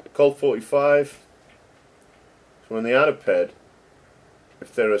weapons. Colt 45. So when they add a ped,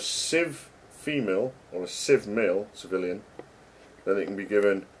 if they're a civ female or a civ male civilian, then they can be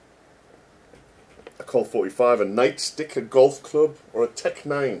given a Colt 45, a nightstick, a golf club, or a Tech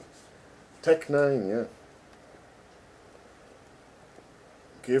 9. Tech 9, yeah.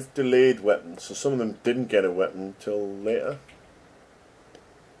 Give delayed weapons. So some of them didn't get a weapon until later.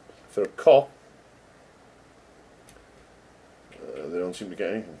 If they're a cop, they don't seem to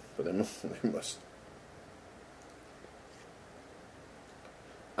get anything, but they must.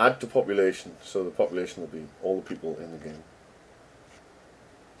 Add to population, so the population will be all the people in the game.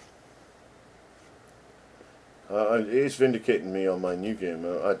 It is vindicating me on my new game.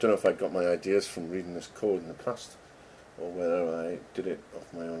 I don't know if I got my ideas from reading this code in the past, or whether I did it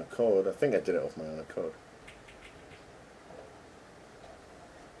off my own accord. I think I did it off my own accord.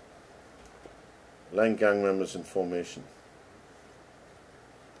 Line gang members in formation.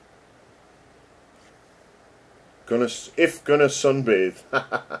 If gonna sunbathe,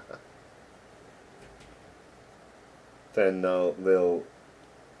 then they'll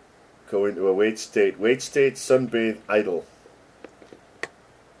go into a wait state. Wait state, sunbathe, idle.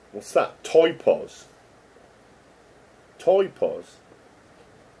 What's that? Toy pause. Toy pause.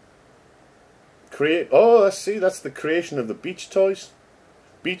 Create. Oh, let's see. That's the creation of the beach toys.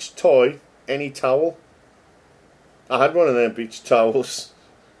 Beach toy. Any towel. I had one of them beach towels.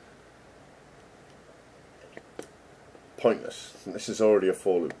 Pointless. This is already a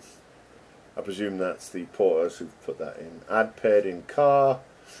for loop. I presume that's the porters who've put that in. Add ped in car.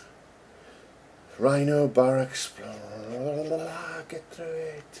 Rhino barracks. Blah, blah, blah, blah, get through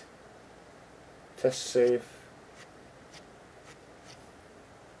it. Test safe.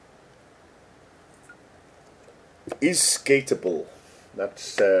 Is skatable.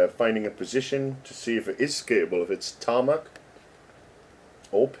 That's finding a position to see if it is skatable. If it's tarmac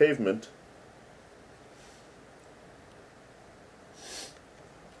or pavement.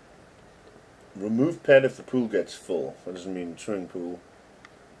 Remove ped if the pool gets full. That doesn't mean swimming pool.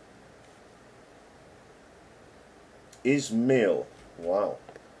 is male. Wow.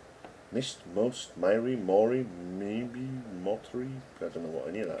 Mist, most, Myri, Mori, maybe, Motri. I don't know what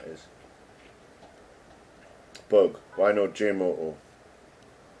any of that is. Bug. Why not J-Moto?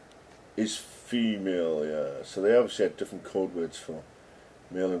 Is female, yeah. So they obviously had different code words for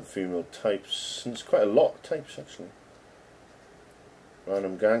male and female types. And there's quite a lot of types actually.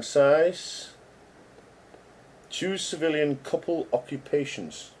 Random gang size. Choose civilian couple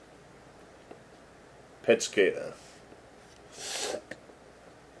occupations. Pet skater.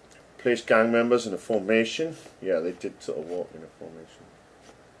 Place gang members in a formation. Yeah, they did sort of walk in a formation.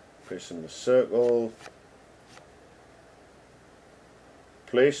 Place them in a circle.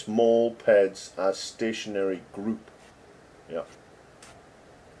 Place mall peds as stationary group. Yeah.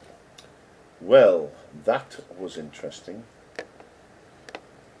 Well, that was interesting.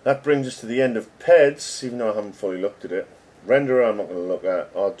 That brings us to the end of PEDs, even though I haven't fully looked at it. Renderer I'm not going to look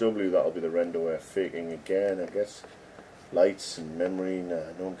at. RW, that'll be the render we're faking again, I guess. Lights and memory,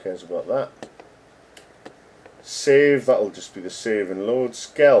 nah, no one cares about that. Save, that'll just be the save and load.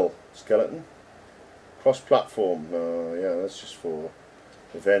 Skeleton. Cross-platform, yeah, that's just for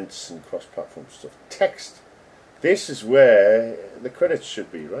events and cross-platform stuff. Text. This is where the credits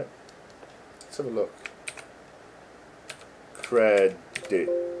should be, right? Let's have a look. Credit.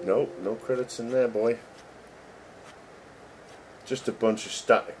 Nope, no credits in there, boy. Just a bunch of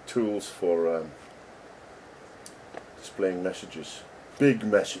static tools for displaying messages. Big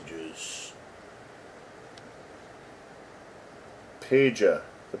messages. Pager.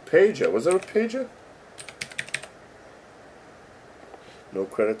 The pager. Was there a pager? No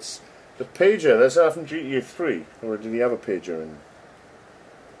credits. The pager. That's out from GTA 3. Or did he have a pager in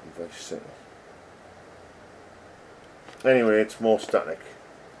Vice City? Anyway, it's more static.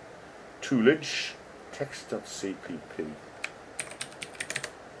 Toolage. Text.cpp.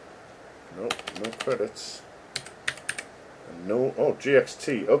 Nope, no credits. And no, oh,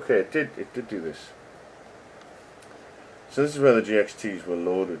 GXT. Okay, it did do this. So this is where the GXTs were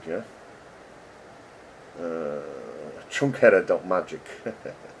loaded, yeah? Chunkheader.magic.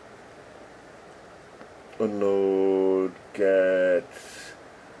 Unload, get,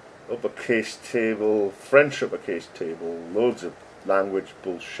 uppercase table, French uppercase table, loads of language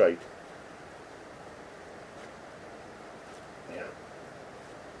bullshit. Yeah.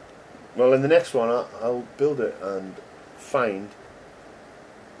 Well, in the next one, I'll build it and find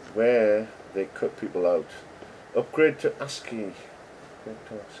where they cut people out. Upgrade to ASCII. Upgrade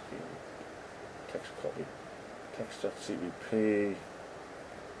to ASCII. Text copy. Text.cpp.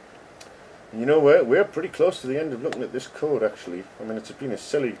 You know, we're pretty close to the end of looking at this code, actually. I mean, it's been a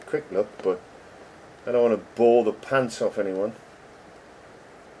silly quick look, but I don't want to bore the pants off anyone.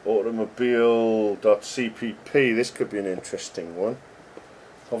 Automobile.cpp. This could be an interesting one.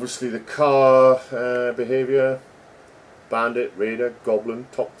 Obviously, the car behavior. Bandit, Raider, Goblin,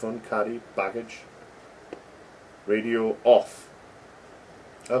 Top Fun, Caddy, Baggage. Radio off.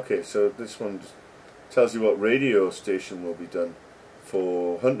 Okay, so this one tells you what radio station will be done.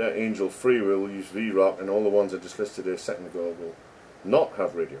 For Hunter, Angel, Free will use VROC, and all the ones I just listed a second ago will not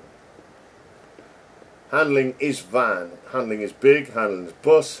have radio. Handling is van, handling is big, handling is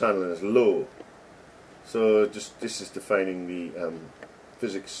bus, handling is low. So just this is defining the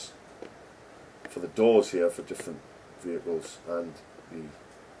physics for the doors here for different vehicles, and the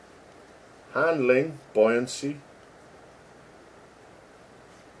handling, buoyancy.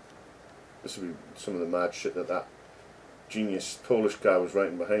 This will be some of the mad shit that genius Polish guy was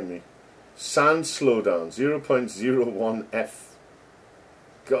writing behind me. Sand slowdown, 0.01 F.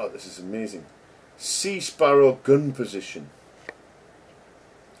 God, this is amazing. Sea Sparrow gun position.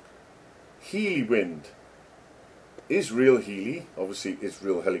 Healy wind. Is real Healy, obviously is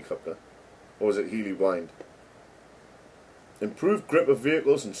real helicopter. Or is it Healy wind? Improved grip of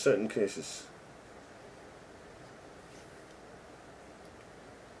vehicles in certain cases.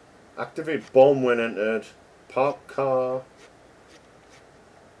 Activate bomb when entered. Park car.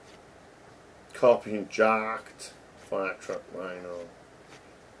 Car being jacked. Fire truck, rhino.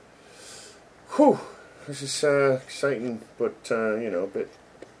 Whew. This is exciting, but you know, a bit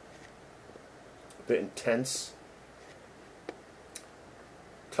intense.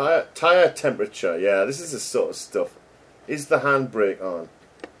 Tire temperature. Yeah, this is the sort of stuff. Is the handbrake on?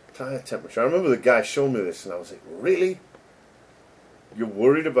 Tire temperature. I remember the guy showing me this, and I was like, really? You're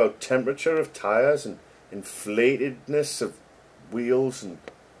worried about temperature of tires and inflatedness of wheels and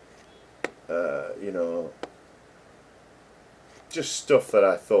you know, just stuff that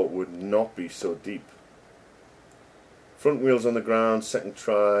I thought would not be so deep. Front wheels on the ground, second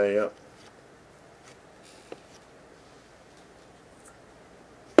try, yep.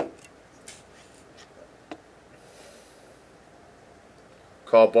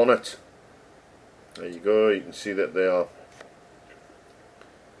 car bonnet. There you go, you can see that they are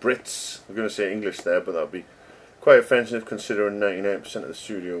Brits. I'm going to say English there, but that would be quite offensive considering 99% of the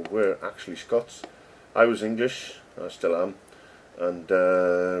studio were actually Scots. I was English, I still am, and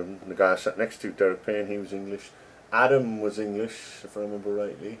the guy I sat next to, Derek Payne, he was English. Adam was English, if I remember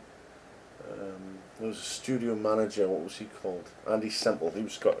rightly. There was a studio manager, what was he called? Andy Semple, he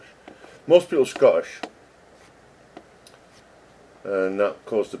was Scottish. Most people Scottish. And that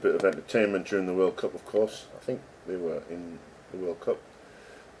caused a bit of entertainment during the World Cup, of course. I think they were in the World Cup.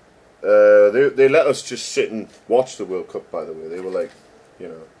 They let us just sit and watch the World Cup, by the way. They were like, you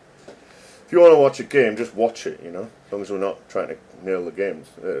know, if you want to watch a game, just watch it, you know, as long as we're not trying to nail the games,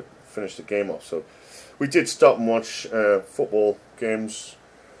 finish the game off. So we did stop and watch football games.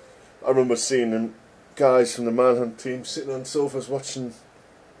 I remember seeing them guys from the Manhunt team sitting on sofas watching.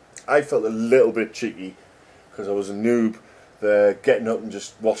 I felt a little bit cheeky because I was a noob there, getting up and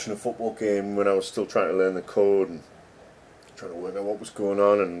just watching a football game when I was still trying to learn the code and trying to work out what was going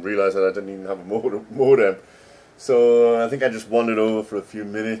on, and realised that I didn't even have a modem. So I think I just wandered over for a few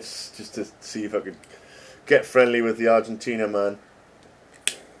minutes just to see if I could get friendly with the Argentina man.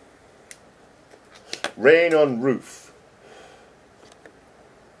 Rain on roof.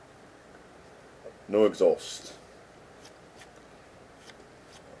 No exhaust.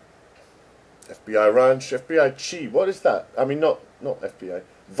 FBI Ranch, FBI Chi. What is that? I mean, not FBI.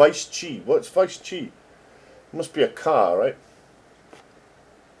 Vice Chi. What's Vice Chi? Must be a car, right?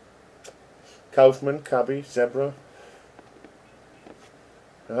 Kaufman, Cabby, Zebra.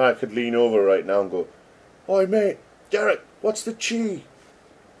 I could lean over right now and go, "Oi mate, Derek, what's the Chi?"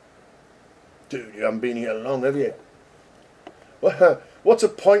 Dude, you haven't been here long, have you? What's a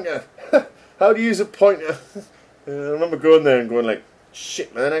pointer? How do you use a pointer? I remember going there and going like,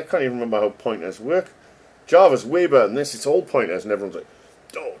 shit man, I can't even remember how pointers work. Java's way better than this, it's all pointers, and everyone's like,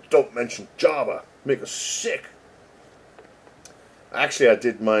 don't mention Java, make us sick. Actually, I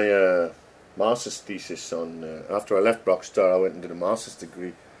did my master's thesis on, after I left Rockstar, I went and did a master's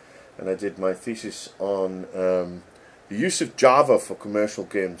degree, and I did my thesis on the use of Java for commercial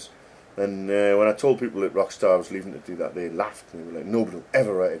games. And when I told people at Rockstar I was leaving to do that, they laughed, and they were like, nobody will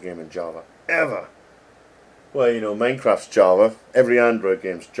ever write a game in Java, ever. Well, you know, Minecraft's Java, every Android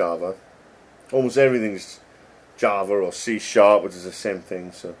game's Java, almost everything's Java or C#, which is the same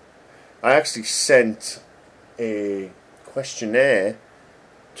thing. So I actually sent a questionnaire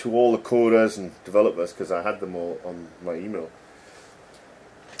to all the coders and developers, because I had them all on my email,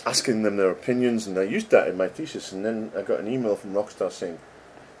 asking them their opinions, and I used that in my thesis. And then I got an email from Rockstar saying,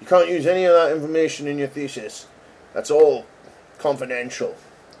 you can't use any of that information in your thesis, that's all confidential.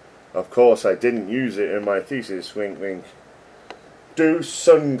 Of course I didn't use it in my thesis, wink wink. Do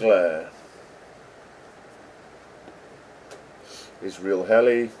sun glare. Israel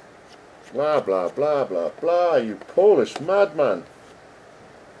Heli. Blah blah blah blah blah, you Polish madman.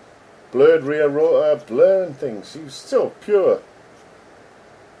 Blurred rear rotor, blurring things, he's still pure.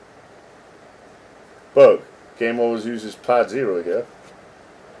 Bug, game always uses pad 0 here.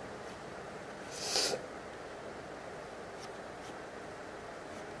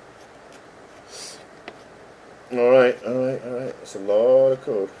 Alright, it's a lot of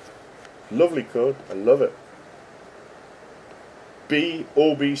code. Lovely code, I love it.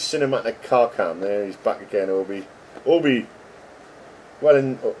 Obi cinematic car cam, there he's back again, Obi. Obi, well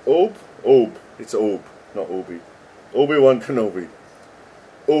in, Ob, it's Ob, not Obi. Obi-Wan Kenobi.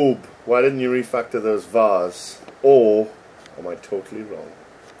 Ob, why didn't you refactor those VARs? Or am I totally wrong?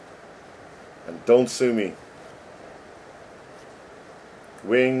 And don't sue me.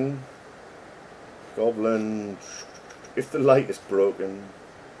 Wing, Goblin, if the light is broken.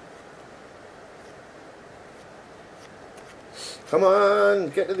 Come on,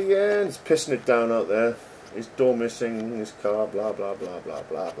 get to the end. It's pissing it down out there. His door missing, his car, blah blah blah blah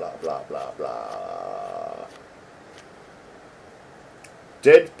blah blah blah blah blah.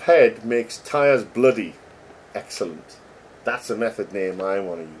 Dead Ped makes tyres bloody. Excellent. That's a method name I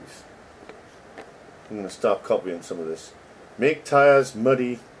want to use. I'm going to start copying some of this. Make tyres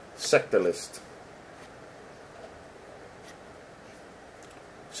muddy, sector list.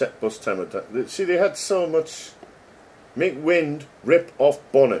 Set bus timer. See, they had so much. Make wind, rip off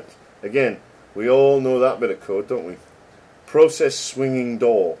bonnet. Again, we all know that bit of code, don't we? Process swinging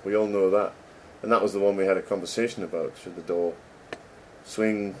door. We all know that. And that was the one we had a conversation about. Should the door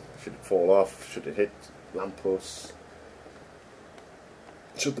swing? Should it fall off? Should it hit lampposts?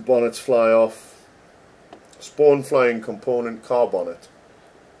 Should the bonnets fly off? Spawn flying component car bonnet.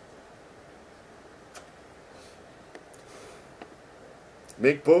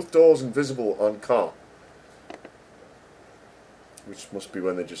 Make both doors invisible on car. which must be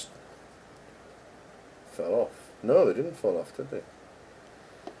when they just fell off. No, they didn't fall off, did they?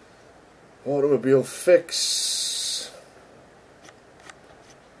 Automobile fix.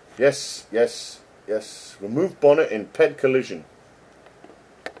 Yes, yes, yes. Remove bonnet in ped collision.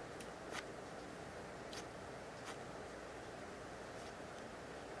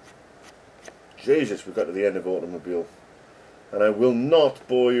 Jesus, we got to the end of automobile. And I will not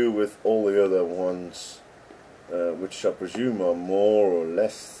bore you with all the other ones, which I presume are more or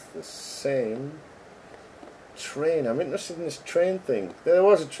less the same. Train. I'm interested in this train thing. There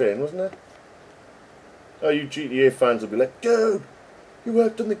was a train, wasn't there? Oh, you GTA fans will be like, dude, you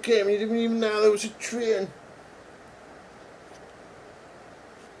worked on the game and you didn't even know there was a train.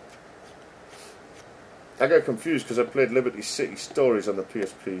 I got confused because I played Liberty City Stories on the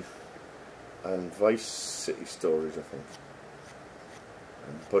PSP and Vice City Stories, I think.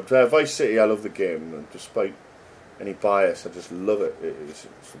 But Vice City, I love the game, and despite any bias, I just love it. It's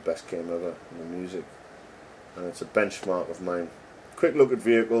the best game ever, and the music. And it's a benchmark of mine. Quick look at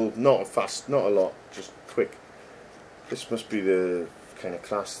vehicle, not fast, not a lot, just quick. This must be the kind of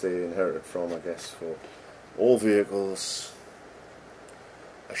class they inherited from, I guess, for all vehicles.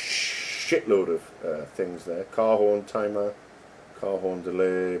 A shitload of things there. Car horn timer, car horn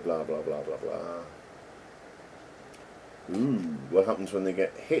delay, blah blah blah blah blah. Ooh, what happens when they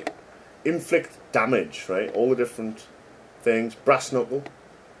get hit? Inflict damage, right? All the different things. Brass knuckle,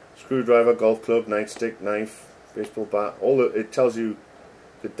 screwdriver, golf club, nightstick, knife, baseball bat. It tells you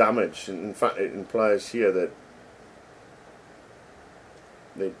the damage. And in fact, it implies here that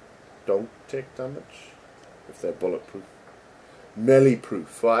they don't take damage if they're bulletproof. Melee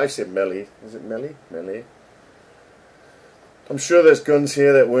proof. Well, I say melee. Is it melee? Melee. I'm sure there's guns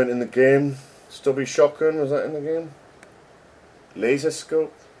here that weren't in the game. Stubby shotgun, was that in the game? Laser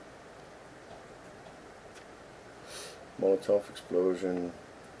scope. Molotov explosion.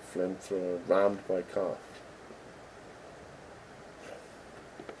 Flamethrower. Rammed by car.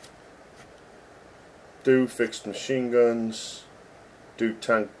 Do fixed machine guns. Do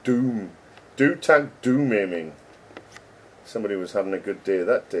tank doom. Do tank doom aiming. Somebody was having a good day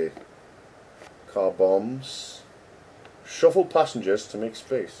that day. Car bombs. Shuffle passengers to make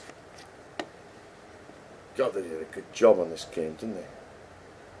space. God, they did a good job on this game, didn't they?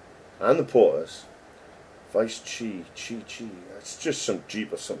 And the porters. Vice Chi. That's just some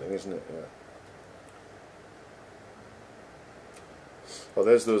Jeep or something, isn't it? Yeah. Oh,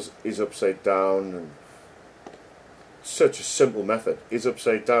 there's those is upside down. And such a simple method. Is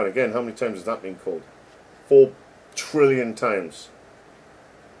upside down. Again, how many times has that been called? 4 trillion times.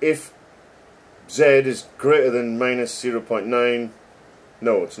 If Z is greater than minus 0.9,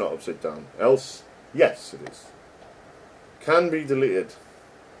 no, it's not upside down. Else, yes, it is. Can be deleted.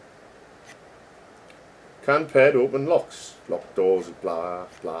 Can paired open locks. Lock doors, blah,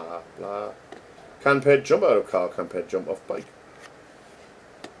 blah, blah. Can paired jump out of car, can paired jump off bike.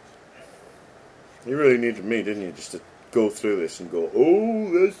 You really needed me, didn't you, just to go through this and go,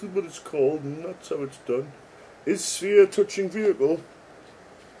 oh, that's what it's called, and that's how it's done. Is sphere touching vehicle?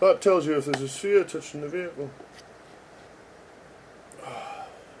 That tells you if there's a sphere touching the vehicle.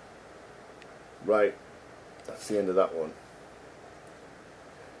 Right, that's the end of that one.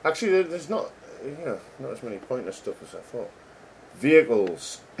 Actually, there's not as many pointless stuff as I thought.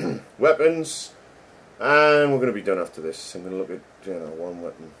 Vehicles, weapons, and we're going to be done after this. I'm going to look at one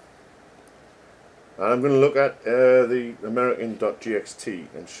weapon. And I'm going to look at the American.gxt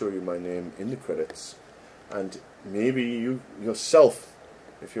and show you my name in the credits. And maybe you yourself,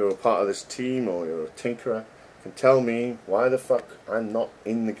 if you're a part of this team or you're a tinkerer, can tell me why the fuck I'm not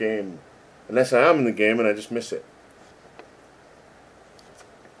in the game. Unless I am in the game and I just miss it.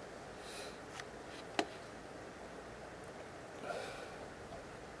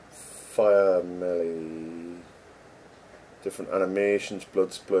 Fire melee. Different animations,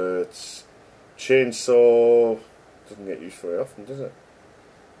 blood splurts. Chainsaw. Doesn't get used very often, does it?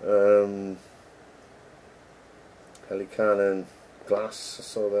 Heli cannon. Glass, I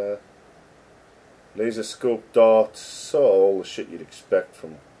saw there. Laser scope dart. So all the shit you'd expect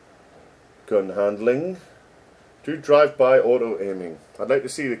from gun handling. Do drive-by auto aiming. I'd like to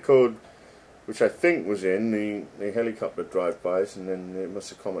see the code, which I think was in the helicopter drive-bys, and then they must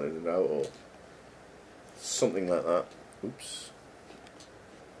have commented it out or something like that. Oops.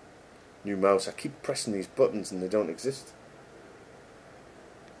 New mouse. I keep pressing these buttons and they don't exist.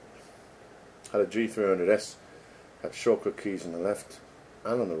 Had a G300S. Had shortcut keys on the left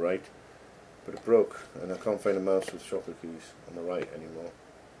and on the right, but it broke and I can't find a mouse with shortcut keys on the right anymore.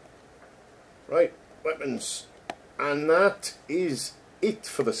 Right, weapons. And that is it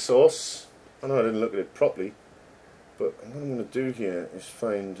for the source. I know I didn't look at it properly, But what I'm going to do here is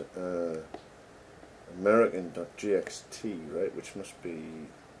find American.gxt, right, which must be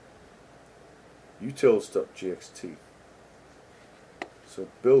utils.gxt. So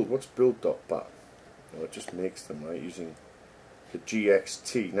build, what's build.bat? Well, it just makes them, right, using the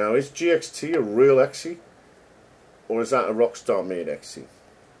GXT. Now, is GXT a real exe, or is that a Rockstar made exe?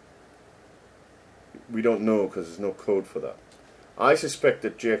 We don't know because there's no code for that. I suspect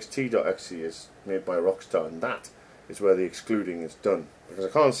that GXT.exe is made by Rockstar, and that is where the excluding is done, because I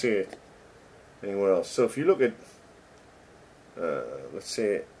can't see it anywhere else. So if you look at, let's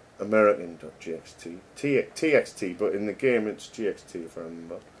say, American.gxt, TXT, but in the game it's GXT if I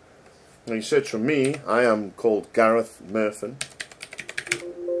remember. Now you search for me, I am called Gareth Murphin.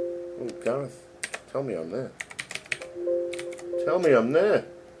 Oh, Gareth, tell me I'm there. Tell me I'm there.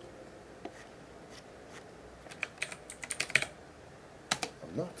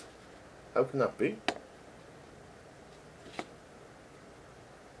 I'm not. How can that be?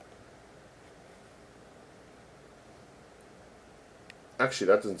 Actually,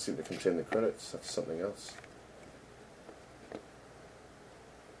 that doesn't seem to contain the credits. That's something else.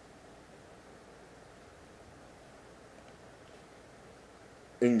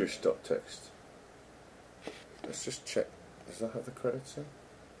 English.txt. Let's just check. Does that have the credits in?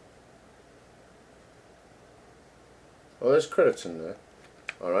 Oh, there's credits in there.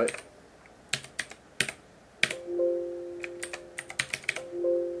 Alright.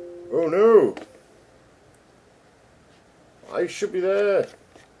 Oh no! I should be there.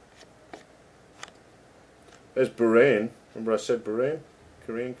 There's Bahrain. Remember I said Bahrain?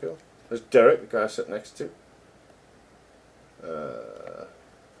 Korean kill. There's Derek, the guy I sat next to.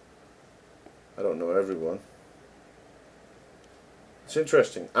 I don't know everyone. It's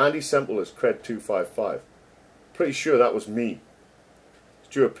interesting. Andy Semple is Cred 255. Pretty sure that was me.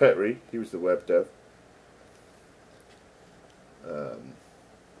 Stuart Petrie, he was the web dev.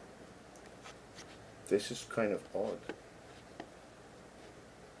 This is kind of odd.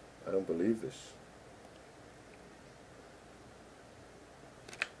 I don't believe this.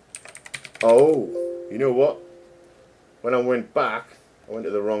 Oh, you know what? When I went back, I went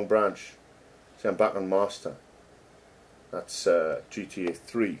to the wrong branch. See, I'm back on master. That's GTA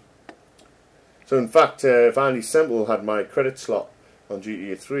 3. So in fact, if Andy Semple had my credit slot on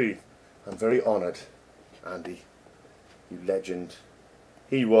GTA 3, I'm very honoured. Andy, you legend.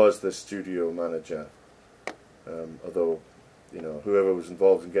 He was the studio manager. Although, you know, whoever was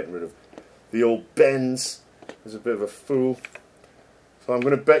involved in getting rid of the old Benz is a bit of a fool. So I'm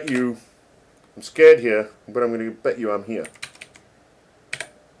going to bet you, I'm scared here, but I'm going to bet you I'm here.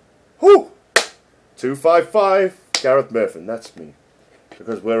 Whoo! 255, Gareth Murphin, that's me.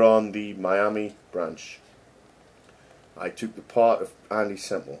 Because we're on the Miami branch. I took the part of Andy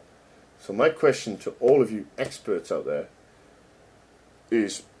Semple. So my question to all of you experts out there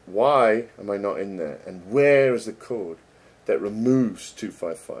is, why am I not in there? And where is the code that removes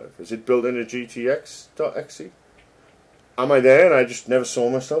 255? Is it built into GTX.exe? Am I there and I just never saw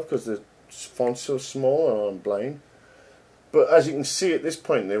myself because the font's so small or I'm blind? But as you can see at this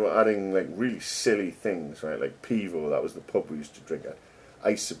point, they were adding like really silly things, right? Like Pivo, that was the pub we used to drink at.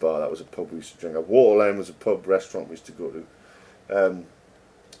 Isobar, that was a pub we used to drink at. Waterline was a pub restaurant we used to go to.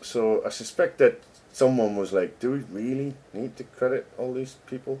 So I suspect that someone was like, do we really need to credit all these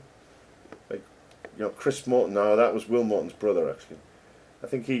people? Like, you know, Chris Morton, no, that was Will Morton's brother actually. I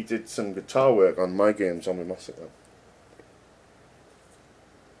think he did some guitar work on my game, Zombie Massacre.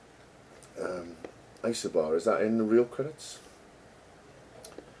 Isobar, is that in the real credits?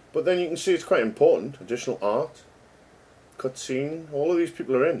 But then you can see it's quite important. Additional art, cutscene, all of these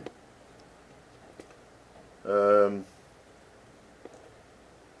people are in.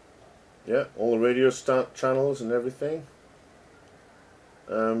 Yeah, all the radio start channels and everything.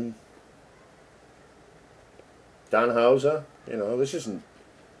 Dan Hauser, you know, this isn't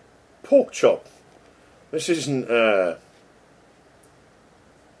pork chop. This isn't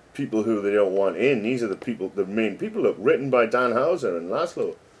people who they don't want in. These are the people, the main people. Look, written by Dan Hauser and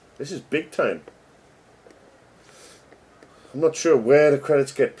Laszlo. This is big time. I'm not sure where the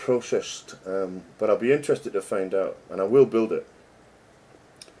credits get processed, but I'll be interested to find out, and I will build it.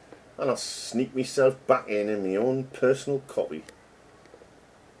 And I'll sneak myself back in my own personal copy.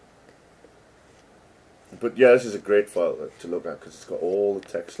 But yeah, this is a great file to look at because it's got all the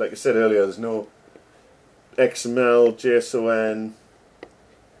text. Like I said earlier, there's no XML, JSON.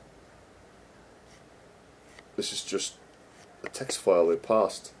 This is just a text file they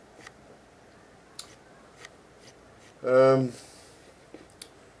passed. I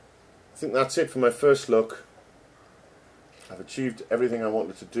think that's it for my first look. I've achieved everything I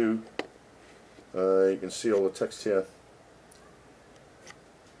wanted to do. You can see all the text here.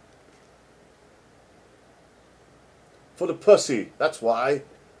 For the pussy, that's why.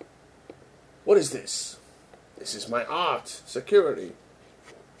 What is this? This is my art. Security.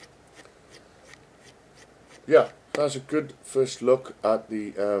 Yeah, that's a good first look at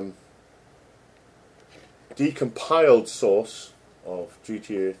the decompiled source of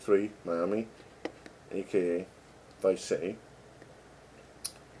GTA 3 Miami, aka Vice City.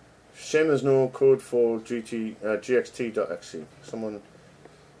 Shame there's no code for gxt.exe. Someone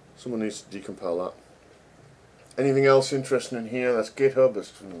needs to decompile that. Anything else interesting in here? That's GitHub.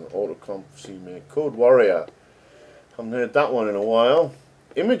 That's autocomp CMake. Code Warrior. Haven't heard that one in a while.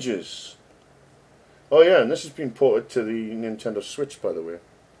 Images. Oh yeah, and this has been ported to the Nintendo Switch, by the way.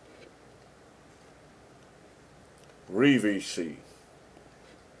 reVC.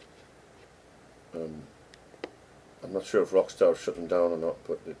 I'm not sure if Rockstar shut them down or not,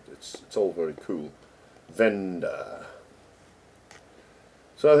 but it's all very cool. Vendor.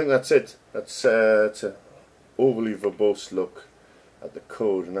 So I think that's it. That's it's an overly verbose look at the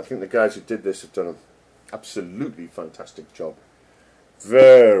code, and I think the guys who did this have done an absolutely fantastic job.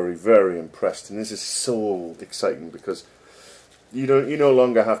 Very, very impressed, and this is so exciting because you no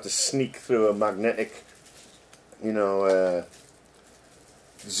longer have to sneak through a magnetic,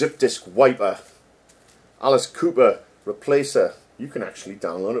 zip disk wiper, Alice Cooper replacer. You can actually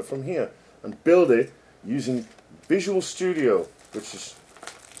download it from here and build it using Visual Studio, which is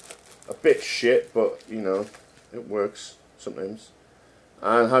a bit shit, but it works sometimes,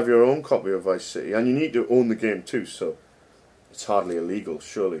 and have your own copy of Vice City. And you need to own the game too, so it's hardly illegal,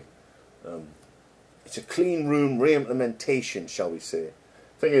 surely. It's a clean room re-implementation, shall we say.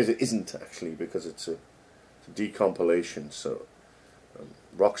 Thing is, it isn't actually, because it's a decompilation, so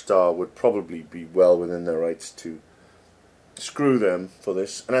Rockstar would probably be well within their rights to screw them for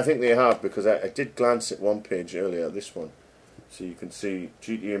this, and I think they have, because I did glance at one page earlier, this one, so you can see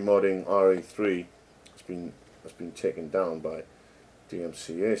GTA modding RA3 has been taken down by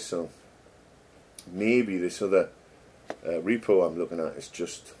DMCA, so maybe this other repo I'm looking at is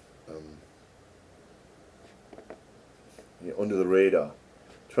just under the radar.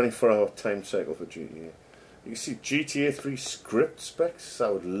 24-hour time cycle for GTA. You can see GTA 3 script specs. I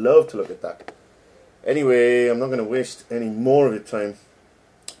would love to look at that. Anyway, I'm not going to waste any more of your time.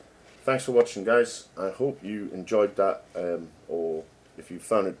 Thanks for watching, guys. I hope you enjoyed that, or if you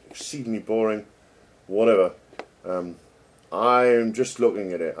found it exceedingly boring, whatever. I am just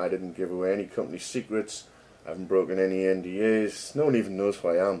looking at it. I didn't give away any company secrets. I haven't broken any NDAs. No one even knows who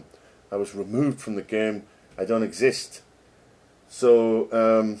I am. I was removed from the game. I don't exist. So,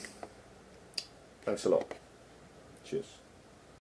 thanks a lot. Cheers.